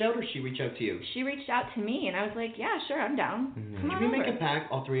you reach out or she reach out to you? She reached out to me, and I was like, yeah, sure, I'm down. Come on Should we over. make a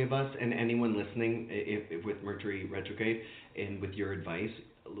pact, all three of us, and anyone listening, if with Mercury retrograde, and with your advice,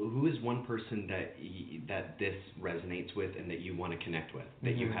 who is one person that this resonates with and that you want to connect with,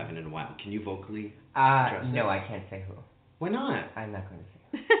 that you haven't in a while? Can you vocally address No, it? I can't say who. Why not? I'm not going to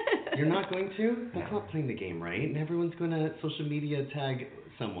say who. You're not going to? That's not playing the game, right? And everyone's going to social media tag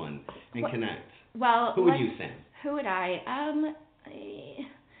someone and connect. Well, who would you, Sam? Who would I? I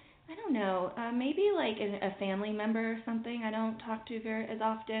don't know. Maybe like a family member or something I don't talk to as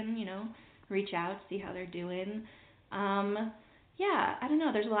often, reach out, see how they're doing. Yeah, I don't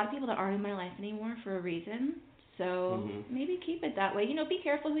know. There's a lot of people that aren't in my life anymore for a reason. So maybe keep it that way. Be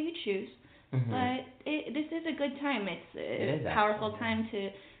careful who you choose. But this is a good time. It's a powerful time to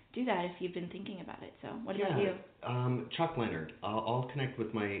do that if you've been thinking about it. So what about you? Chuck Leonard. I'll connect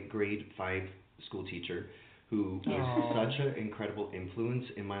with my grade 5 school teacher, who was such an incredible influence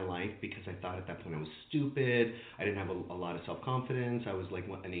in my life, because I thought at that point I was stupid. I didn't have a lot of self-confidence. I was like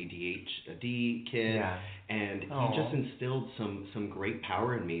an ADHD kid. And he just instilled some great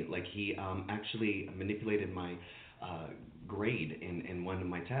power in me. Like he actually manipulated my grade in one of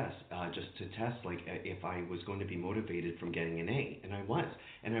my tests, just to test like if I was going to be motivated from getting an A, and I was.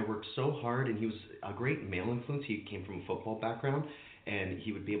 And I worked so hard, and he was a great male influence. He came from a football background, and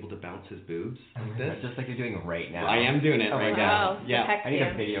he would be able to bounce his boobs like this. Just like you're doing right now. I am doing it right now. Yeah. I need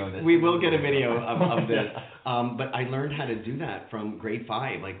a video of this. We will get a video of this. But I learned how to do that from grade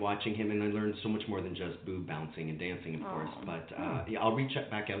 5, like watching him, and I learned so much more than just boob bouncing and dancing, of course. But I'll reach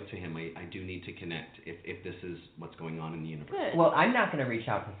back out to him. I do need to connect if this is what's going on in the universe. Good. Well, I'm not going to reach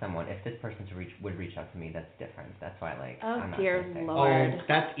out to someone. If this person would reach out to me, that's different. That's why, I'm not dear gonna say. Lord. Oh,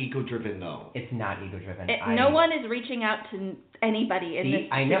 that's ego-driven, though. It's not ego-driven. No one is reaching out to anybody in this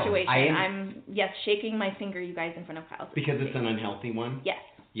situation. I'm shaking my finger, you guys, in front of Kyle. Because it's an unhealthy one? Yes.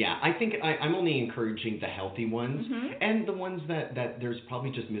 Yeah, I think I'm only encouraging the healthy ones, and the ones that there's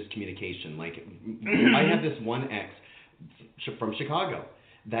probably just miscommunication. Like, I have this one ex from Chicago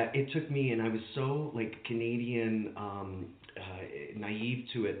that it took me, and I was so like Canadian naive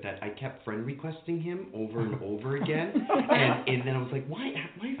to it, that I kept friend requesting him over and over again, and then I was like, why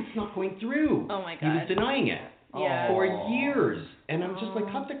is this not going through? Oh my God. He was denying it. Yeah. For years. And I'm just like,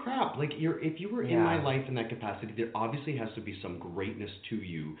 cut the crap. Like, if you were in my life in that capacity, there obviously has to be some greatness to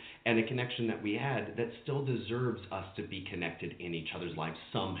you and a connection that we had that still deserves us to be connected in each other's lives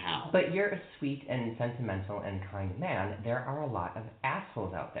somehow. But you're a sweet and sentimental and kind man. There are a lot of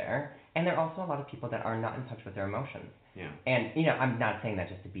assholes out there, and there are also a lot of people that are not in touch with their emotions. Yeah. And, I'm not saying that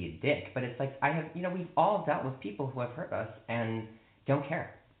just to be a dick, but it's like, we've all dealt with people who have hurt us and don't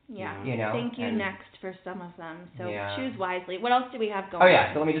care. Yeah. Thank you next for some of them. So choose wisely. What else do we have going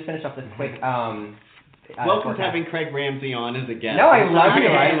on? So let me just finish up this quick. Welcome to having Craig Ramsey on as a guest. No, I love you.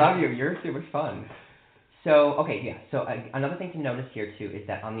 I love you. You're super fun. So, So another thing to notice here, too, is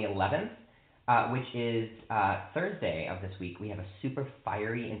that on the 11th, which is Thursday of this week, we have a super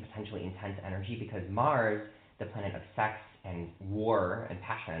fiery and potentially intense energy, because Mars, the planet of sex and war and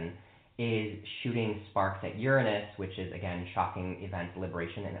passion, is shooting sparks at Uranus, which is, again, shocking events,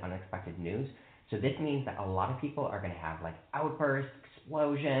 liberation, and unexpected news. So this means that a lot of people are going to have, outbursts,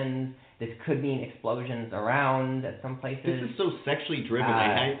 explosions. This could mean explosions around at some places. This is so sexually driven,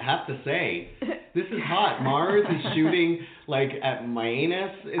 I have to say. This is hot. Mars is shooting, at my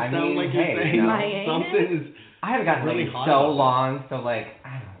anus, it sounds like you're saying. My anus? Something is I haven't gotten really laid hot so about long, so, I don't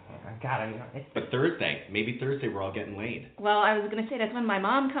know. God, But Thursday, maybe Thursday, we're all getting laid. Well, I was going to say that's when my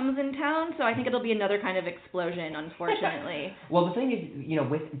mom comes in town, so I think it'll be another kind of explosion, unfortunately. Well, the thing is,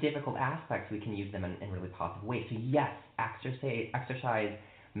 with difficult aspects, we can use them in really positive ways. So yes, exercise,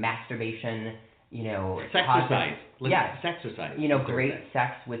 masturbation, Sexercise. Sexercise. Great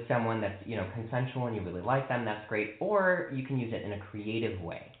sex with someone that's, consensual and you really like them, that's great. Or you can use it in a creative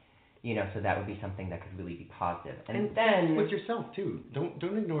way. So that would be something that could really be positive. And then with yourself too. Don't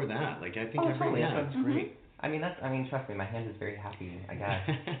ignore that. I think totally. That's great. Trust me, my hand is very happy, I guess.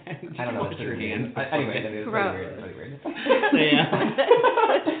 I don't know what's your hand. Anyway, it's really weird.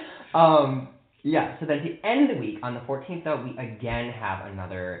 So then at the end of the week, on the 14th, though, we again have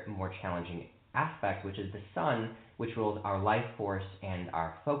another more challenging aspect, which is the sun, which rules our life force and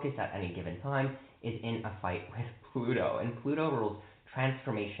our focus at any given time, is in a fight with Pluto. And Pluto rules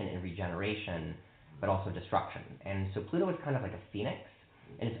transformation and regeneration, but also destruction. And so Pluto is kind of like a phoenix,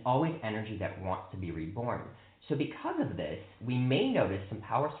 and it's always energy that wants to be reborn. So because of this, we may notice some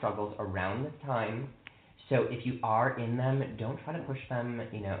power struggles around this time. So if you are in them, don't try to push them,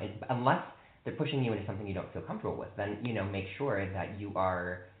 unless they're pushing you into something you don't feel comfortable with, then, make sure that you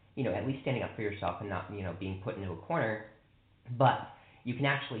are, at least standing up for yourself and not, being put into a corner. But you can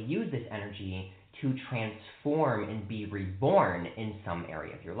actually use this energy to transform and be reborn in some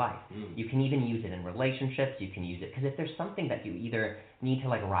area of your life. You can even use it in relationships. You can use it because if there's something that you either need to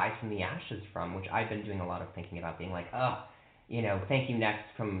rise from the ashes from, which I've been doing a lot of thinking about, being like, thank you next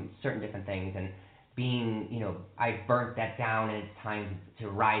from certain different things, and being, I've burnt that down and it's time to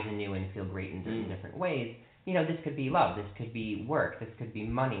rise anew and feel great in certain different ways. This could be love, this could be work, this could be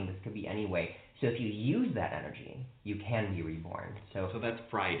money, this could be any way. So if you use that energy, you can be reborn. So that's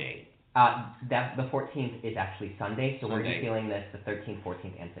Friday. The 14th is actually Sunday, so we're just feeling this the 13th,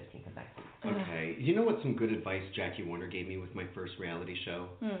 14th, and 15th of next week. Okay. You know what some good advice Jackie Warner gave me with my first reality show?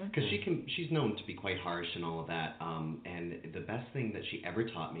 Because she's known to be quite harsh and all of that, and the best thing that she ever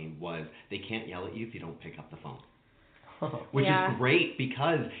taught me was they can't yell at you if you don't pick up the phone. Which is great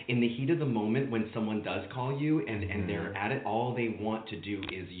because in the heat of the moment when someone does call you and they're at it, all they want to do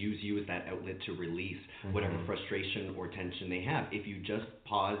is use you as that outlet to release whatever frustration or tension they have. If you just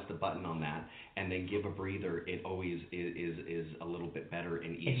pause the button on that and then give a breather, it always is a little bit better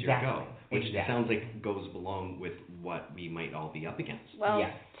and easier to go. Which sounds like goes along with what we might all be up against. Well,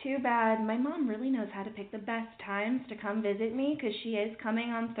 too bad. My mom really knows how to pick the best times to come visit me because she is coming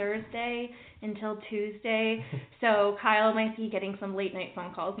on Thursday until Tuesday. So Kyle might be getting some late night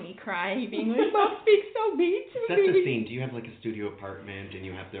phone calls, me crying, being like, Mom speaks so mean to me. Set the scene. Do you have like a studio apartment and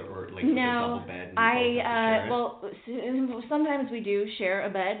you have to, or like a double bed? Well, sometimes we do share a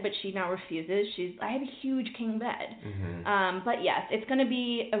bed, but she now refuses. I have a huge king bed. But yes, it's going to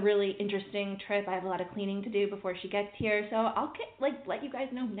be a really interesting trip. I have a lot of cleaning to do before she gets here, so I'll let you guys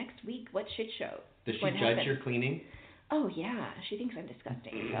know next week what shit show. Does she judge your cleaning? Oh yeah, she thinks I'm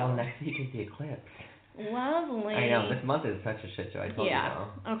disgusting. Well, next week is the eclipse. Lovely. I know, this month is such a shit show. I told you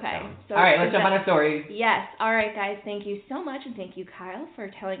so. Okay. So all right, let's jump on our stories. Yes. All right, guys. Thank you so much, and thank you, Kyle,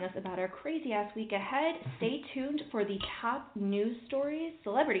 for telling us about our crazy-ass week ahead. Stay tuned for the top news stories,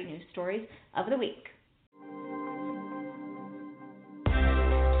 celebrity news stories of the week.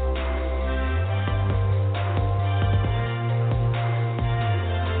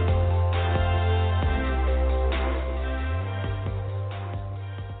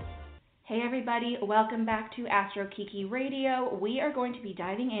 Hey everybody, welcome back to Astro Kiki Radio. We are going to be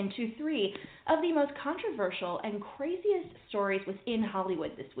diving into 3 of the most controversial and craziest stories within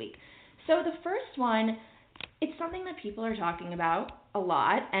Hollywood this week. So the first one, it's something that people are talking about a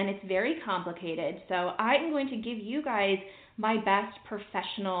lot, and it's very complicated. So I'm going to give you guys my best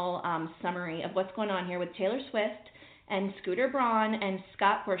professional summary of what's going on here with Taylor Swift and Scooter Braun and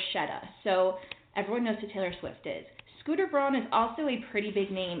Scott Borchetta. So everyone knows who Taylor Swift is. Scooter Braun is also a pretty big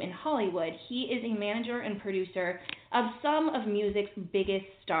name in Hollywood. He is a manager and producer of some of music's biggest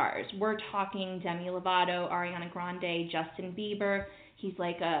stars. We're talking Demi Lovato, Ariana Grande, Justin Bieber. He's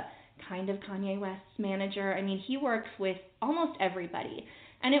like a kind of Kanye West's manager. I mean, he works with almost everybody.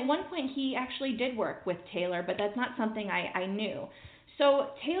 And at one point, he actually did work with Taylor, but that's not something I knew. So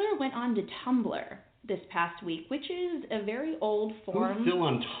Taylor went on to Tumblr this past week, which is a very old forum. Who's still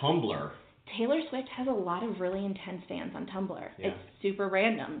on Tumblr? Taylor Swift has a lot of really intense fans on Tumblr. Yeah. It's super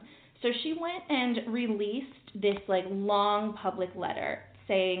random. So she went and released this long public letter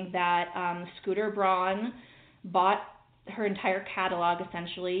saying that Scooter Braun bought her entire catalog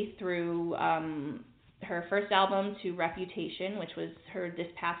essentially through her first album to Reputation, which was this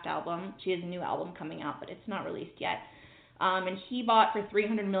past album. She has a new album coming out, but it's not released yet. And he bought for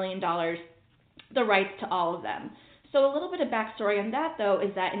 $300 million the rights to all of them. So a little bit of backstory on that, though,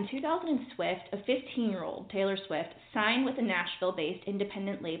 is that in 2000, Swift, a 15-year-old Taylor Swift, signed with a Nashville-based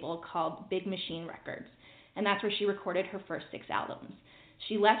independent label called Big Machine Records, and that's where she recorded her first 6 albums.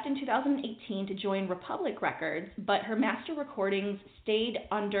 She left in 2018 to join Republic Records, but her master recordings stayed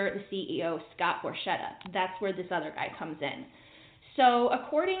under the CEO, Scott Borchetta. That's where this other guy comes in. So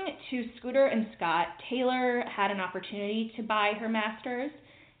according to Scooter and Scott, Taylor had an opportunity to buy her masters,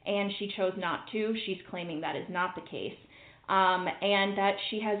 and she chose not to. She's claiming that is not the case, and that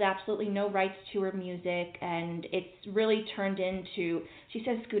she has absolutely no rights to her music, and it's really turned into, she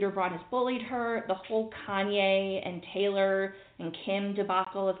says Scooter Braun has bullied her. The whole Kanye and Taylor and Kim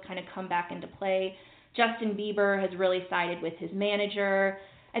debacle has kind of come back into play. Justin Bieber has really sided with his manager.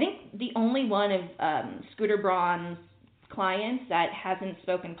 I think the only one of Scooter Braun's clients that hasn't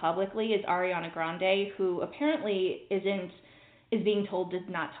spoken publicly is Ariana Grande, who apparently isn't is being told to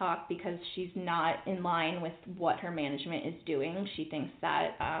not talk because she's not in line with what her management is doing. She thinks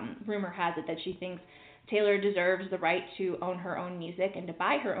that, rumor has it that she thinks Taylor deserves the right to own her own music and to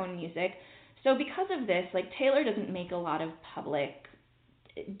buy her own music. So because of this, like, Taylor doesn't make a lot of public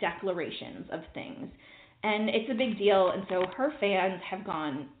declarations of things. And it's a big deal, and so her fans have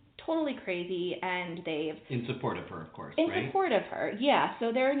gone totally crazy, and they've... In support of her, of course, In right? support of her, yeah.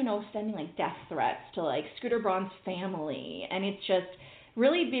 So they're, sending, like, death threats to, like, Scooter Braun's family, and it's just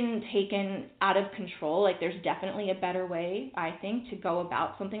really been taken out of control. Like, there's definitely a better way, I think, to go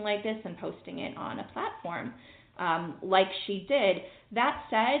about something like this than posting it on a platform like she did. That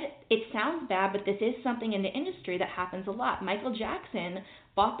said, it sounds bad, but this is something in the industry that happens a lot. Michael Jackson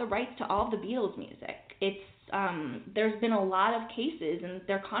bought the rights to all of the Beatles music. It's there's been a lot of cases, and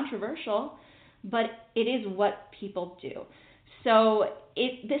they're controversial, but it is what people do. So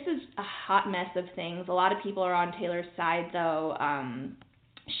this is a hot mess of things. A lot of people are on Taylor's side, though.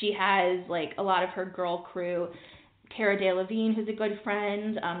 She has, like, a lot of her girl crew. Cara Delevingne, who's a good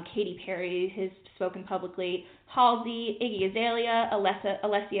friend. Katy Perry has spoken publicly. Halsey, Iggy Azalea,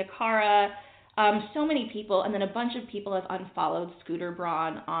 Alessia Cara. So many people, and then a bunch of people have unfollowed Scooter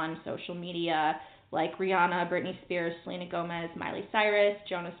Braun on social media, like Rihanna, Britney Spears, Selena Gomez, Miley Cyrus,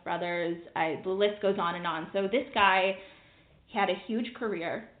 Jonas Brothers. The list goes on and on. So this guy had a huge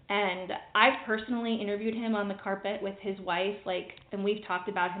career, and I've personally interviewed him on the carpet with his wife, and we've talked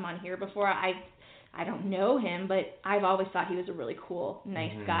about him on here before. I don't know him, but I've always thought he was a really cool,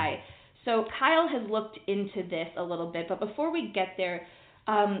 nice guy. So Kyle has looked into this a little bit, but before we get there,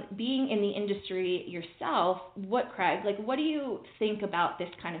 being in the industry yourself, Craig, what do you think about this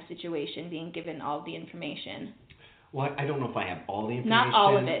kind of situation, being given all the information? Well, I don't know if I have all the information. Not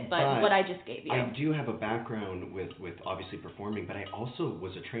all of it, but what I just gave you. I do have a background with obviously performing, but I also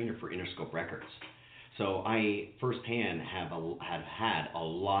was a trainer for Interscope Records. So I firsthand have had a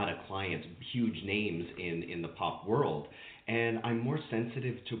lot of clients, huge names in the pop world, and I'm more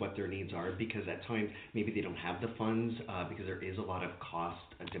sensitive to what their needs are, because at times maybe they don't have the funds, because there is a lot of cost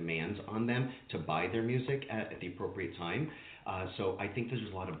demands on them to buy their music at the appropriate time. So I think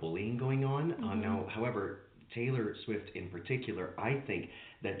there's a lot of bullying going on. Now, however, Taylor Swift in particular, I think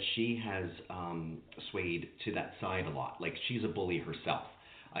that she has swayed to that side a lot. Like, she's a bully herself.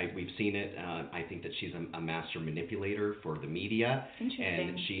 We've seen it. I think that she's a master manipulator for the media,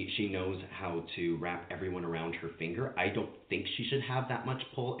 and she knows how to wrap everyone around her finger. I don't think she should have that much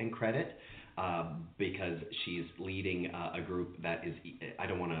pull and credit, because she's leading a group that is, I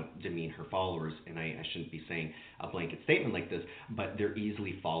don't want to demean her followers, and I shouldn't be saying a blanket statement like this, but they're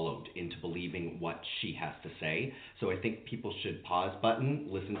easily followed into believing what she has to say. So I think people should pause button,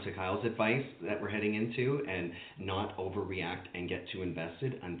 listen to Kyle's advice that we're heading into, and not overreact and get too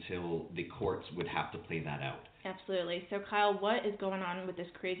invested until the courts would have to play that out. Absolutely. So, Kyle, what is going on with this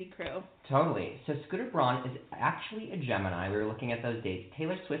crazy crew? Totally. So Scooter Braun is actually a Gemini. We were looking at those dates.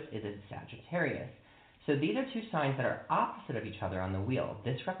 Taylor Swift is a Sagittarius. So these are two signs that are opposite of each other on the wheel.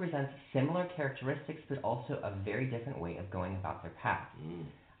 This represents similar characteristics, but also a very different way of going about their path.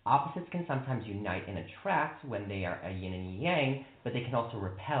 Opposites can sometimes unite and attract when they are a yin and yang, but they can also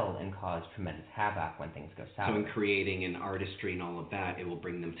repel and cause tremendous havoc when things go south. So in creating an artistry and all of that, it will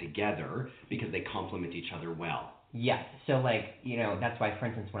bring them together because they complement each other well. Yes. So, that's why, for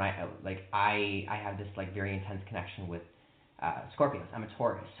instance, when I have this, very intense connection with Scorpios. I'm a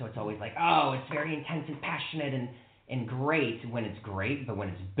Taurus, so it's always it's very intense and passionate and great when it's great, but when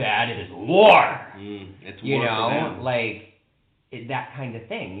it's bad, it is war. It's war for them. That kind of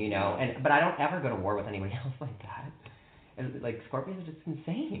thing, but I don't ever go to war with anybody else like that. Scorpios are just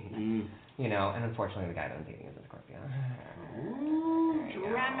insane, and unfortunately the guy that I'm dating is a Scorpio.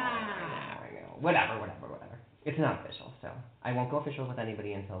 Drama! I know. Whatever. It's not official, so I won't go official with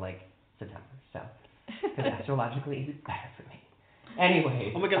anybody until, September, so, because astrologically it's better for me.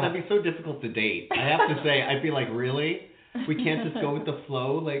 Anyway. Oh my God, that'd be so difficult to date. I have to say, I'd be like, really? We can't just go with the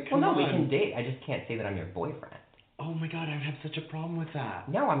flow? Come on. We can date. I just can't say that I'm your boyfriend. Oh my God, I would have such a problem with that.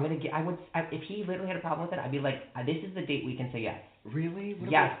 No, if he literally had a problem with it, I'd be like, this is the date we can say yes. Really?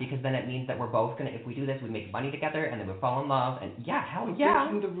 Yes, because then it means that we're both if we do this, we make money together, and then we fall in love, and hell yeah.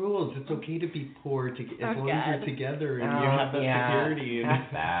 Breaking the rules. It's okay to be poor as long as you're together and you have that security.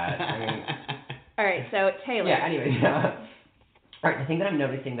 That's bad. All right, so Taylor. Yeah, anyway. All right, the thing that I'm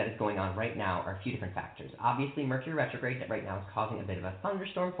noticing that is going on right now are a few different factors. Obviously, Mercury retrograde right now is causing a bit of a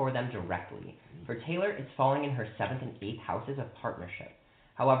thunderstorm for them directly. For Taylor, it's falling in her 7th and 8th houses of partnership.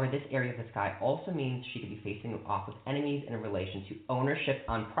 However, this area of the sky also means she could be facing off with enemies in relation to ownership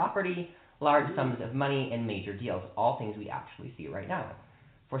on property, large sums of money, and major deals, all things we actually see right now.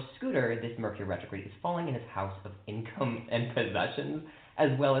 For Scooter, this Mercury retrograde is falling in his house of income and possessions, as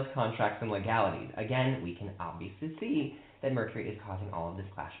well as contracts and legalities. Again, we can obviously see that Mercury is causing all of this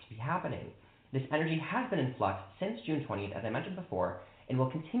clash to be happening. This energy has been in flux since June 20th, as I mentioned before, and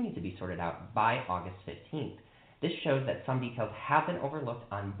will continue to be sorted out by August 15th. This shows that some details have been overlooked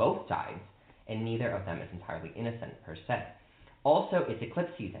on both sides, and neither of them is entirely innocent per se. Also, it's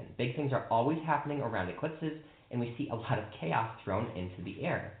eclipse season. Big things are always happening around eclipses, and we see a lot of chaos thrown into the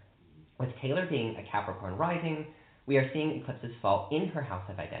air. With Taylor being a Capricorn rising, we are seeing eclipses fall in her house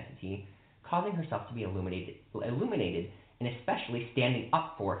of identity, causing herself to be illuminated and especially standing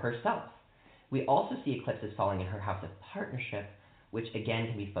up for herself. We also see eclipses falling in her house of partnership, which again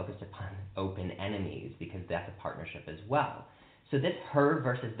can be focused upon open enemies because that's a partnership as well. So this her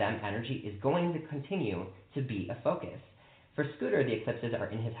versus them energy is going to continue to be a focus. For Scooter, the eclipses are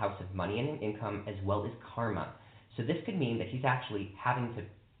in his house of money and income as well as karma. So this could mean that he's actually having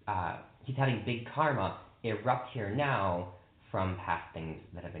big karma erupt here now from past things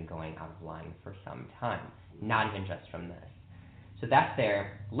that have been going out of line for some time, not even just from this. So that's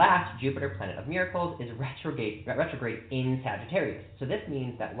there. Last, Jupiter, planet of miracles, is retrograde in Sagittarius. So this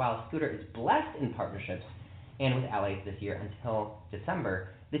means that while Scooter is blessed in partnerships and with allies this year until December,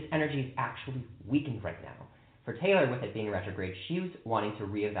 this energy is actually weakened right now. For Taylor, with it being retrograde, she's wanting to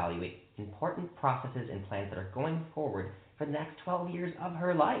reevaluate important processes and plans that are going forward for the next 12 years of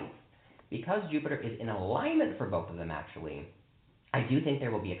her life. Because Jupiter is in alignment for both of them, actually, I do think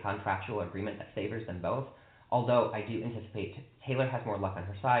there will be a contractual agreement that favors them both, although I do anticipate Taylor has more luck on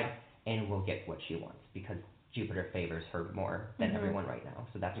her side and will get what she wants because Jupiter favors her more than everyone right now.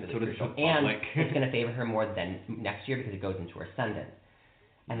 So that's really crucial. And it's going to favor her more than next year because it goes into her ascendant.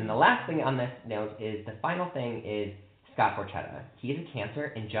 And then the last thing on this note is the final thing is Scott Borchetta. He is a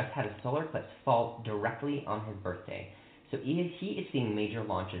Cancer and just had a solar eclipse fall directly on his birthday. So he is seeing major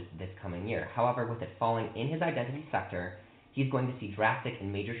launches this coming year. However, with it falling in his identity sector, he's going to see drastic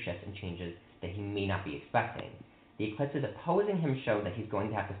and major shifts and changes that he may not be expecting. The eclipses opposing him show that he's going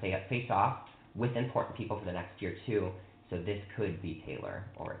to have to face off with important people for the next year too. So this could be Taylor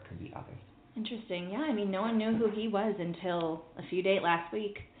or it could be others. Interesting. Yeah, I mean, no one knew who he was until a few days last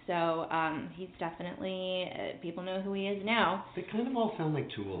week. So he's definitely, people know who he is now. They kind of all sound like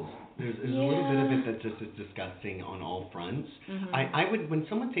tools. There's a little bit of it that just is disgusting on all fronts. Mm-hmm. I would, when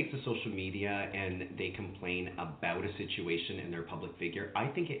someone takes to social media and they complain about a situation and they're a public figure, I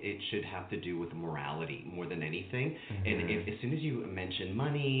think it should have to do with morality more than anything. Mm-hmm. And as soon as you mention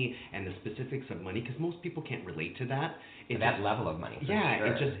money and the specifics of money, because most people can't relate to that. That level of money. Yeah, sure.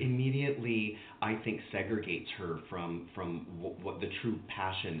 It just immediately, I think, segregates her from what the true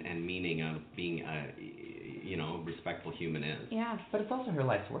passion and meaning of being a respectful human is. Yeah, but it's also her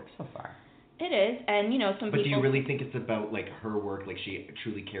life's work so far. It is, and some people. But do you really think it's about like her work? Like she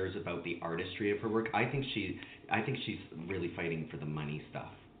truly cares about the artistry of her work? I think she's really fighting for the money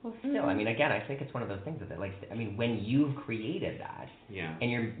stuff. Well, still, I mean, again, I think it's one of those things that, when you've created that,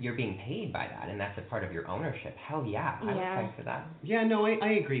 and you're being paid by that, and that's a part of your ownership, hell yeah, I would fight for that. Yeah, no,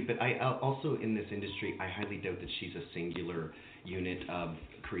 I agree, but I also, in this industry, I highly doubt that she's a singular unit of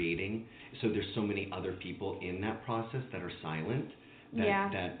creating, so there's so many other people in that process that are silent,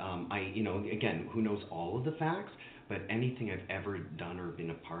 again, who knows all of the facts, but anything I've ever done or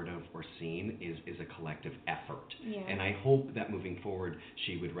been a part of or seen is a collective effort. Yeah. And I hope that moving forward,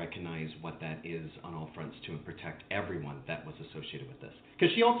 she would recognize what that is on all fronts to protect everyone that was associated with this.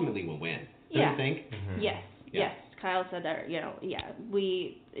 Because she ultimately will win, don't you think? Mm-hmm. Yes. Kyle said that,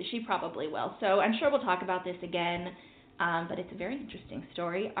 she probably will. So I'm sure we'll talk about this again, but it's a very interesting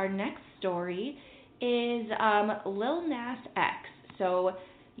story. Our next story is Lil Nas X. So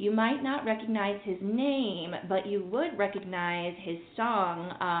you might not recognize his name, but you would recognize his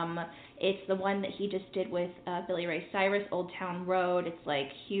song. It's the one that he just did with Billy Ray Cyrus, Old Town Road. It's like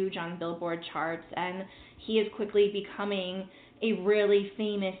huge on Billboard charts, and he is quickly becoming a really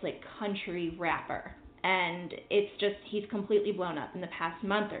famous country rapper. And it's just, he's completely blown up in the past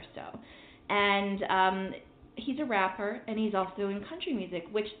month or so. And he's a rapper, and he's also in country music,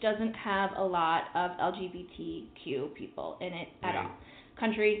 which doesn't have a lot of LGBTQ people in it at all.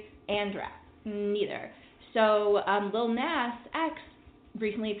 Country and rap, neither. So Lil Nas X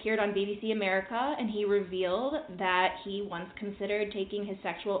recently appeared on BBC America, and he revealed that he once considered taking his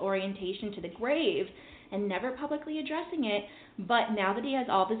sexual orientation to the grave and never publicly addressing it, but now that he has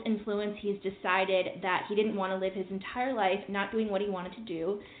all this influence, he's decided that he didn't want to live his entire life not doing what he wanted to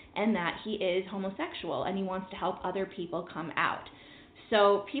do, and that he is homosexual, and he wants to help other people come out.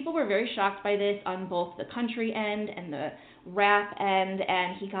 So people were very shocked by this on both the country end and the rap end,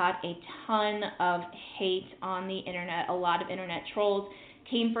 and he got a ton of hate on the internet, a lot of internet trolls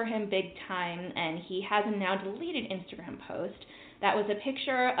came for him big time, and he has a now deleted Instagram post that was a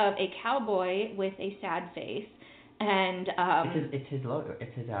picture of a cowboy with a sad face, and it's his logo,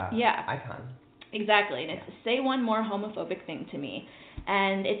 it's his icon. Exactly, and it's say one more homophobic thing to me.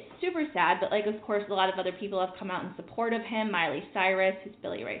 And it's super sad, but like, of course, a lot of other people have come out in support of him. Miley Cyrus, who's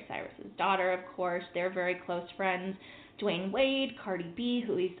Billy Ray Cyrus's daughter, of course, they're very close friends. Dwayne Wade, Cardi B,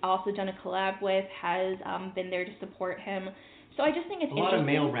 who he's also done a collab with, has been there to support him. So I just think it's a lot of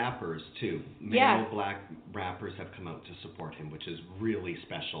male rappers too. Male black rappers have come out to support him, which is really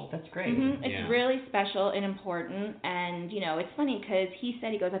special. That's great. Mm-hmm. It's really special and important. And it's funny because he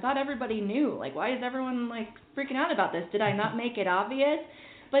said, he goes, I thought everybody knew. Like, why is everyone like freaking out about this? Did I not make it obvious?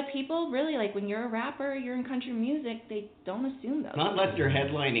 But people really, like, when you're a rapper, you're in country music, they don't assume those. Not unless you're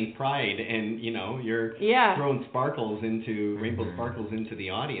headlining Pride and, you're throwing rainbow sparkles into the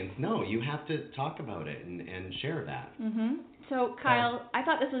audience. No, you have to talk about it and share that. Mm-hmm. So, Kyle, I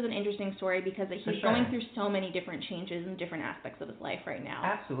thought this was an interesting story because he's going through so many different changes in different aspects of his life right now.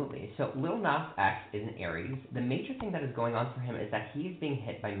 Absolutely. So, Lil Nas X is an Aries. The major thing that is going on for him is that he is being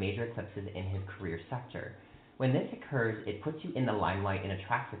hit by major eclipses in his career sector. When this occurs, it puts you in the limelight and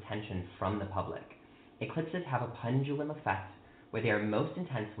attracts attention from the public. Eclipses have a pendulum effect where they are most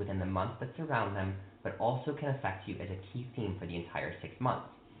intense within the months that surround them, but also can affect you as a key theme for the entire 6 months.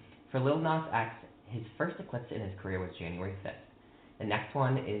 For Lil Nas X, his first eclipse in his career was January 5th. The next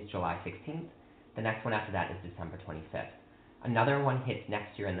one is July 16th. The next one after that is December 25th. Another one hits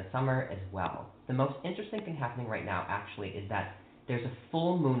next year in the summer as well. The most interesting thing happening right now actually is that there's a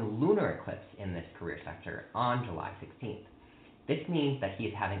full moon lunar eclipse in this career sector on July 16th. This means that he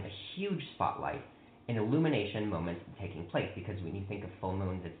is having a huge spotlight and illumination moment taking place, because when you think of full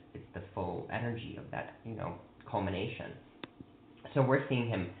moons, it's the full energy of that, culmination. So we're seeing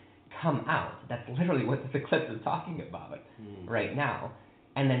him come out. That's literally what this eclipse is talking about right now.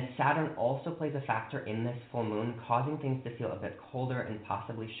 And then Saturn also plays a factor in this full moon, causing things to feel a bit colder and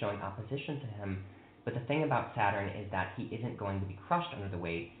possibly showing opposition to him. But the thing about Saturn is that he isn't going to be crushed under the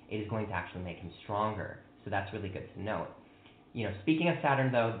weight. It is going to actually make him stronger. So that's really good to note. Speaking of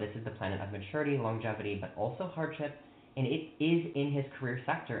Saturn, though, this is the planet of maturity, longevity, but also hardship, and it is in his career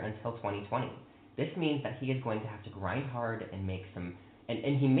sector until 2020. This means that he is going to have to grind hard and make some,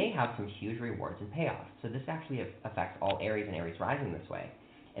 and he may have some huge rewards and payoffs. So this actually affects all Aries and Aries rising this way.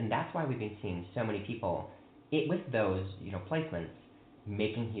 And that's why we've been seeing so many people with those, placements,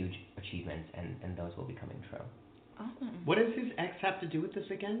 making huge achievements, and those will be coming true. Awesome. What does his ex have to do with this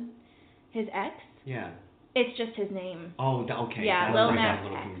again? His ex? Yeah. It's just his name. Oh, okay. Yeah, Lil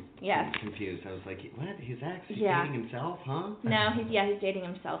Nas X. Confused. I was like, what? His ex? He's Yeah. dating himself, huh? No, he's dating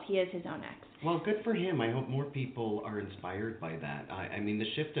himself. He is his own ex. Well, good for him. I hope more people are inspired by that. I mean, the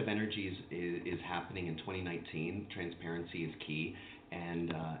shift of energies is happening in 2019. Transparency is key.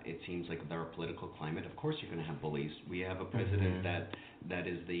 And it seems like with our political climate, of course you're going to have bullies. We have a president that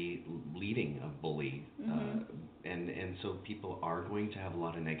is the leading of bully. And so people are going to have a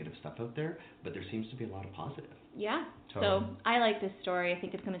lot of negative stuff out there, but there seems to be a lot of positive. Yeah. So I like this story. I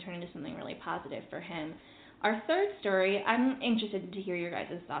think it's going to turn into something really positive for him. Our third story, I'm interested to hear your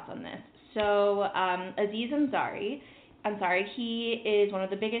guys' thoughts on this. So Aziz Ansari, he is one of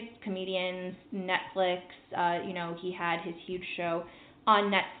the biggest comedians, Netflix. He had his huge show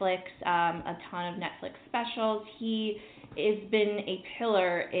on Netflix, a ton of Netflix specials. He has been a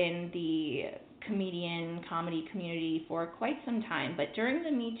pillar in the comedy community for quite some time. But during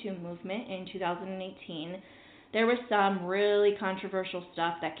the Me Too movement in 2018, there was some really controversial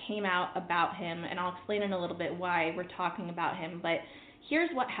stuff that came out about him, and I'll explain in a little bit why we're talking about him. But here's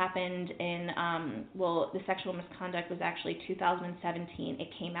what happened in, the sexual misconduct was actually 2017. It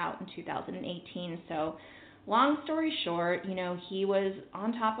came out in 2018. So long story short, he was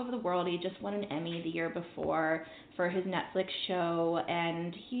on top of the world. He just won an Emmy the year before for his Netflix show,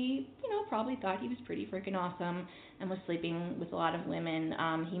 and he, probably thought he was pretty freaking awesome and was sleeping with a lot of women.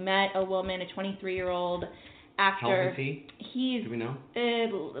 He met a woman, a 23-year-old actor. How old is he? He's do we know?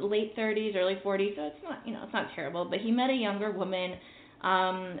 Late 30s, early 40s, so it's not, it's not terrible. But he met a younger woman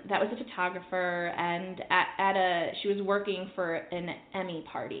that was a photographer, and she was working for an Emmy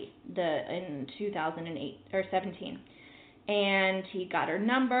party in 2008 or 17, and he got her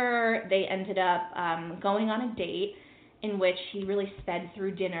number. They ended up going on a date in which he really sped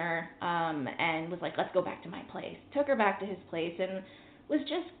through dinner and was like, let's go back to my place. Took her back to his place and was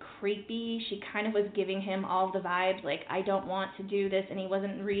just creepy. She kind of was giving him all the vibes, like, I don't want to do this, and he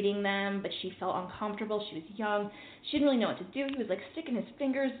wasn't reading them, but she felt uncomfortable. She was young. She didn't really know what to do. He was, like, sticking his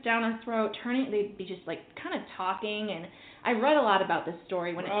fingers down her throat, they'd be just, like, kind of talking, and I read a lot about this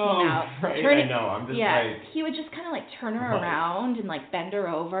story when it came out. Right, I know. I'm just he would just kind of like turn her around and like bend her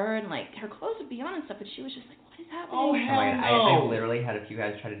over, and like her clothes would be on and stuff, but she was just like, what is happening? Oh, hell no. I literally had a few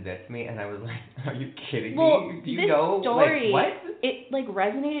guys try to do this to me, and I was like, are you kidding me? Do you know? Story, like, what? It like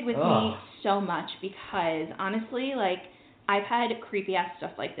resonated with me so much because honestly, like, I've had creepy ass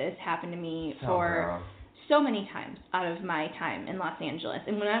stuff like this happen to me for so many times out of my time in Los Angeles.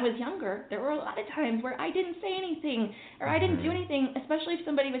 And when I was younger, there were a lot of times where I didn't say anything or I didn't do anything, especially if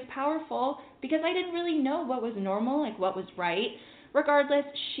somebody was powerful, because I didn't really know what was normal, like what was right. Regardless,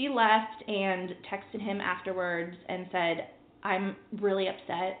 she left and texted him afterwards and said, I'm really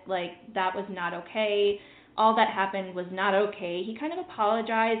upset. Like, that was not okay. All that happened was not okay. He kind of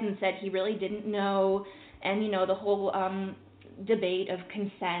apologized and said he really didn't know. And, you know, the whole debate of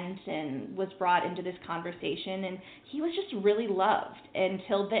consent and was brought into this conversation, and he was just really loved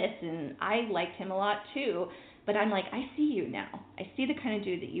until this, and I liked him a lot too, but I'm like, I see you now. I see the kind of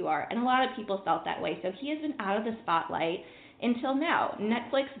dude that you are, and a lot of people felt that way, so he has been out of the spotlight until now.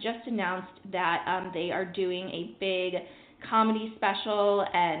 Netflix just announced that they are doing a big comedy special,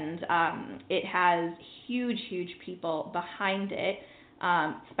 and it has huge people behind it.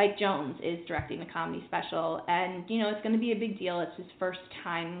 Spike Jonze is directing the comedy special, and, you know, it's going to be a big deal. It's his first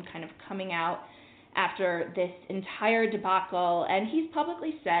time kind of coming out after this entire debacle, and he's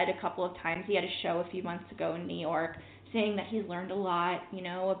publicly said a couple of times, he had a show a few months ago in New York, saying that he's learned a lot, you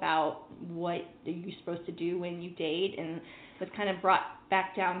know, about what you're supposed to do when you date, and was kind of brought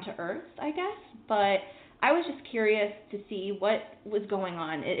back down to earth, I guess. But I was just curious to see what was going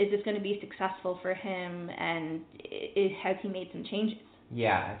on. Is this going to be successful for him, and has he made some changes?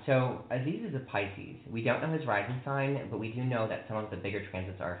 Yeah, so Aziz is a Pisces. We don't know his rising sign, but we do know that some of the bigger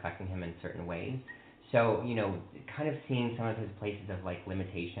transits are affecting him in certain ways. So, you know, kind of seeing some of his places of, like,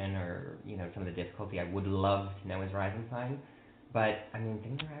 limitation or, you know, some of the difficulty, I would love to know his rising sign. But, I mean,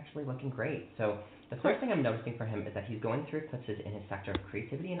 things are actually looking great. So the first thing I'm noticing for him is that he's going through eclipses in his sector of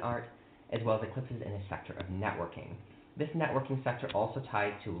creativity and art, as well as eclipses in his sector of networking. This networking sector also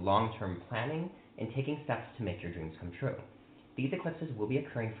ties to long-term planning and taking steps to make your dreams come true. These eclipses will be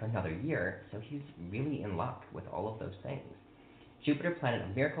occurring for another year, so he's really in luck with all of those things. Jupiter, planet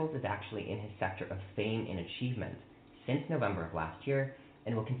of miracles, is actually in his sector of fame and achievement since November of last year,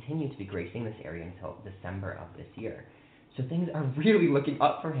 and will continue to be gracing this area until December of this year. So things are really looking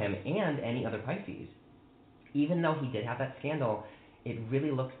up for him and any other Pisces. Even though he did have that scandal, it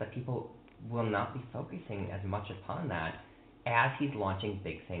really looks that people will not be focusing as much upon that as he's launching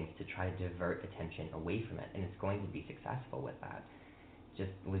big things to try to divert attention away from it, and it's going to be successful with that, just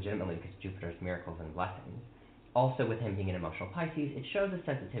legitimately because Jupiter's miracles and blessings. Also, with him being an emotional Pisces, it shows a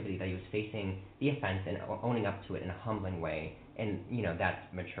sensitivity that he was facing the offense and owning up to it in a humbling way, and, you know, that's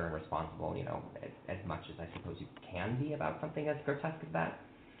mature and responsible, you know, as much as I suppose you can be about something as grotesque as that.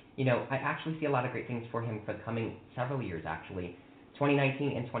 You know, I actually see a lot of great things for him for the coming several years, actually.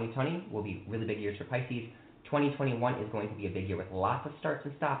 2019 and 2020 will be really big years for Pisces. 2021 is going to be a big year with lots of starts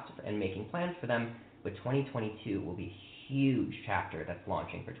and stops and making plans for them, but 2022 will be a huge chapter that's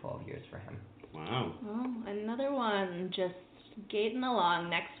launching for 12 years for him. Wow. Well, another one just skating along.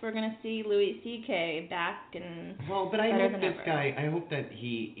 Next, we're going to see Louis C.K. back and but I hope this ever. guy, I hope that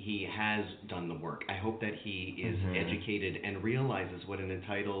he has done the work. I hope that he is educated and realizes what an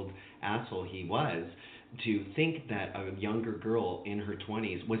entitled asshole he was to think that a younger girl in her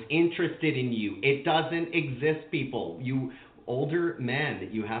 20s was interested in you. It doesn't exist, people. You older men,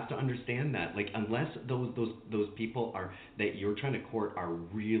 you have to understand that. Like, unless those people are that you're trying to court are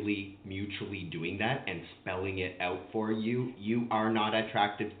really mutually doing that and spelling it out for you, you are not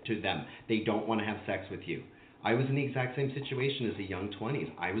attractive to them. They don't want to have sex with you. I was in the exact same situation as a young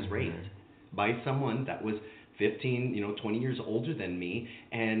 20s. I was raped by someone that was 15, 20 years older than me,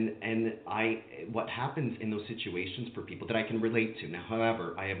 and what happens in those situations for people that I can relate to. Now,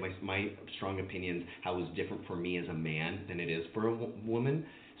 however, I have my strong opinions how it's different for me as a man than it is for a woman,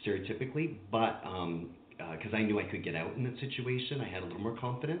 stereotypically, but because I knew I could get out in that situation, I had a little more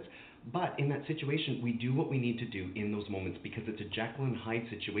confidence. But in that situation, we do what we need to do in those moments because it's a Jekyll and Hyde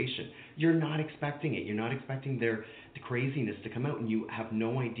situation. You're not expecting it. You're not expecting the craziness to come out, and you have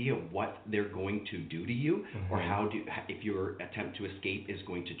no idea what they're going to do to you, or if your attempt to escape is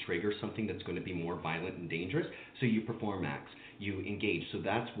going to trigger something that's going to be more violent and dangerous. So you perform acts, you engage. So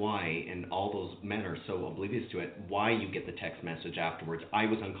that's why, and all those men are so oblivious to it, why you get the text message afterwards. I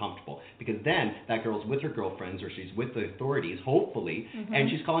was uncomfortable because then that girl's with her girlfriends or she's with the authorities, hopefully, and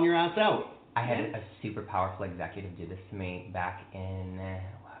she's calling your ass out. I had a super powerful executive do this to me back in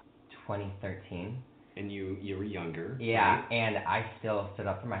 2013. And you were younger. Yeah, right? and I still stood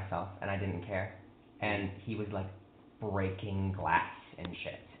up for myself, and I didn't care. And he was like, breaking glass and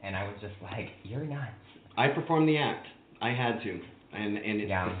shit. And I was just like, you're nuts. I performed the act. I had to. And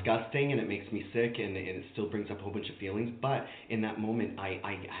it's disgusting, and it makes me sick, and it still brings up a whole bunch of feelings. But in that moment, I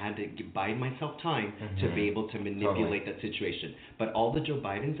had to bide myself time to be able to manipulate that situation. But all the Joe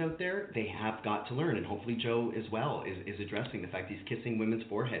Bidens out there, they have got to learn, and hopefully Joe as well is addressing the fact he's kissing women's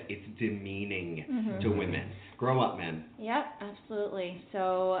forehead. It's demeaning to women. Grow up, men. Yep, absolutely.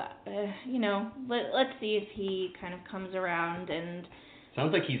 So, let's see if he kind of comes around and...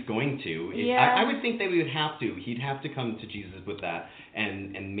 Sounds like he's going to. Yeah. I would think that we would have to. He'd have to come to Jesus with that,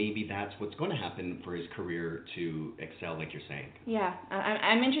 and maybe that's what's going to happen for his career to excel, like you're saying. Yeah,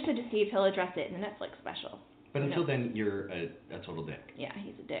 I'm interested to see if he'll address it in the Netflix special. But until then, you're a total dick. Yeah,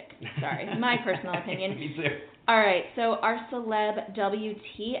 he's a dick. Sorry, my personal opinion. Me too. All right, so our celeb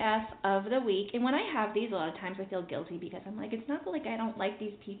WTF of the week, and when I have these, a lot of times I feel guilty because I'm like, it's not like I don't like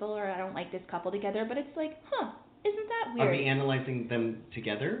these people or I don't like this couple together, but it's like, isn't that weird? Are we analyzing them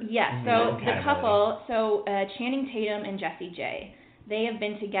together? Yeah, so the couple, Channing Tatum and Jessie J, they have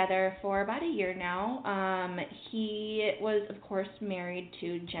been together for about a year now. He was, of course, married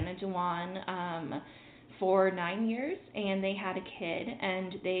to Jenna Dewan for 9 years, and they had a kid,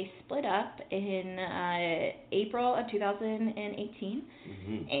 and they split up in April of 2018.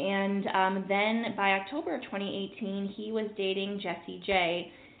 And then by October of 2018, he was dating Jessie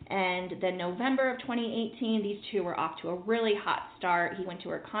J. And then November of 2018, these two were off to a really hot start. He went to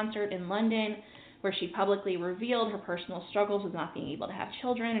her concert in London where she publicly revealed her personal struggles with not being able to have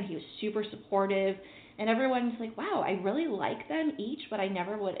children, and he was super supportive. And everyone's like, wow, I really like them each, but I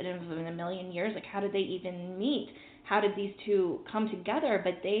never would in a million years. Like, how did they even meet? How did these two come together?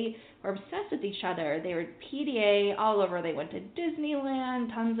 But they were obsessed with each other. They were PDA all over. They went to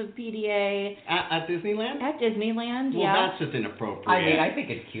Disneyland, tons of PDA. At Disneyland? At Disneyland, well, that's just inappropriate. I mean, I think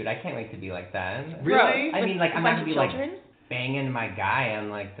it's cute. I can't wait to be like that. Really? I mean, like, I'm not going to be, like, banging my guy on,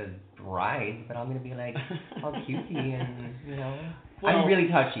 like, the ride, but I'm going to be, like, all cutesy and, Well, I'm really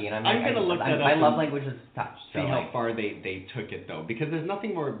touchy, and I'm going to look that up. My love language is touch. See how far they took it, though. Because there's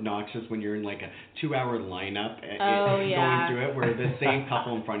nothing more obnoxious when you're in, like, a 2-hour lineup going through it where the same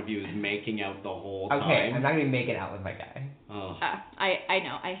couple in front of you is making out the whole time. Okay, I'm not going to be making out with my guy. Oh. I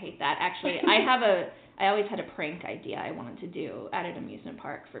know. I hate that. Actually, I always had a prank idea I wanted to do at an amusement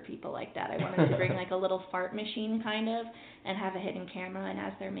park for people like that. I wanted to bring, like, a little fart machine, kind of, and have a hidden camera, and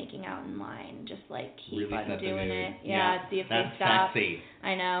as they're making out in line, just, like, keep on doing it. Yeah, see if they stop. Sexy.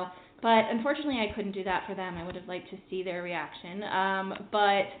 I know. But unfortunately, I couldn't do that for them. I would have liked to see their reaction.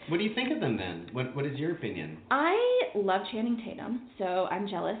 But what do you think of them then? What is your opinion? I love Channing Tatum, so I'm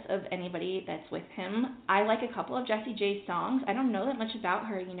jealous of anybody that's with him. I like a couple of Jessie J's songs. I don't know that much about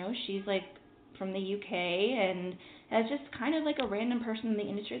her. She's like from the UK and as just kind of like a random person in the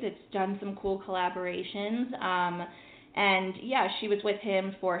industry that's done some cool collaborations. And yeah, she was with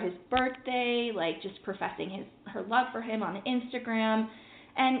him for his birthday, like just professing her love for him on Instagram.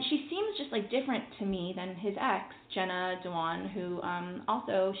 And she seems just like different to me than his ex, Jenna Dewan, who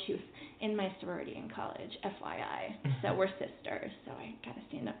also she was in my sorority in college, FYI. So we're sisters, so I gotta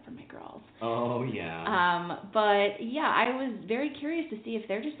stand up for my girls. Oh yeah. But yeah, I was very curious to see if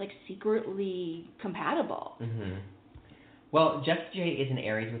they're just like secretly compatible. Mm-hmm. Well, Jessie J is an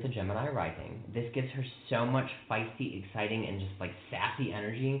Aries with a Gemini rising. This gives her so much feisty, exciting, and just like sassy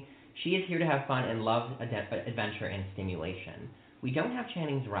energy. She is here to have fun and loves adventure and stimulation. We don't have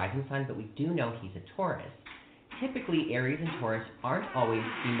Channing's rising sign, but we do know he's a Taurus. Typically, Aries and Taurus aren't always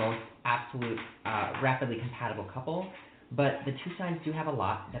the most absolute, rapidly compatible couple, but the two signs do have a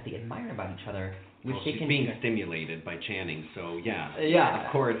lot that they admire about each other, which well, they she's can being stimulated by Channing, so yeah. Yeah.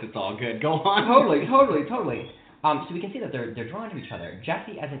 Of course, it's all good. Go on. Totally. So we can see that they're drawn to each other.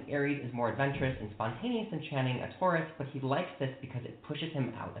 Jessie, as an Aries, is more adventurous and spontaneous than Channing, a Taurus, but he likes this because it pushes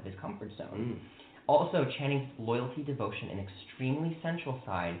him out of his comfort zone. Also, Channing's loyalty, devotion, and extremely sensual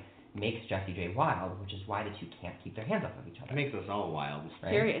side makes Jessie J wild, which is why the two can't keep their hands off of each other. It makes us all wild.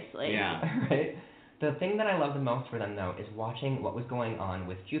 Right? Seriously. Yeah. Right? The thing that I love the most for them, though, is watching what was going on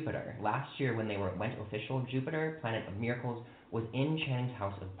with Jupiter. Last year, when they went official, Jupiter, planet of miracles, was in Channing's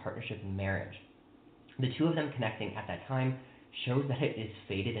house of partnership and marriage. The two of them connecting at that time shows that it is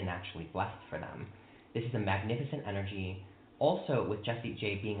fated and actually blessed for them. This is a magnificent energy. Also, with Jessie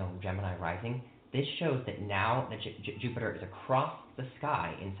J being a Gemini rising, this shows that now that Jupiter is across the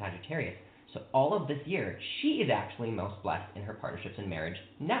sky in Sagittarius, so all of this year, she is actually most blessed in her partnerships and marriage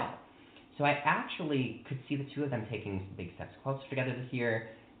now. So I actually could see the two of them taking big steps closer together this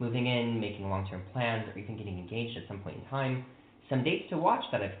year, moving in, making long-term plans, or even getting engaged at some point in time. Some dates to watch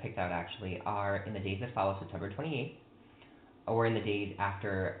that I've picked out actually are in the days that follow September 28th, or in the days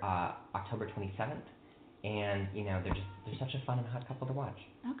after October 27th, and they're such a fun and hot couple to watch.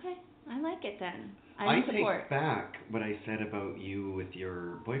 Okay, I like it then. I support. take back what I said about you with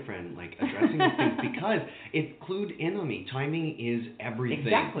your boyfriend, like addressing these things, because it clued in on me. Timing is everything.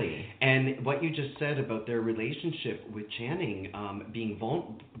 Exactly. And what you just said about their relationship with Channing,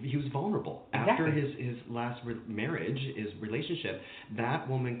 he was vulnerable. Exactly. After his last marriage, his relationship, that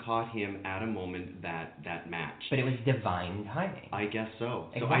woman caught him at a moment that matched. But it was divine timing. I guess so.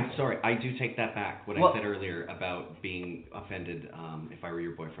 Exactly. So I'm sorry, I do take that back, what I said earlier about being offended if I were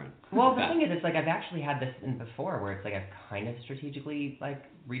your boyfriend. Well, the thing is, it's like I've actually had this in before where it's like I've kind of strategically like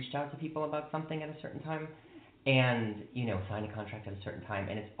reached out to people about something at a certain time and, signed a contract at a certain time,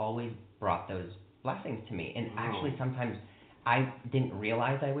 and it's always brought those blessings to me. And actually sometimes I didn't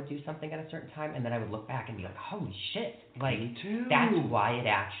realize I would do something at a certain time, and then I would look back and be like, holy shit, like, me too. That's why it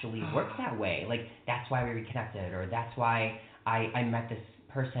actually worked that way. Like, that's why we reconnected, or that's why I met this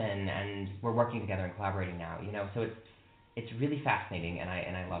person and we're working together and collaborating now, So it's really fascinating, and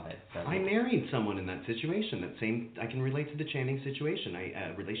I love it. So, I married someone in that situation. I can relate to the Channing situation.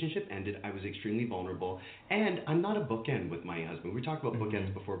 Relationship ended. I was extremely vulnerable, and I'm not a bookend with my husband. We talked about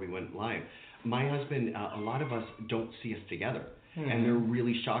bookends before we went live. My husband, a lot of us don't see us together. And they're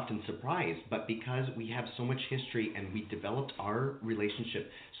really shocked and surprised. But because we have so much history and we developed our relationship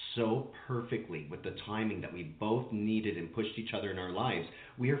so perfectly with the timing that we both needed and pushed each other in our lives,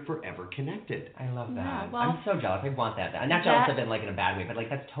 we are forever connected. I love that. Yeah, well, I'm so jealous. I want that. I'm not jealous of it like in a bad way, but like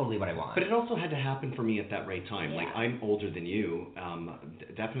that's totally what I want. But it also had to happen for me at that right time. Yeah. Like, I'm older than you,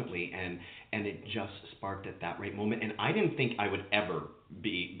 definitely, and it just sparked at that right moment. And I didn't think I would ever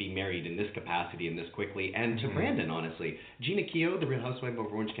be married in this capacity and this quickly. And to Brandon, honestly, Gina Keogh, the Real Housewife of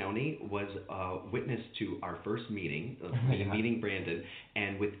Orange County, was witness to our first meeting, meeting Brandon,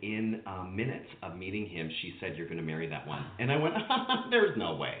 and within minutes of meeting him, she said, "You're going to marry that one." And I went, "There's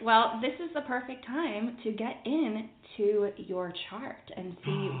no way." Well, this is the perfect time to get into your chart and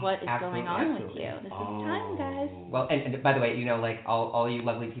see what is going on with you. This is time, guys. Well, and by the way, like all you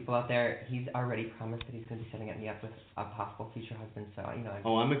lovely people out there, he's already promised that he's going to be setting me up with a possible future husband. So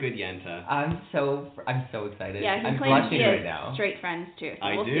I'm a good Yenta. I'm so excited. Yeah, I'm claims blushing he has right now. straight friends too. So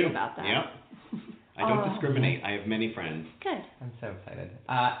I we'll do. see about that. Yep. I don't discriminate. I have many friends. Good. I'm so excited.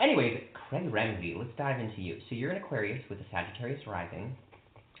 Anyways, Craig Ramsey, let's dive into you. So you're an Aquarius with a Sagittarius rising.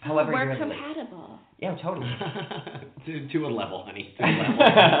 However, we're compatible. Yeah, totally. to a level, honey. To a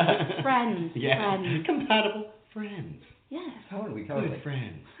level. Friends. Yeah. Friends. Compatible friends. Yeah, totally. Good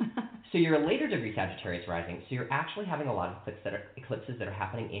friends. So you're a later degree Sagittarius rising, so you're actually having a lot of eclipses that are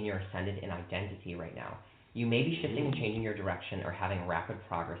happening in your ascendant in identity right now. You may be shifting and changing your direction or having rapid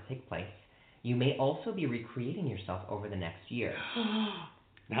progress take place. You may also be recreating yourself over the next year.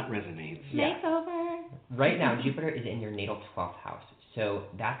 That resonates. Makeover. Right now, Jupiter is in your natal 12th house. So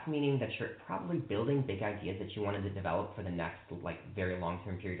that's meaning that you're probably building big ideas that you wanted to develop for the next very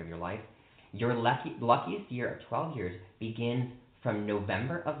long-term period of your life. Your luckiest year of 12 years begins from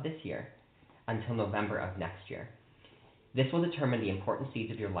November of this year until November of next year. This will determine the important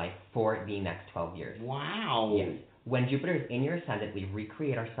seeds of your life for the next 12 years. Wow. Yes. When Jupiter is in your ascendant, we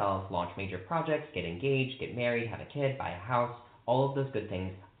recreate ourselves, launch major projects, get engaged, get married, have a kid, buy a house, all of those good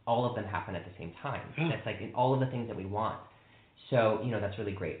things, all of them happen at the same time. That's all of the things that we want. So, that's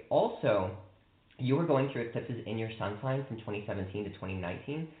really great. Also, you were going through eclipses in your sun sign from 2017 to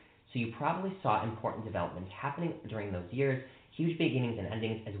 2019, so you probably saw important developments happening during those years, huge beginnings and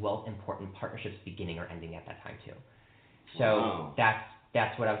endings, as well as important partnerships beginning or ending at that time too. So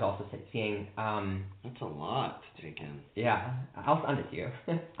that's what I was also seeing. That's a lot to take in. Yeah, I'll send it to you.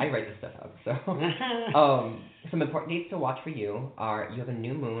 I write this stuff out. So, some important dates to watch for you are you have a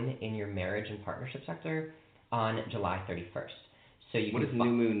new moon in your marriage and partnership sector on July 31st. So what does new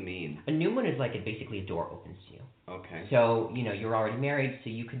moon mean? A new moon is basically a door opens to you. Okay. So, you're already married, so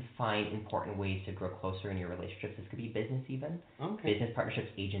you can find important ways to grow closer in your relationships. This could be business even. Okay. Business partnerships,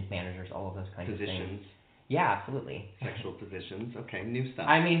 agents, managers, all of those kinds of things. Positions. Yeah, absolutely. Sexual positions. Okay, new stuff.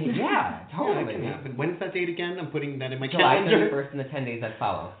 I mean, yeah, totally. That can happen. When's that date again? I'm putting that in my July calendar. 31st and the 10 days that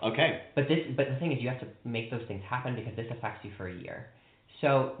follow. Okay. But the thing is, you have to make those things happen because this affects you for a year.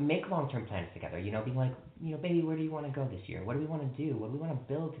 So make long-term plans together. Be like, baby, where do you want to go this year? What do we want to do? What do we want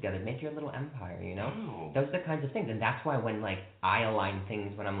to build together? Make your little empire, Wow. Those are the kinds of things. And that's why when, I align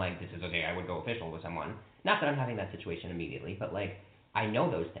things when I'm like, this is okay, I would go official with someone. Not that I'm having that situation immediately, but, I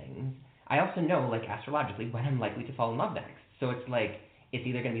know those things. I also know, astrologically, when I'm likely to fall in love next. So it's it's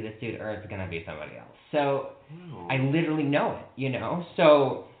either going to be this dude or it's going to be somebody else. So I literally know it,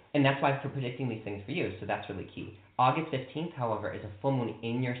 So, and that's why I'm predicting these things for you. So that's really key. August 15th, however, is a full moon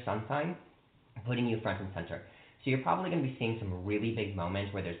in your sun sign, putting you front and center. So you're probably going to be seeing some really big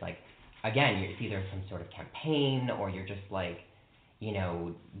moments where there's again, it's either some sort of campaign, or you're just like, you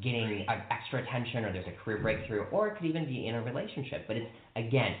know, getting extra attention, or there's a career breakthrough, or it could even be in a relationship. But it's,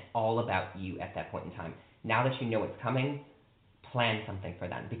 again, all about you at that point in time. Now that you know what's coming, plan something for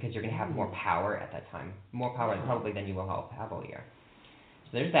them, because you're going to have more power at that time. More power probably than you will have all year. So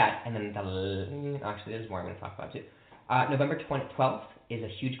there's that. And then actually, there's more I'm going to talk about too. November 12th is a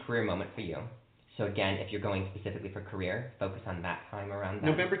huge career moment for you. So again, if you're going specifically for career, focus on that time around then.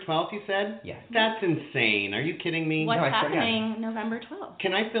 November 12th, you said? Yes. That's insane. Are you kidding me? What's happening November 12th?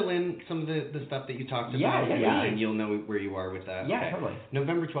 Can I fill in some of the stuff that you talked about? Yeah. And you'll know where you are with that? Yeah, okay. Totally.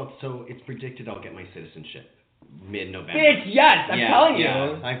 November 12th, so it's predicted I'll get my citizenship mid-November. Bitch, yes, I'm telling you.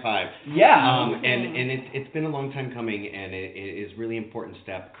 Yeah, high five. Yeah. And it's been a long time coming, and it is really important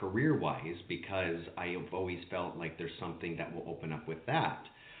step career-wise, because I have always felt like there's something that will open up with that.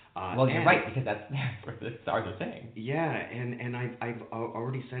 Well, you're right, because that's what the stars are saying. Yeah, and I've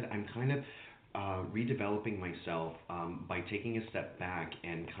already said I'm kind of redeveloping myself by taking a step back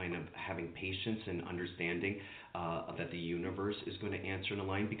and kind of having patience and understanding that the universe is going to answer in a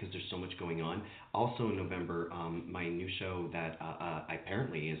line, because there's so much going on. Also in November, my new show that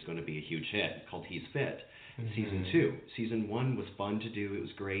apparently is going to be a huge hit, called He's Fit. Season 2. Season 1 was fun to do. It was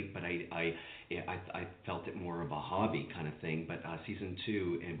great, but I felt it more of a hobby kind of thing. But Season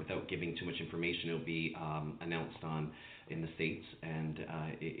 2, and without giving too much information, it'll be announced in the States, and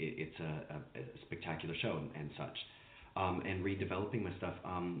it's a spectacular show and such. And redeveloping my stuff,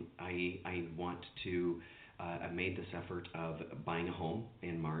 I want to. I've made this effort of buying a home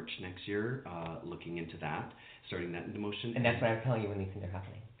in March next year, looking into that, starting that into motion. And that's what I was telling you when these things are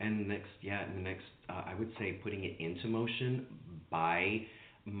happening. And I would say putting it into motion by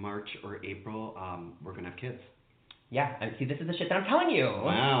March or April, we're going to have kids. Yeah, and see, this is the shit that I'm telling you.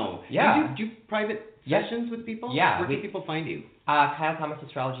 Wow. Yeah. Do you private sessions with people? Yeah. Where can people find you?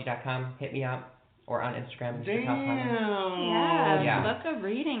 KyleThomasAstrology.com. Hit me up. Or on Instagram. Yeah, book a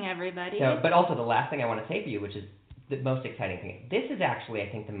reading, everybody. So, but also the last thing I want to say for you, which is the most exciting thing. This is actually, I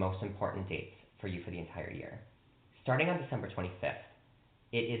think, the most important date for you for the entire year. Starting on December 25th,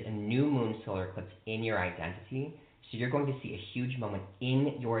 it is a new moon solar eclipse in your identity. So you're going to see a huge moment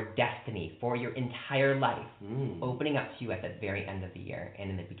in your destiny for your entire life, opening up to you at the very end of the year and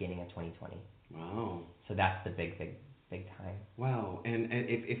in the beginning of 2020. Wow. So that's the big time. Wow. And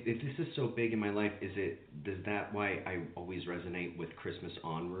if this is so big in my life, does that why I always resonate with Christmas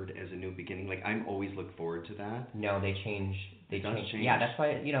onward as a new beginning? Like, I'm always look forward to that. No, they change. They change. Yeah, that's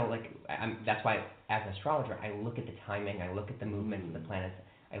why, that's why as an astrologer, I look at the timing, I look at the movements of the planets,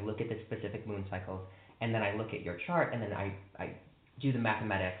 I look at the specific moon cycles, and then I look at your chart, and then I do the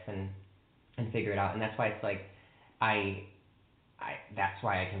mathematics and figure it out. And that's why it's like that's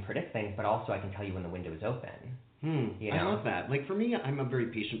why I can predict things, but also I can tell you when the window is open. I love that. Like, for me, I'm a very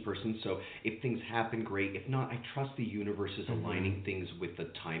patient person, so if things happen, great. If not, I trust the universe is aligning things with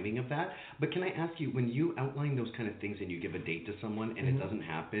the timing of that. But can I ask you, when you outline those kind of things and you give a date to someone and it doesn't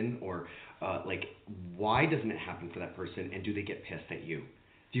happen, or why doesn't it happen for that person, and do they get pissed at you?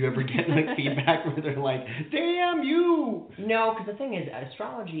 Do you ever get feedback where they're like, damn you? No, because the thing is,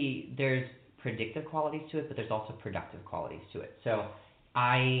 astrology, there's predictive qualities to it, but there's also productive qualities to it. So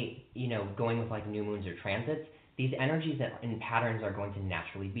going with new moons or transits, these energies in patterns are going to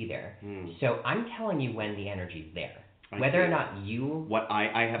naturally be there. So I'm telling you when the energy's there. Whether or not you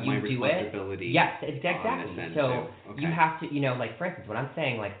I have my responsibility. Yes, exactly. So you have to, for instance, when I'm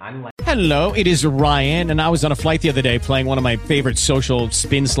saying I'm like. Hello, it is Ryan, and I was on a flight the other day playing one of my favorite social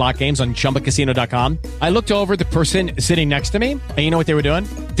spin slot games on ChumbaCasino.com. I looked over at the person sitting next to me, and you know what they were doing?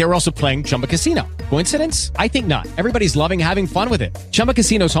 They were also playing Chumba Casino. Coincidence? I think not. Everybody's loving having fun with it. Chumba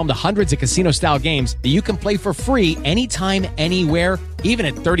Casino is home to hundreds of casino-style games that you can play for free anytime, anywhere, even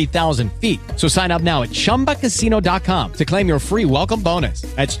at 30,000 feet. So sign up now at ChumbaCasino.com to claim your free welcome bonus.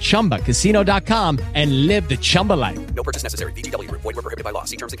 That's ChumbaCasino.com and live the Chumba life. No purchase necessary. VGW. Void where prohibited by law.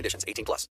 See terms and conditions. 18+.